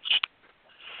SH.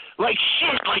 Like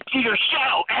shit, like your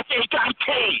show,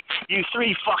 SHIT, you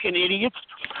 3 fucking idiots.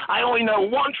 I only know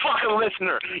one fucking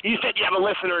listener. You said you have a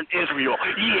listener in Israel.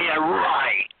 Yeah,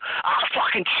 right. I'll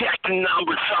fucking check the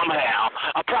number somehow.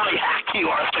 I'll probably hack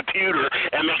your computer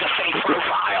and make a fake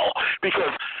profile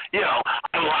because,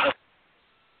 I want to.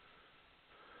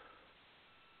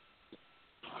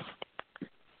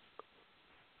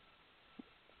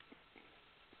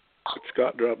 Did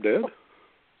Scott drop dead?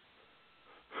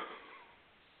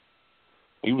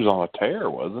 He was on a tear,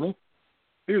 wasn't he?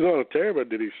 He was on a tear, but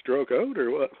did he stroke out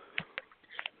or what?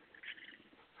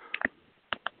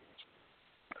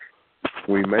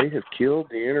 We may have killed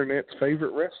the internet's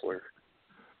favorite wrestler.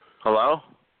 Hello?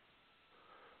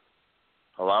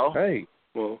 Hello? Hey.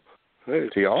 Well, hey,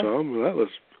 T.R.? Tom,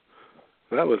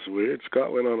 that was weird.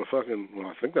 Scott went on a fucking,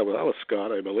 I think that was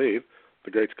Scott, I believe,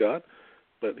 the great Scott.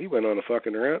 But he went on a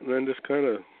fucking rant and then just kind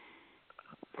of,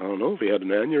 I don't know if he had an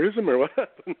aneurysm or what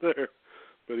happened there.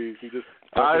 But he just.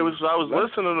 I was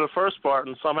listening to the first part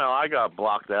and somehow I got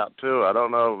blocked out too. I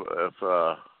don't know if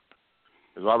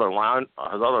his other line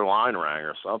rang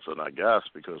or something. I guess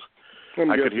because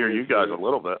I could hear you guys a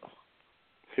little bit.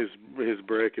 His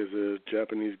break as a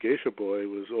Japanese geisha boy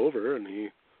was over and he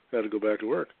had to go back to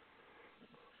work.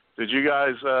 Did you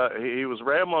guys? He was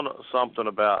rambling something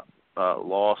about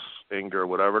Los Inger,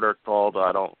 whatever they're called.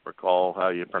 I don't recall how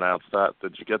you pronounce that.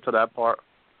 Did you get to that part?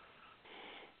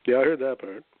 Yeah, I heard that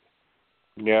part.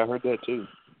 Yeah, I heard that too.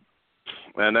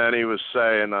 And then he was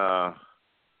saying,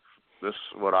 "This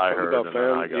is what I heard." About and fan,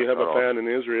 then I got you have cut a off. fan in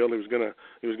Israel. He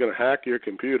was gonna hack your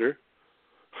computer.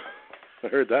 I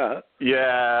heard that.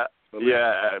 Yeah,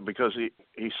 because he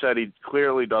said he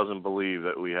clearly doesn't believe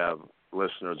that we have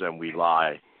listeners and we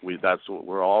lie. That's what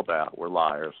we're all about. We're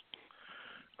liars.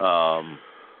 And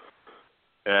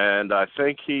I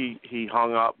think he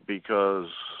hung up because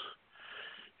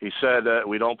he said that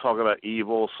we don't talk about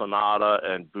Evil, Sonata,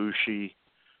 and Bushi,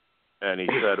 and he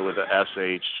said with the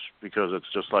SH because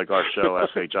it's just like our show,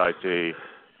 SHIT.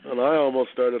 And I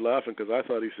almost started laughing because I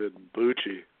thought he said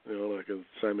Bucci, like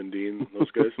Simon Dean,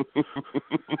 those guys.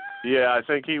 Yeah, I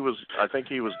think he was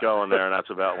going there, and that's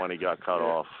about when he got cut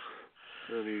off.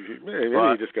 And he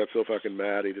just got so fucking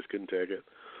mad he just couldn't take it.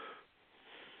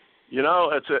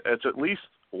 It's at least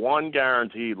one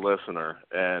guaranteed listener,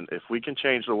 and if we can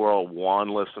change the world one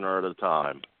listener at a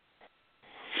time.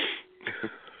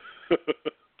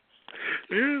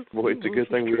 Yeah, Boy, it's a good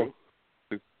thing we don't.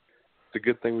 It's a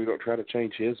good thing we don't try to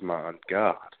change his mind.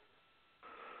 God.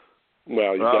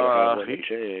 Well, you gotta have one to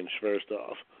change first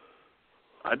off.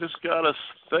 I just gotta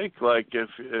think like if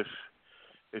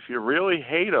you really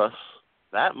hate us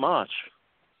that much,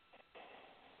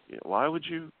 why would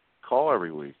you call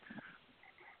every week?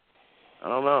 I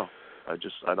don't know. I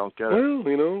don't get it.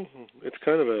 Well, it's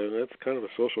kind of a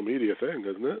social media thing,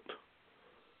 isn't it?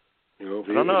 I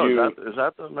don't know. Is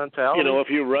that the mentality?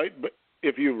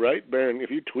 If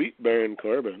you tweet Baron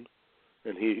Corbin,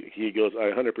 and he goes, I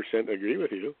 100% agree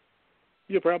with you,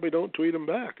 you probably don't tweet him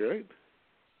back, right?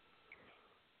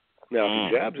 Now,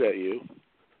 if he jabs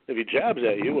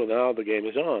at you, well, now the game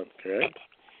is on, correct?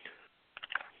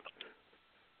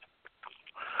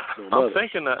 I'm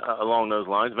thinking along those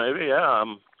lines, maybe, yeah.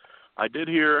 I did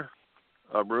hear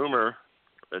a rumor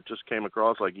that just came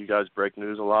across, like you guys break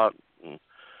news a lot, and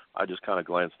I just kind of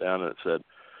glanced down and it said,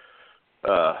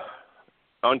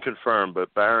 unconfirmed,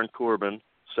 but Baron Corbin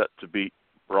set to beat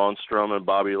Braun Strowman,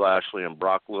 Bobby Lashley, and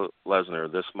Brock Lesnar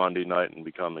this Monday night and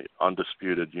become the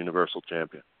undisputed Universal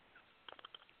Champion.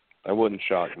 That wouldn't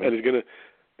shock me. And he's gonna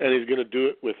do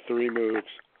it with 3 moves.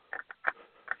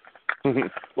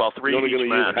 Well, 3 He's only going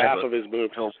to use half of his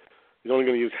moves. He's only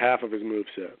going to use half of his move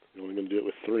set. He's only going to do it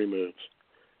with 3 moves.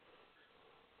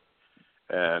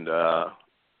 And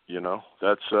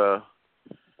that's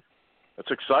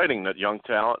exciting that young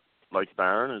talent like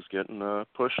Baron is getting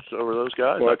pushed over those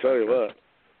guys. Well, I tell you what,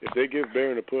 if they give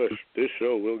Baron a push, this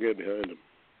show will get behind him.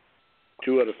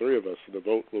 2 out of 3 of us, the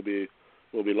vote will be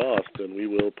lost, and we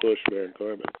will push Baron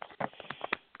Corbin.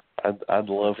 I'd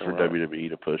love for WWE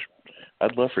to push.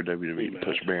 I'd love for WWE to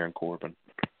push Baron Corbin.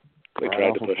 They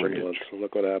tried to push him once, and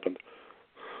look what happened.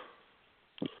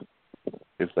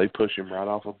 If they push him right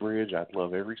off a bridge, I'd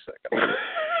love every second.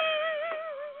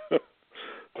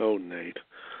 Oh, Nate.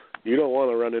 You don't want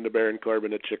to run into Baron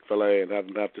Corbin at Chick-fil-A and have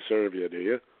him have to serve you, do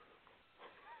you?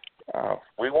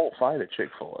 We won't fight at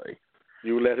Chick-fil-A.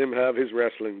 You let him have his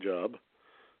wrestling job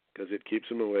because it keeps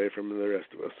him away from the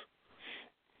rest of us.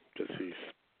 Because he's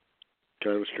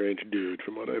kind of a strange dude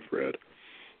from what I've read.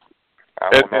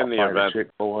 I will not fight at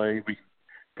Chick-fil-A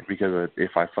because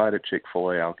if I fight at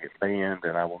Chick-fil-A, I'll get banned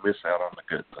and I will miss out on the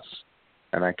goodness.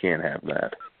 And I can't have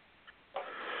that.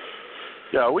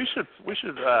 Yeah, we should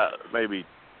maybe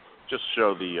just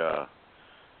show the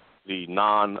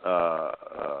non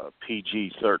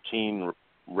PG-13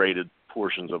 rated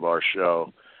portions of our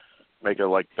show, make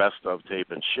a best of tape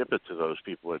and ship it to those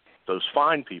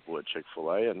fine people at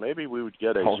Chick-fil-A, and maybe we would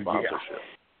get a sponsorship.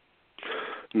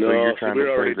 No, so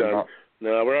we're already done.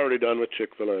 No, we're already done with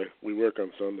Chick-fil-A. We work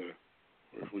on Sunday.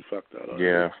 We fucked that up.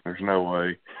 Yeah, there's no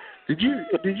way. Did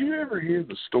you ever hear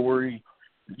the story?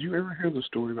 Did you ever hear the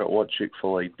story about what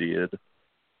Chick-fil-A did?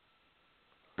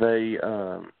 They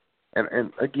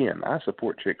and again, I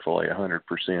support Chick-fil-A 100%.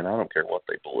 I don't care what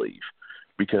they believe,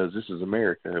 because this is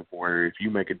America, where if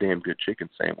you make a damn good chicken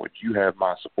sandwich, you have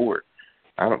my support.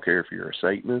 I don't care if you're a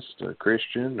Satanist, a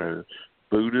Christian, a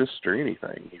Buddhist, or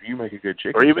anything. If you make a good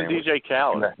chicken or even sandwich, DJ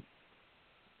Khaled.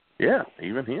 Yeah,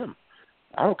 even him.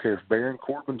 I don't care if Baron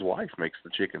Corbin's wife makes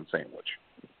the chicken sandwich.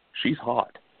 She's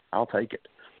hot. I'll take it.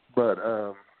 But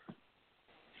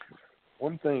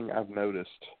one thing I've noticed,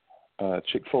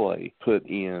 Chick-fil-A put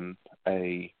in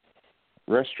a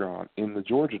restaurant in the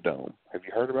Georgia Dome. Have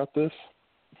you heard about this?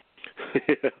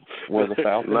 Yeah. Where the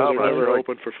Falcons no, are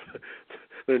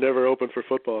they're never open for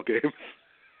football games.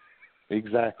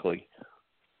 Exactly.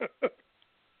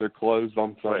 They're closed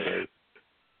on Sunday.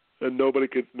 And nobody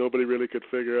really could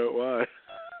figure out why.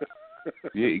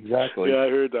 Yeah, exactly. Yeah, I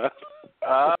heard that.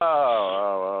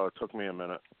 Oh, it took me a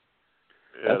minute.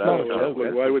 Yeah, That's not a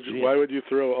was joke. Why would you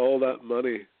throw all that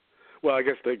money? Well, I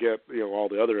guess they get all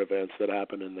the other events that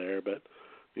happen in there, but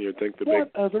you'd think the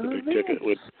big ticket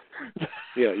would.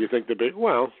 Yeah, you think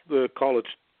the college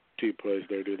team plays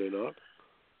there, do they not?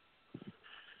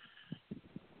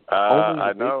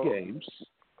 I know. Games.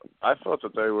 I thought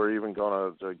that they were even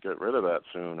going to get rid of that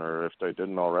soon, or if they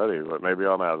didn't already. But maybe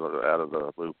I'm out of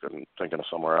the loop and thinking of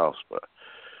somewhere else. But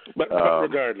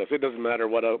regardless, it doesn't matter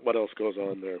what else goes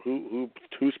on there. Who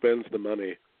spends the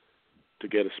money to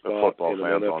get a spot in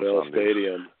an NFL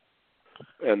stadium,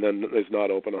 and then it's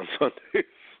not open on Sundays?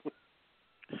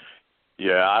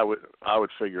 Yeah, I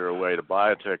would figure a way to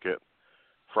buy a ticket,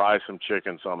 fry some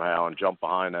chicken somehow, and jump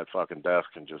behind that fucking desk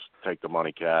and just take the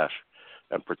money cash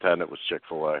and pretend it was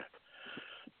Chick-fil-A.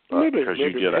 Because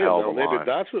you get a hell of a line. Maybe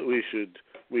that's what we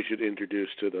should introduce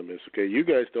to them is, okay, you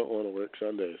guys don't want to work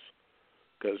Sundays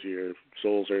because your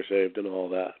souls are saved and all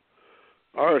that.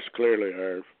 Ours clearly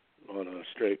are on a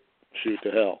straight shoot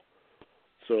to hell.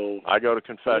 So I go to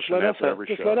confession after every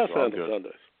show. Just let us so handle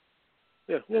Sundays.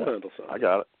 Yeah, we'll handle Sundays. I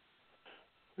got it.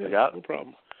 Yeah, I got it. No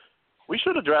problem. We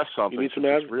should address something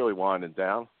that's really winding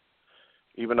down,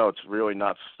 even though it's really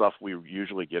not stuff we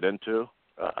usually get into.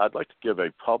 I'd like to give a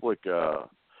public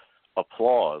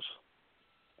applause.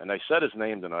 And they said his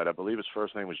name tonight. I believe his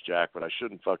first name was Jack, but I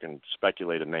shouldn't fucking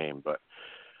speculate a name. But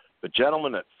the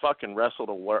gentleman that fucking wrestled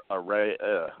away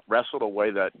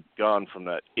that gun from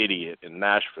that idiot in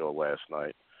Nashville last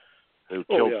night, who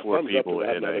killed 4 people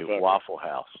in a Waffle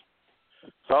House.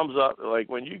 Thumbs up. Like,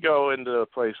 when you go into a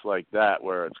place like that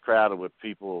where it's crowded with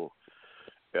people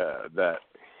that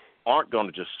aren't going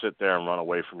to just sit there and run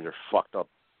away from your fucked up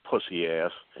pussy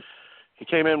ass. He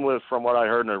came in with, from what I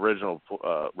heard in the original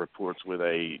reports, with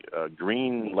a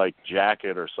green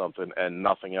jacket or something and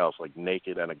nothing else, like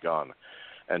naked and a gun,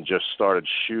 and just started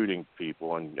shooting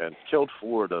people and killed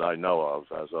 4 that I know of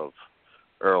as of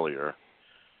earlier.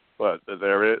 But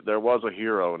there was a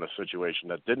hero in a situation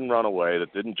that didn't run away,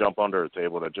 that didn't jump under a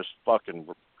table, that just fucking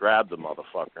grabbed the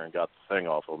motherfucker and got the thing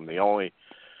off of him. The only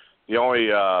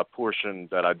portion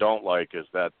that I don't like is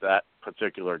that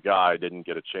particular guy didn't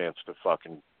get a chance to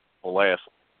fucking blast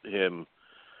him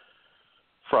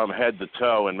from head to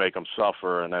toe and make him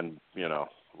suffer and then,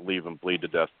 leave him bleed to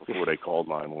death before they called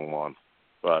 911.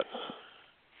 But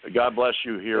God bless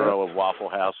you, hero of Waffle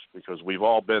House, because we've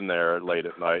all been there late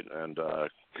at night and,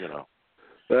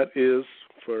 That is,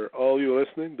 for all you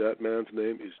listening, that man's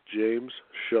name is James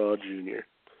Shaw Jr.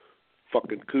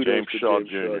 Fucking kudos to James Shaw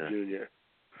Jr.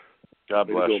 God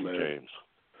bless you, man. James.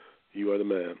 You are the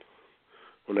man.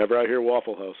 Whenever I hear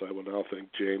Waffle House, I will now think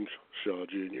James Shaw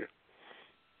Jr.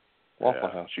 Waffle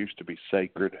House used to be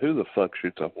sacred. Who the fuck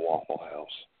shoots up Waffle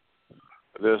House?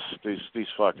 These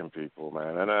fucking people,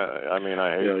 man. And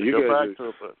I hate to go back to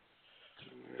it, but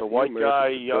the white guy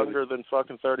younger than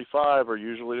fucking 35 are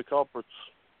usually the culprits.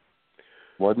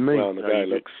 Wasn't me. Well, the guy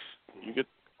you could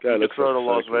throw the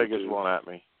Las Vegas one at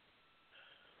me.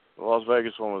 The Las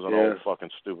Vegas one was an old fucking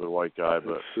stupid white guy,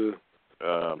 but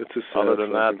other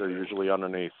than that, they're usually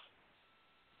underneath.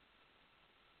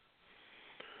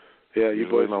 Yeah, you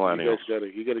boys, millennials.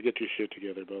 You gotta get your shit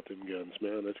together about them guns,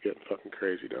 man. That's getting fucking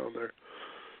crazy down there.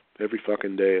 Every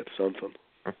fucking day it's something.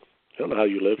 I don't know how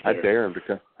you live there. I dare him to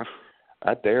come.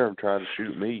 I dare him try to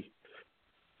shoot me.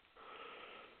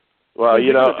 Well,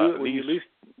 they're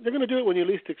going to do it when you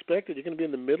least expect it. You're going to be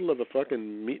in the middle of a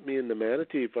fucking meet me in the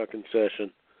Manatee fucking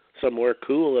session somewhere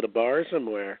cool at a bar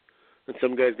somewhere, and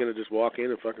some guy's going to just walk in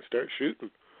and fucking start shooting.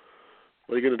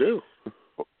 What are you going to do?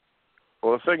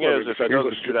 Well, the thing is, if he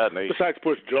doesn't shoot at me... Besides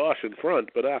push Josh in front,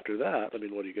 but after that, what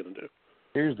are you going to do?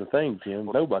 Here's the thing, Tim.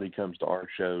 Nobody comes to our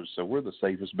shows, so we're the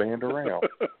safest band around.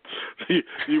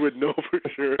 you would know for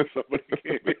sure if somebody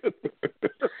came in.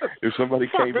 If somebody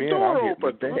came in, I'd hit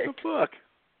the deck. What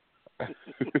the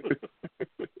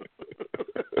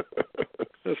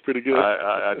fuck? That's pretty good.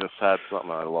 I just had something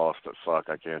I lost it. Fuck,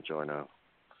 I can't join now.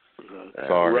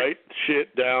 Sorry. Write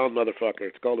shit down, motherfucker.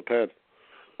 It's called a pen.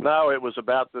 No, it was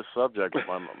about this subject.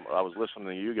 I was listening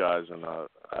to you guys, and I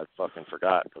fucking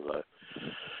forgot because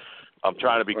I'm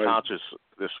trying to be conscious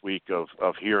this week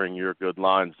of hearing your good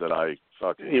lines that I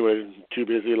fucking. You were too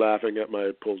busy laughing at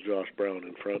my pull Josh Brown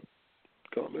in front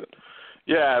comment.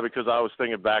 Yeah, because I was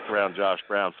thinking background Josh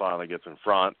Brown finally gets in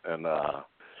front, and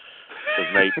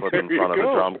because Nate put him in front of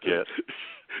the drum kit.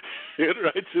 It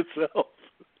writes itself.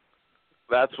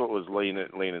 That's what was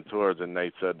leaning towards, and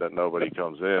Nate said that nobody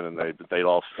comes in, and they'd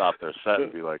all stop their set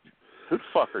and be like, "Who the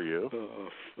fuck are you?" Oh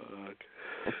fuck.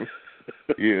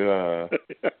 Yeah.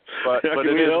 But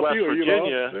it is West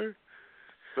Virginia. Lost,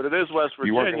 but it is West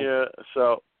Virginia.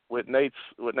 So with Nate's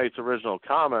original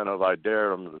comment of I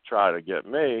dared him to try to get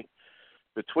me,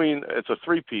 it's a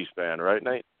 3-piece band, right,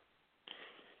 Nate?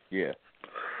 Yeah.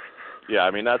 Yeah,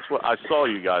 I mean that's what I saw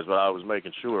you guys, but I was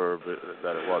making sure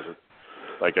that it wasn't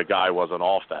like a guy wasn't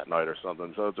off that night or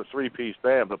something. So it's a 3-piece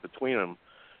band, but between them,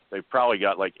 they probably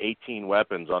got like 18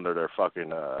 weapons under their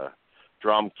fucking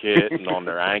drum kit and on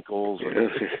their ankles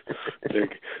and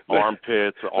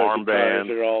armpits, armbands.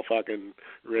 They're all fucking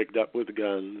rigged up with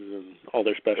guns, and all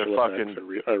their special effects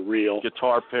are real.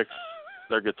 Guitar picks.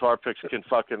 Their guitar picks can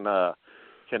fucking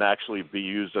can actually be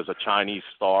used as a Chinese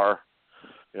star,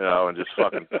 and just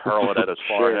fucking hurl it at his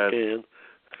forehead. Sure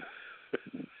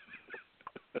can.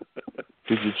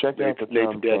 Did you check out the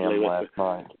drum cam last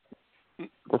night?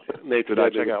 Nate's Did I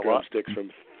check out what? Drumsticks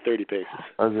from 30 paces.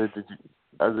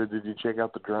 Did you check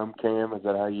out the drum cam? Is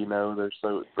that how you know there's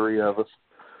 3 of us?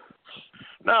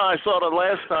 No, I saw the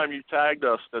last time you tagged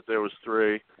us that there was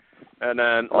 3, and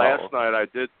then last night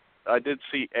I did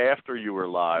see after you were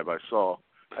live. I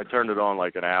turned it on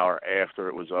like an hour after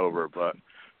it was over, but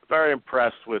very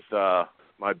impressed with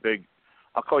my big.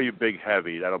 I'll call you Big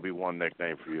Heavy. That'll be one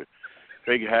nickname for you.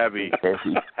 Big Heavy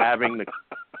having the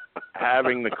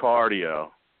cardio.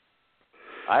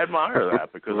 I admire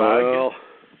that because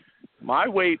my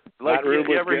weight. Like that room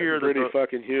you ever was hear pretty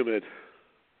fucking humid.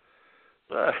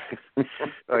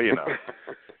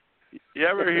 You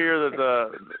ever hear that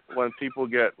when people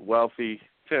get wealthy,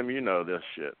 Tim, you know this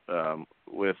shit,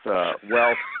 with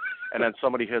wealth, and then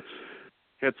somebody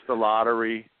hits the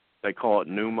lottery, they call it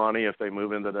new money if they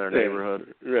move into their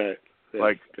neighborhood. Right.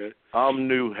 Like, okay. I'm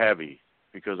new heavy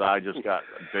because I just got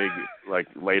big, like,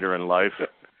 later in life.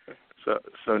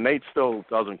 So Nate still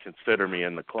doesn't consider me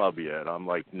in the club yet. I'm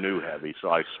like new heavy, so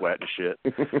I sweat and shit.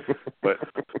 But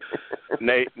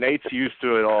Nate's used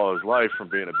to it all his life from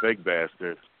being a big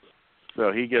bastard.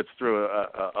 So he gets through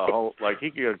a whole, like he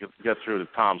could get through the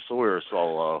Tom Sawyer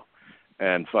solo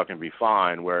and fucking be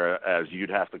fine, whereas you'd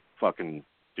have to fucking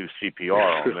do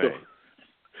CPR on me.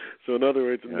 So in other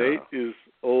words, Nate is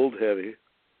old heavy,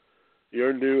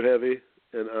 you're new heavy,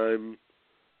 and I'm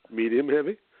medium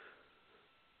heavy?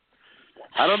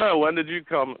 I don't know. When did you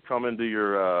come into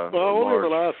your only the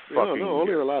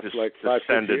last like 5-6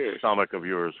 distended stomach of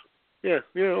yours? Yeah,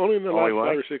 only in the last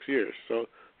 5 or 6 years. So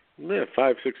 5-6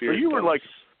 years. So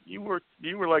you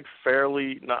were like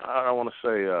fairly. Not, I don't want to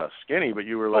say skinny, but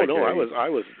you were like. Oh no, I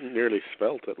was nearly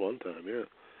svelte at one time. Yeah.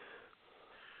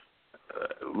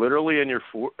 Literally in your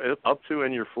up to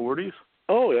in your 40s.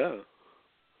 Oh yeah.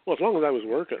 Well, as long as I was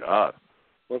working. God.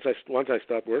 Once I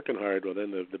stopped working hard, well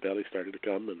then the belly started to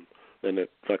come, and then it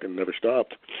fucking never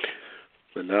stopped.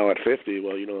 And now at 50,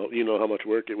 well, you know how much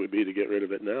work it would be to get rid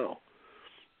of it now.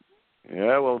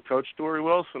 Yeah, well, Coach Dory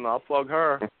Wilson, I'll plug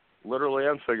her, literally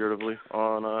and figuratively,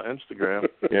 on Instagram.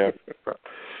 Yeah.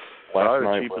 Last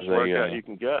night the cheapest workout you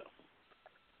can get.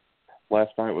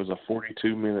 Last night was a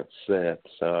 42-minute set,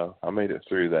 so I made it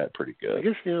through that pretty good. I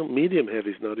guess medium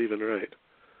heavy's not even right.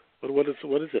 What is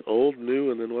it? Old,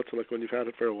 new, and then what's it like when you've had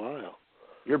it for a while?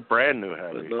 You're brand new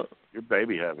heavy. You're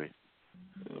baby heavy.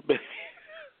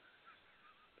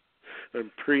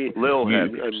 I'm Lil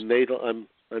heavy. I'm natal.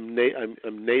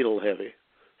 I'm natal heavy,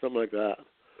 something like that.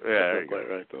 Yeah, that's not quite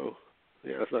right though.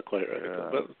 Yeah, that's not quite right. Yeah.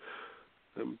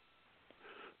 But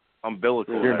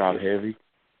umbilical. You're not heavy.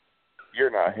 You're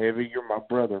not heavy. You're my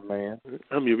brother, man.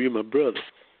 You're my brother.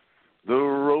 The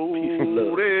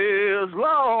road is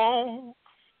long.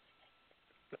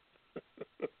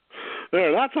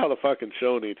 There, that's how the fucking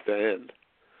show needs to end.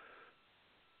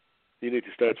 You need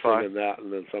to start singing that,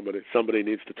 and then somebody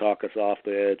needs to talk us off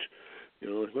the edge.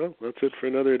 Well, that's it for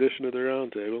another edition of the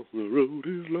Round Table. The road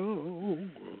is long.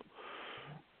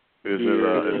 Is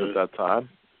it that time?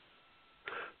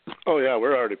 Oh yeah,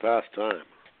 we're already past time.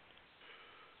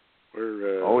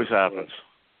 We're always happens.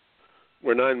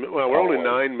 We're only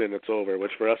 9 minutes over,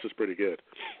 which for us is pretty good.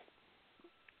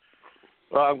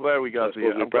 Well, I'm glad we got I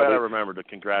suppose I'm glad I remembered to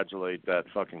congratulate that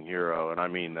fucking hero, and I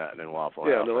mean that in Waffle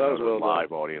Yeah, House. no, I that know was the well done.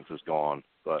 live audience is gone,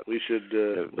 but we should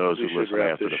those who we should listen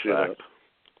wrap after this the shit fact. up.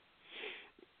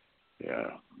 Yeah.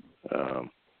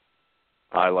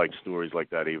 I like stories like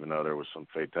that, even though there was some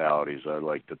fatalities. I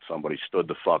like that somebody stood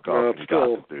the fuck up and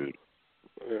got the dude.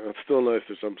 Yeah, it's still nice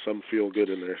there's some feel good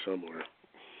in there somewhere.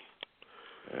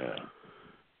 Yeah.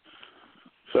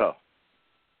 So,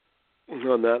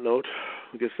 on that note,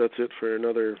 I guess that's it for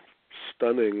another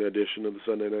stunning edition of the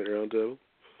Sunday Night Roundtable.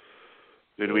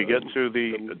 did we get to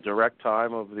the direct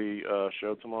time of the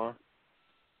show tomorrow?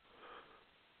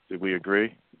 Did we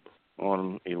agree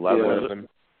on 11?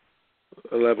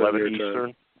 11 your Eastern?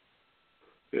 time.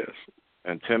 Yes.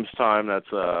 And Tim's time, that's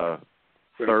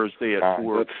Thursday at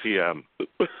 4 p.m.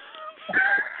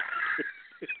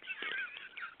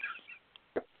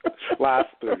 Last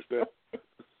Thursday.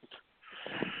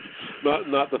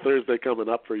 Not the Thursday coming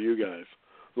up for you guys.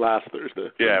 Last Thursday.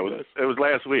 Yeah, it was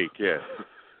last week, yeah.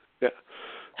 Yeah.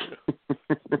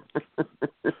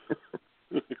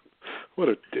 What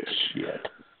a dick. Shit.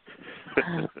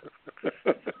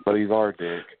 But he's our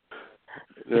dick.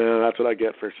 Yeah, that's what I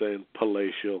get for saying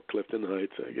palatial Clifton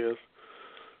Heights, I guess.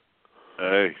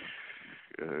 Hey,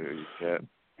 you can't.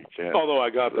 Although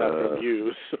I got that from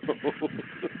you, so.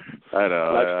 I know.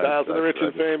 Lifestyles of the rich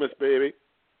and famous, baby.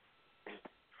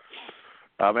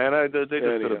 Man, they just did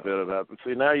a Anyhow. bit of that.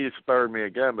 See, now you spurred me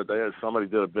again, but somebody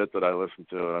did a bit that I listened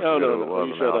to, and I forget who it was.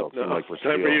 You shut up. No. Like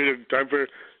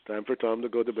Time for Tom to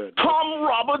go to bed. Tom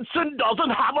Robinson doesn't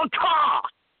have a car.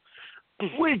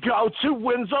 We go to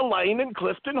Windsor Lane in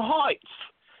Clifton Heights,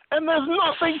 and there's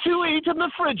nothing to eat in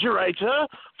the refrigerator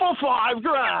for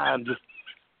 $5,000.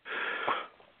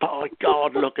 By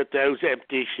God, look at those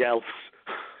empty shelves.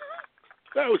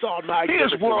 Those are magnificent.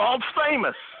 He is world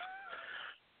famous.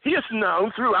 He is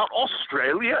known throughout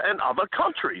Australia and other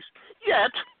countries.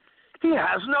 Yet, he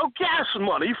has no gas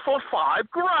money for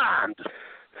 $5,000.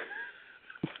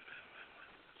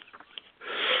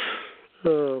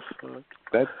 Oh, fuck.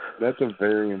 That's a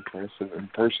very impressive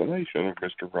impersonation of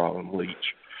Mr. Robin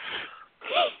Leach.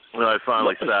 Well, I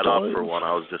finally sat up for one.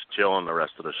 I was just chilling the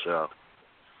rest of the show.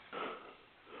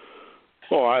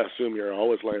 Oh, I assume you're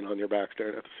always laying on your back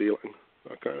staring at the ceiling.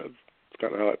 That's kind of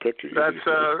how I picture you. That's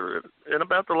in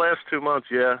about the last 2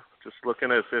 months, yeah. Just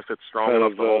looking at if it's strong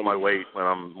enough to hold my weight when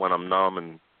I'm numb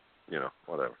and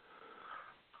whatever.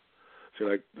 See,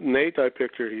 like Nate, I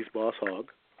picture he's Boss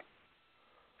Hog.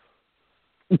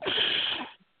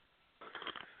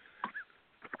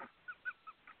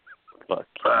 But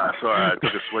sorry, I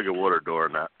took a swig of water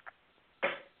during that.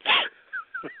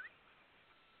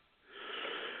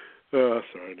 Oh,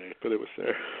 sorry, Nate, but it was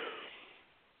there.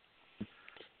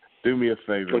 Do me a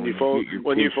favor. When you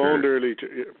phoned earlier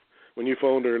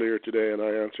today, and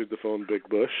I answered the phone, Big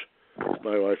Bush,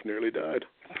 my wife nearly died.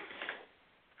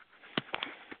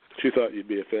 She thought you'd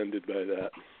be offended by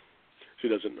that. She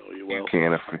doesn't know you well. You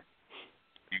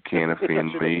can't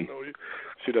offend me.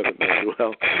 She doesn't know you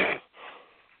well.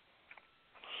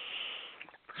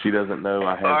 She doesn't know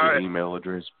I have the email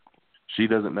address. She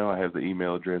doesn't know I have the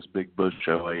email address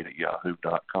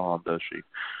bigbush08@yahoo.com, does she?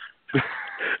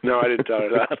 No, I didn't tell her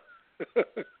that.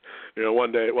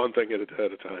 One thing at a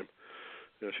time.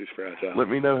 She's fragile. Let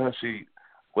me know how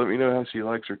she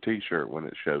likes her T-shirt when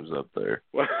it shows up there.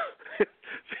 Well,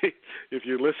 see, if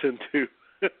you listen to,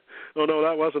 oh no,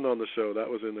 that wasn't on the show. That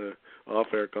was in an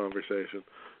off-air conversation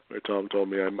where Tom told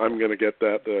me I'm going to get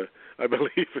that. I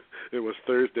believe it was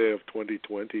Thursday of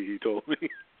 2020. He told me.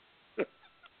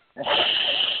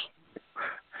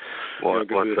 What's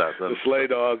that? The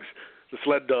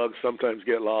sled dogs sometimes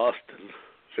get lost and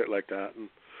shit like that. And,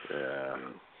 yeah.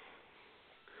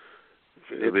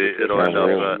 It'll end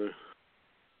up.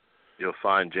 You'll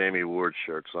find Jamie Ward's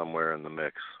shirt somewhere in the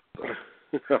mix.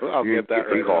 I'll get that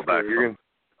right. Call back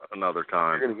another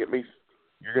time.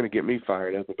 You're going to get me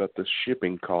fired up about the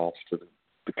shipping cost to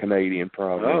the Canadian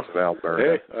province of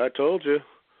Alberta. Hey, I told you.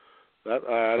 That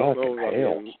I don't know.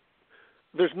 Hell.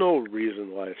 There's no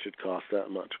reason why it should cost that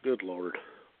much. Good Lord.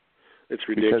 It's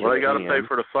ridiculous. Well, they got to pay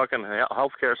for the fucking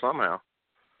health care somehow.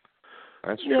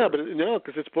 That's true. Yeah, but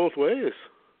because it's both ways.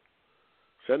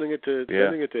 Sending it to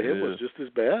him was just as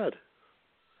bad.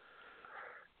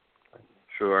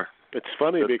 Sure. It's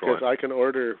funny Good because point. I can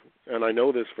order, and I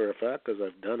know this for a fact because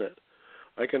I've done it.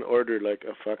 I can order like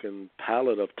a fucking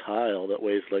pallet of tile that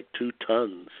weighs like 2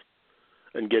 tons,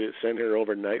 and get it sent here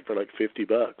overnight for like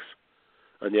 $50,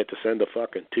 and yet to send a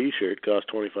fucking T-shirt costs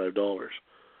 $25.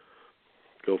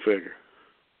 Go figure.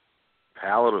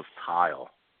 Pallet of tile.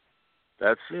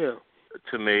 That's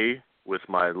to me, with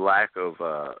my lack of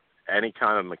any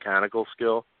kind of mechanical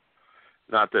skill,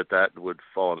 Not that would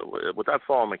fall. Would that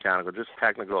fall in mechanical? Just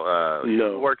technical.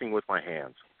 No. Working with my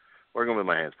hands. Working with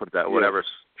my hands. Put that Yes. whatever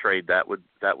trade that would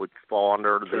fall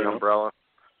under the umbrella.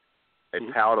 A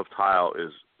pallet of tile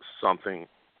is something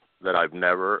that I've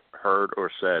never heard or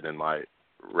said in my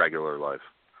regular life.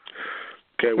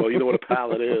 Okay, well, you know what a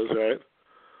pallet is, right?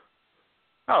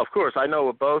 Oh, of course, I know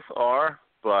what both are,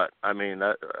 but I mean,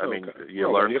 you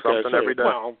learn something every day.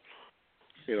 Well,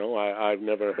 you know, I've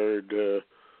never heard.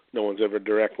 No one's ever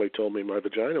directly told me my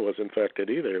vagina was infected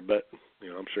either, but you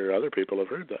know, I'm sure other people have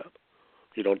heard that.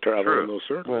 You don't travel in those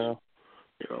circles. Well,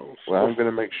 you know. So. Well, I'm going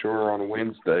to make sure on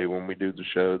Wednesday when we do the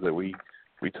show that we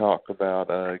talk about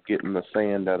getting the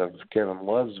sand out of Kevin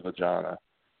Love's vagina.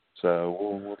 So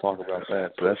we'll talk about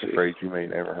that. So that's a phrase you may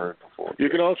have never heard before. You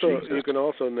can also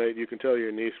Nate, you can tell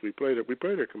your niece we played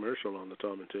her commercial on the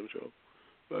Tom and Tim show.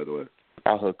 By the way,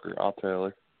 I'll hook her. I'll tell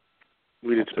her.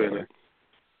 We did spin it,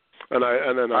 and I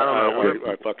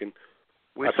fucking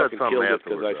killed it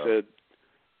because I said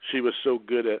she was so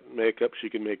good at makeup she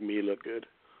can make me look good.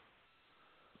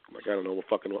 Like I don't know what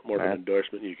more of an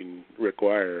endorsement you can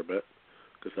require, but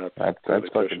because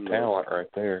that's fucking talent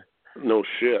right there. No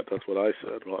shit, that's what I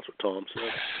said. Well, that's what Tom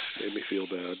said. Made me feel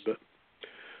bad, but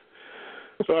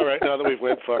so all right. Now that we've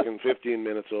went fucking 15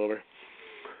 minutes over,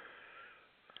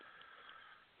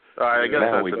 all right. I guess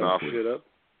that's enough. Shit up.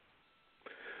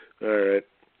 All right.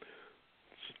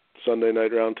 Sunday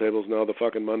night roundtable's now the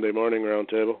fucking Monday morning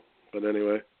roundtable. But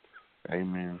anyway.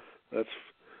 Amen. That's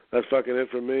fucking it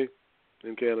from me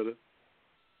in Canada.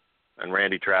 And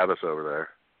Randy Travis over there.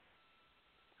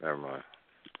 Never mind.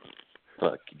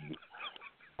 Fuck you.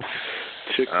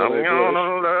 I'm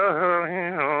gonna love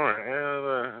you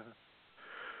forever.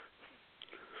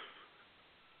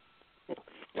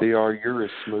 TR, you're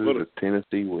as smooth as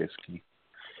Tennessee whiskey.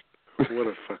 What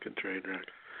a fucking train wreck.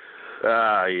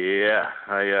 Yeah.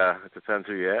 It depends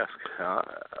who you ask.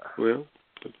 Well,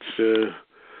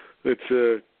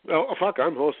 oh fuck,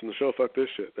 I'm hosting the show. Fuck this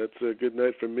shit. That's a good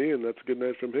night from me, and that's a good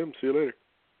night from him. See you later.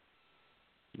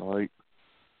 Night.